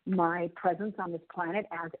embraced my presence on this planet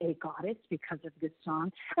as a goddess because of this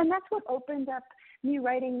song. And that's what opened up me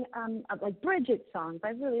writing like Bridget songs.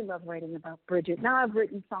 I really love writing about Bridget. Now I've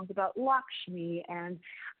written songs about Lakshmi and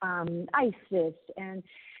Isis, and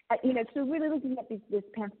so really looking at this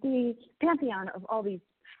pantheon of all these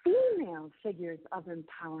female figures of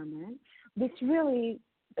empowerment. This really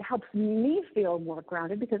helps me feel more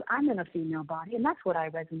grounded because I'm in a female body, and that's what I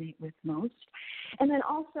resonate with most. And then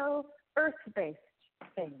also earth-based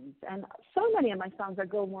things, and so many of my songs that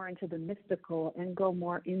go more into the mystical and go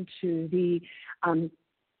more into the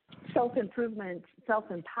self-improvement,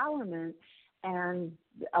 self-empowerment, and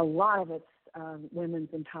a lot of it's women's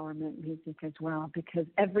empowerment music as well, because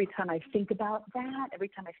every time I think about that, every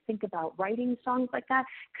time I think about writing songs like that,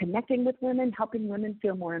 connecting with women, helping women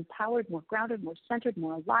feel more empowered, more grounded, more centered,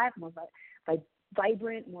 more alive, more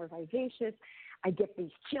vibrant, more vivacious, I get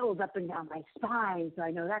these chills up and down my spine. So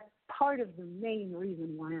I know that's part of the main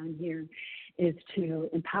reason why I'm here, is to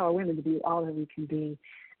empower women to be all that we can be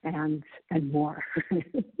and more.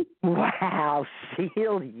 Wow,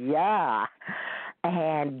 Celia.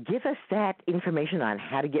 And give us that information on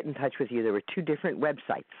how to get in touch with you. There were 2 different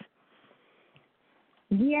websites.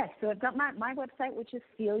 Yes, so I've got my website, which is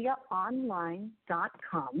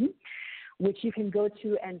celiaonline.com, which you can go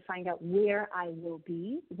to and find out where I will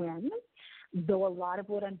be when. Though a lot of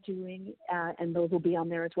what I'm doing, and those will be on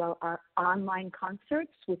there as well, are online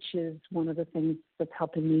concerts, which is one of the things that's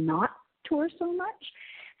helping me not tour so much.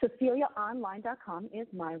 So CeliaOnline.com is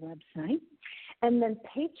my website. And then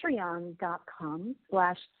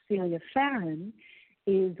Patreon.com/Celia Farren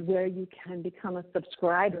is where you can become a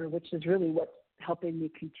subscriber, which is really what's helping me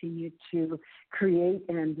continue to create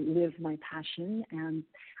and live my passion and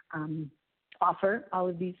offer all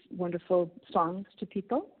of these wonderful songs to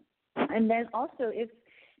people. And then also, if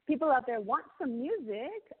people out there want some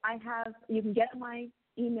music, you can get on my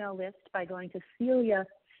email list by going to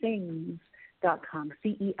CeliaSings.com,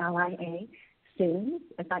 CELIA, Sings,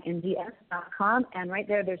 SINGS.com, and right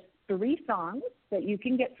there's 3 songs that you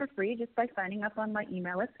can get for free just by signing up on my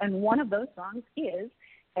email list, and one of those songs is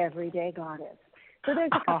Everyday Goddess. So there's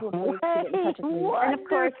a couple of ways to get in touch with me. And of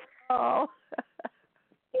course,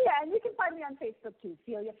 yeah, and you can find me on Facebook too,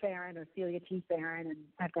 Celia Farren or Celia T. Farren, and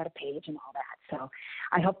I've got a page and all that. So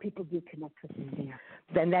I hope people do connect with me there.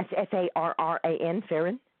 Then that's Farran,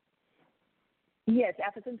 Farren? Yes,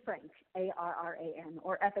 F as in Frank, Arran,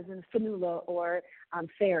 or F as in Fanula, or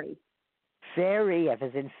Fairy. Fairy, F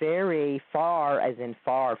as in fairy, far as in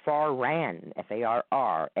far, Farran,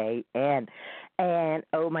 Farran. And,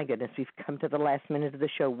 oh my goodness, we've come to the last minute of the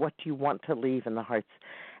show. What do you want to leave in the hearts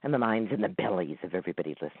and the minds and the bellies of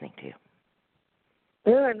everybody listening to you?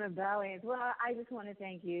 In the bellies. Well, I just want to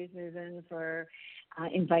thank you, Susan, for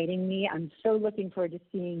inviting me. I'm so looking forward to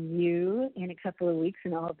seeing you in a couple of weeks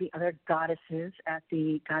and all the other goddesses at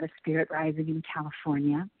the Goddess Spirit Rising in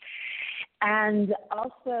California. And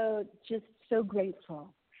also just so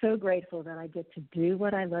grateful so grateful that I get to do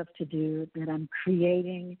what I love to do, that I'm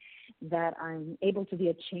creating, that I'm able to be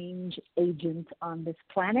a change agent on this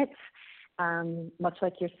planet, much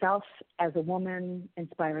like yourself, as a woman,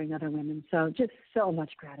 inspiring other women. So just so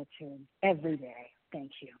much gratitude every day.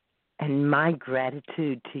 Thank you. And my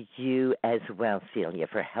gratitude to you as well, Celia,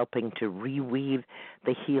 for helping to reweave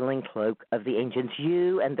the healing cloak of the ancients.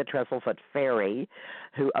 You and the Trestlefoot Fairy,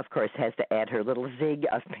 who, of course, has to add her little zig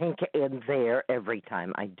of pink in there every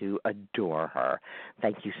time. I do adore her.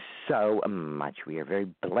 Thank you so much. We are very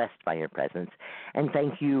blessed by your presence. And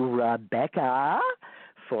thank you, Rebecca,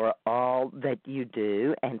 for all that you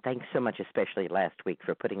do, and thanks so much, especially last week,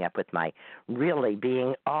 for putting up with my really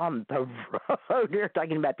being on the road. You're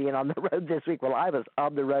talking about being on the road this week. Well, I was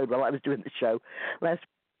on the road while I was doing the show last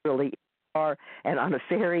week, really, and on a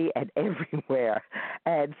ferry and everywhere.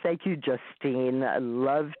 And thank you, Justine.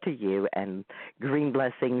 Love to you, and green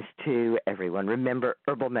blessings to everyone. Remember,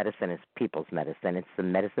 herbal medicine is people's medicine. It's the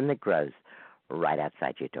medicine that grows right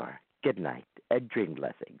outside your door. Good night, and dream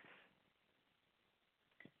blessings.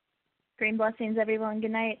 Green blessings, everyone.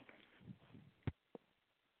 Good night.